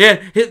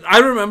 Yeah, I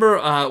remember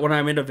when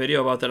I made a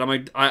video about that. I'm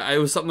like, it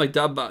was something like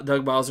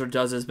Doug Bowser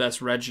does his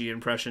best Reggie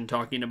impression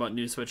talking about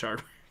new Switch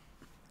hardware.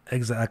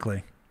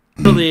 Exactly.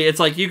 Really, it's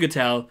like you could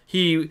tell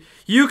he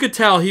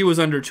was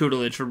under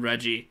tutelage from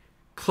Reggie.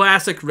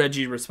 Classic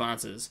Reggie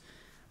responses.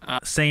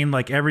 Saying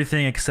like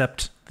everything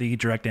except the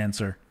direct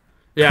answer.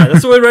 Yeah,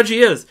 that's the way Reggie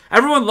is.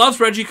 Everyone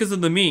loves Reggie because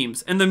of the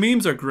memes, and the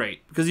memes are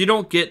great because you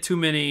don't get too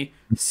many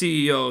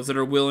CEOs that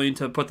are willing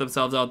to put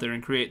themselves out there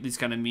and create these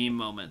kind of meme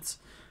moments.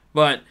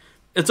 But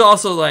it's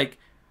also like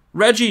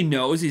Reggie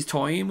knows he's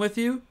toying with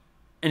you,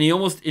 and he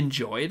almost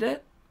enjoyed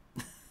it.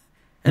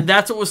 And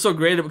that's what was so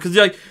great about, because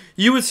like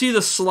you would see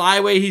the sly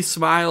way he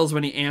smiles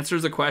when he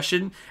answers a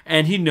question,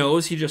 and he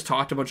knows he just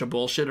talked a bunch of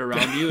bullshit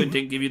around you and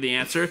didn't give you the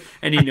answer,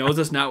 and he knows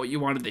it's not what you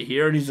wanted to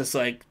hear, and he's just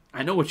like,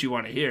 I know what you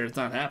want to hear. It's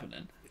not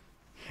happening.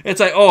 It's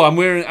like, oh, I'm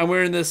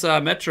wearing this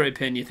Metroid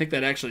pin. You think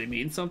that actually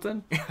means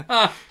something?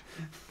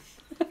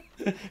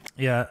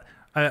 Yeah.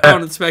 I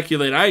don't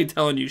speculate. I ain't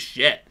telling you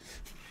shit.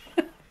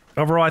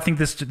 Overall, I think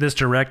this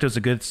direct is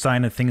a good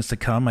sign of things to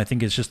come. I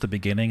think it's just the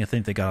beginning. I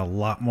think they got a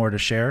lot more to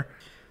share.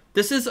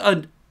 This is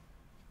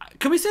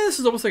can we say this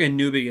is almost like a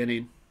new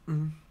beginning?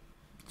 Mm-hmm.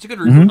 It's a good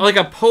reboot. Like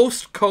a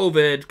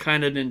post-COVID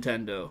kind of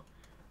Nintendo,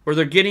 where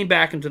they're getting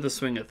back into the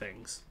swing of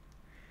things.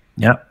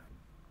 Yep.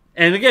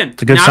 And again,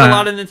 a good not sign. a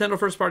lot of Nintendo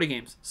first-party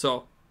games.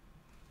 So,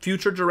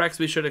 future directs,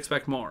 we should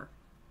expect more,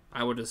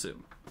 I would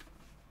assume.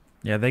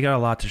 Yeah, they got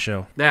a lot to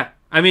show. Yeah.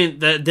 I mean,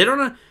 they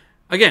don't...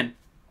 Again,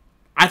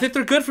 I think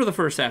they're good for the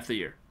first half of the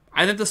year.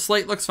 I think the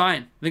slate looks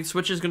fine. I think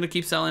Switch is going to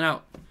keep selling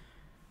out.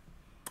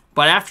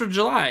 But after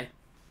July,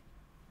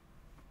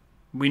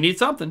 we need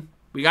something.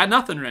 We got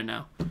nothing right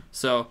now.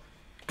 So,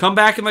 come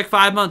back in like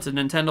 5 months and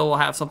Nintendo will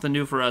have something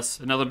new for us.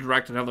 Another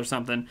direct, another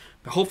something.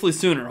 But hopefully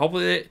sooner.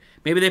 Hopefully,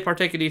 maybe they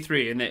partake at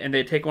E3 and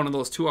they take one of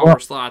those 2-hour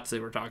slots they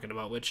were talking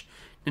about, which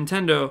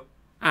Nintendo,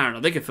 I don't know,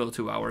 they could fill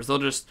 2 hours. They'll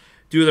just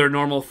do their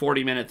normal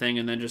 40-minute thing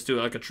and then just do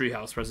like a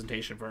treehouse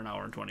presentation for an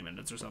hour and 20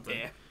 minutes or something.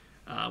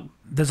 Yeah.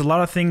 There's a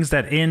lot of things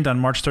that end on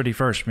March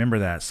 31st. Remember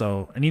that.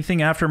 So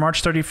anything after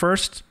March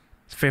 31st,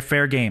 it's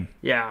fair game.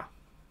 Yeah.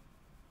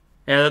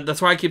 Yeah,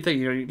 that's why I keep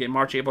thinking, you get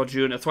March, April,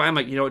 June. That's why I'm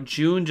like,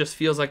 June just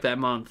feels like that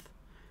month.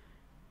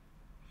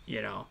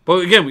 But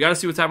again, we got to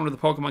see what's happening with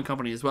the Pokemon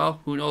Company as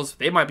well. Who knows?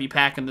 They might be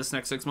packing this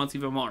next 6 months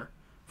even more,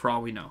 for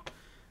all we know.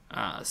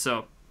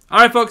 All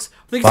right, folks.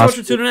 Thanks so much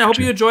for tuning in. I hope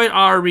you enjoyed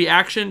our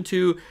reaction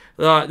to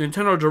the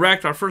Nintendo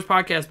Direct, our first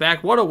podcast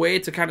back. What a way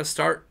to kind of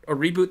start or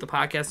reboot the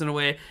podcast in a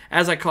way.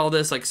 As I call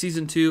this, like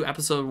Season 2,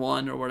 Episode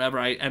 1, or whatever.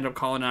 I end up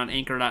calling it on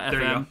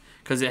Anchor.fm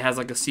because it has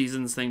like a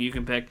seasons thing you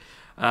can pick.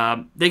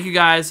 Thank you,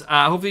 guys.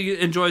 Hopefully you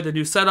enjoyed the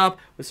new setup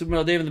with Super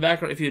Metal Dave in the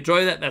background. If you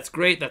enjoy that, that's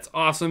great. That's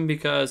awesome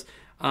because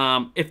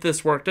if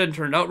this worked and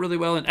turned out really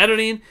well in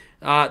editing,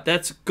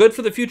 that's good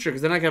for the future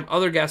because then I can have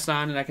other guests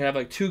on and I can have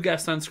like 2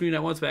 guests on screen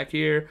at once back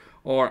here.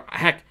 Or,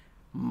 heck,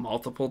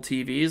 multiple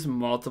TVs,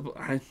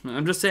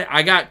 I'm just saying,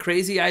 I got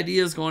crazy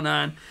ideas going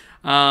on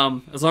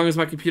as long as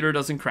my computer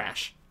doesn't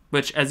crash.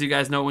 Which, as you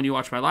guys know when you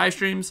watch my live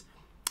streams,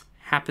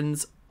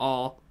 happens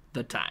all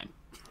the time.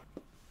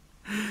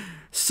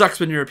 Sucks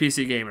when you're a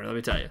PC gamer, let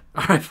me tell you.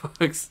 All right,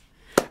 folks.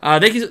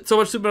 Thank you so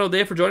much, Super Metal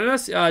Dave, for joining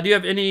us. Do you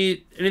have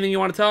anything you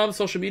want to tell them?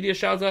 Social media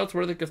shout-outs,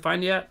 where they can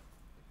find you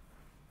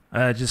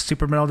at? Just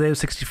Super Metal Dave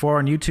 64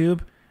 on YouTube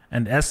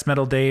and S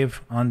Metal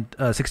Dave on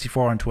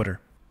 64 on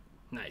Twitter.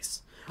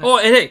 Nice. Oh,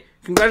 and hey,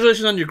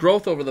 congratulations on your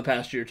growth over the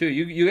past year, too.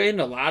 You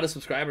gained a lot of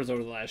subscribers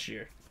over the last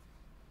year.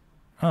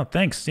 Oh,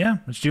 thanks. Yeah,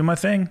 let's do my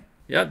thing.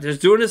 Yeah,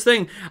 just doing his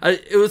thing.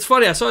 It was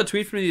funny. I saw a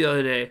tweet from you the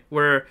other day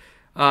where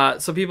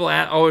some people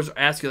always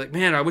ask you, like,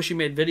 man, I wish you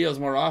made videos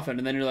more often.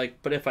 And then you're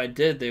like, but if I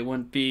did, they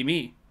wouldn't be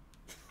me.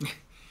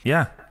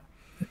 Yeah,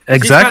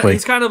 exactly.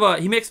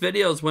 He makes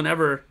videos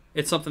whenever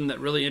it's something that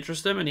really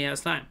interests him and he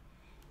has time.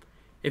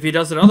 If he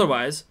does it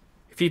otherwise,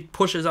 if he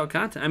pushes out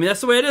content. I mean,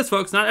 that's the way it is,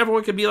 folks. Not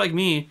everyone can be like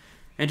me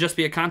and just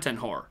be a content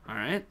whore. All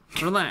right,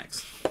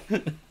 relax.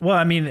 Well,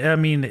 I mean,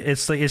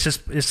 it's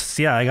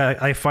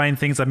I find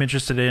things I'm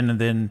interested in, and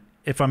then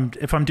if I'm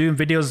doing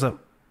videos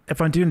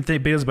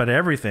about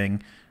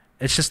everything,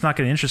 it's just not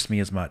going to interest me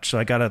as much. So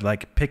I gotta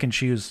like pick and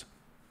choose,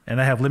 and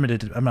I have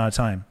limited amount of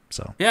time.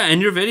 So yeah,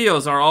 and your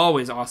videos are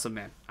always awesome,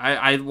 man.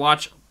 I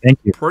watch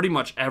pretty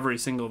much every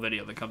single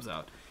video that comes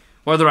out.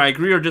 Whether I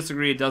agree or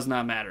disagree, it does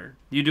not matter.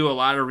 You do a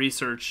lot of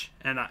research.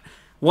 And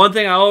one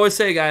thing I always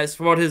say, guys,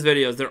 about his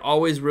videos, they're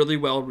always really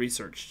well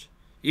researched.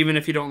 Even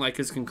if you don't like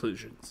his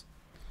conclusions.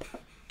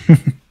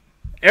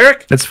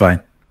 Eric? That's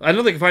fine. I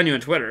know they can find you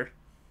on Twitter.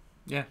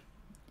 Yeah.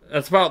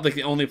 That's about like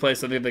the only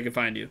place I think they can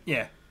find you.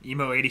 Yeah.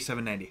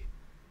 Emo8790.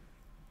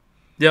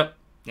 Yep.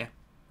 Yeah.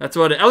 That's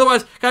what it is.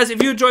 Otherwise, guys,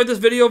 if you enjoyed this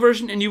video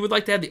version and you would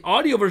like to have the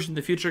audio version in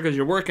the future because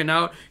you're working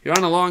out, you're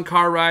on a long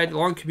car ride, a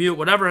long commute,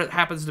 whatever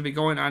happens to be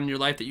going on in your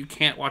life that you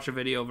can't watch a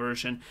video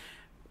version,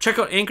 check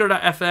out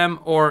Anchor.fm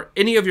or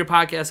any of your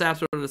podcast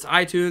apps, whether it's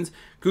iTunes,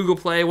 Google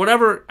Play,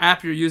 whatever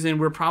app you're using,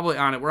 we're probably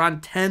on it. We're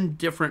on 10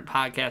 different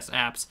podcast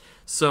apps.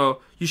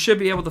 So you should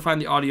be able to find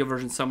the audio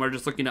version somewhere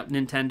just looking up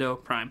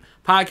Nintendo Prime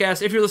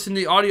Podcast. If you're listening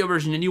to the audio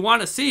version and you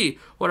want to see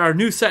what our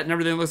new set and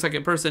everything looks like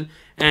in person,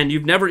 and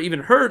you've never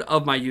even heard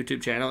of my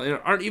YouTube channel and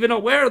aren't even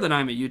aware that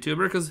I'm a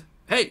YouTuber, because,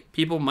 hey,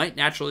 people might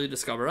naturally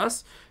discover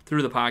us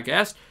through the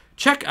podcast,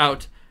 check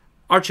out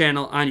our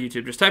channel on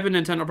YouTube. Just type in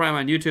Nintendo Prime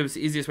on YouTube. It's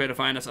the easiest way to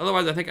find us.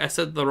 Otherwise, I think I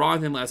said the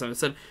wrong thing last time. I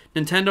said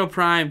Nintendo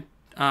Prime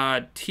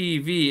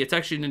TV. It's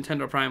actually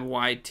Nintendo Prime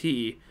YT,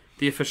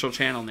 the official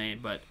channel name,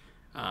 but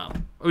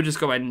we just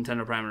go by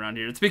Nintendo Prime around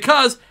here. It's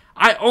because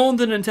I own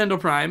the Nintendo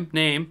Prime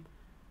name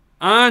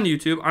on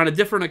YouTube on a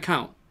different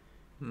account.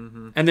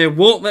 Mm-hmm. And they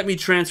won't let me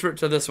transfer it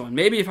to this one.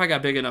 Maybe if I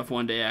got big enough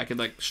one day, I could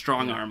like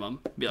strong arm them.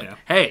 Be like,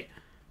 hey,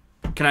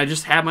 can can I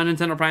just have my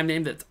Nintendo Prime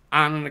name that's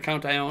on an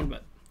account I own?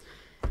 But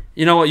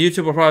you know what?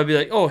 YouTube will probably be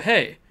like, oh,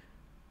 hey,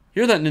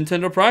 you're that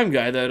Nintendo Prime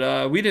guy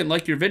that we didn't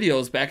like your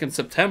videos back in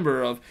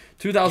September of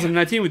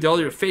 2019 with all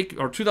your fake,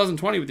 or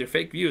 2020 with your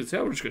fake views.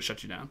 Yeah, we're just going to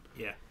shut you down.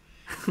 Yeah.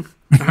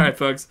 All right,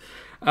 folks.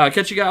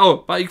 Catch you guys.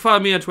 Oh, but you can follow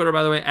me on Twitter,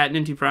 by the way, at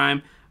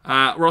NintyPrime.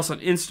 We're also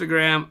on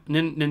Instagram,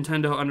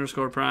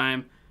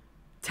 Nintendo_Prime.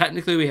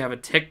 Technically, we have a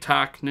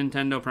TikTok,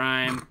 Nintendo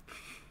Prime.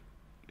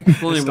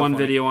 Only one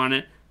video on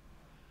it.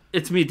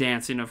 It's me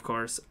dancing, of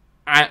course.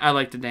 I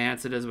like to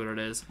dance. It is what it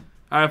is.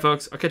 All right,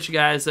 folks. I'll catch you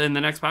guys in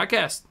the next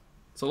podcast.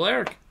 So,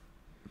 Larry.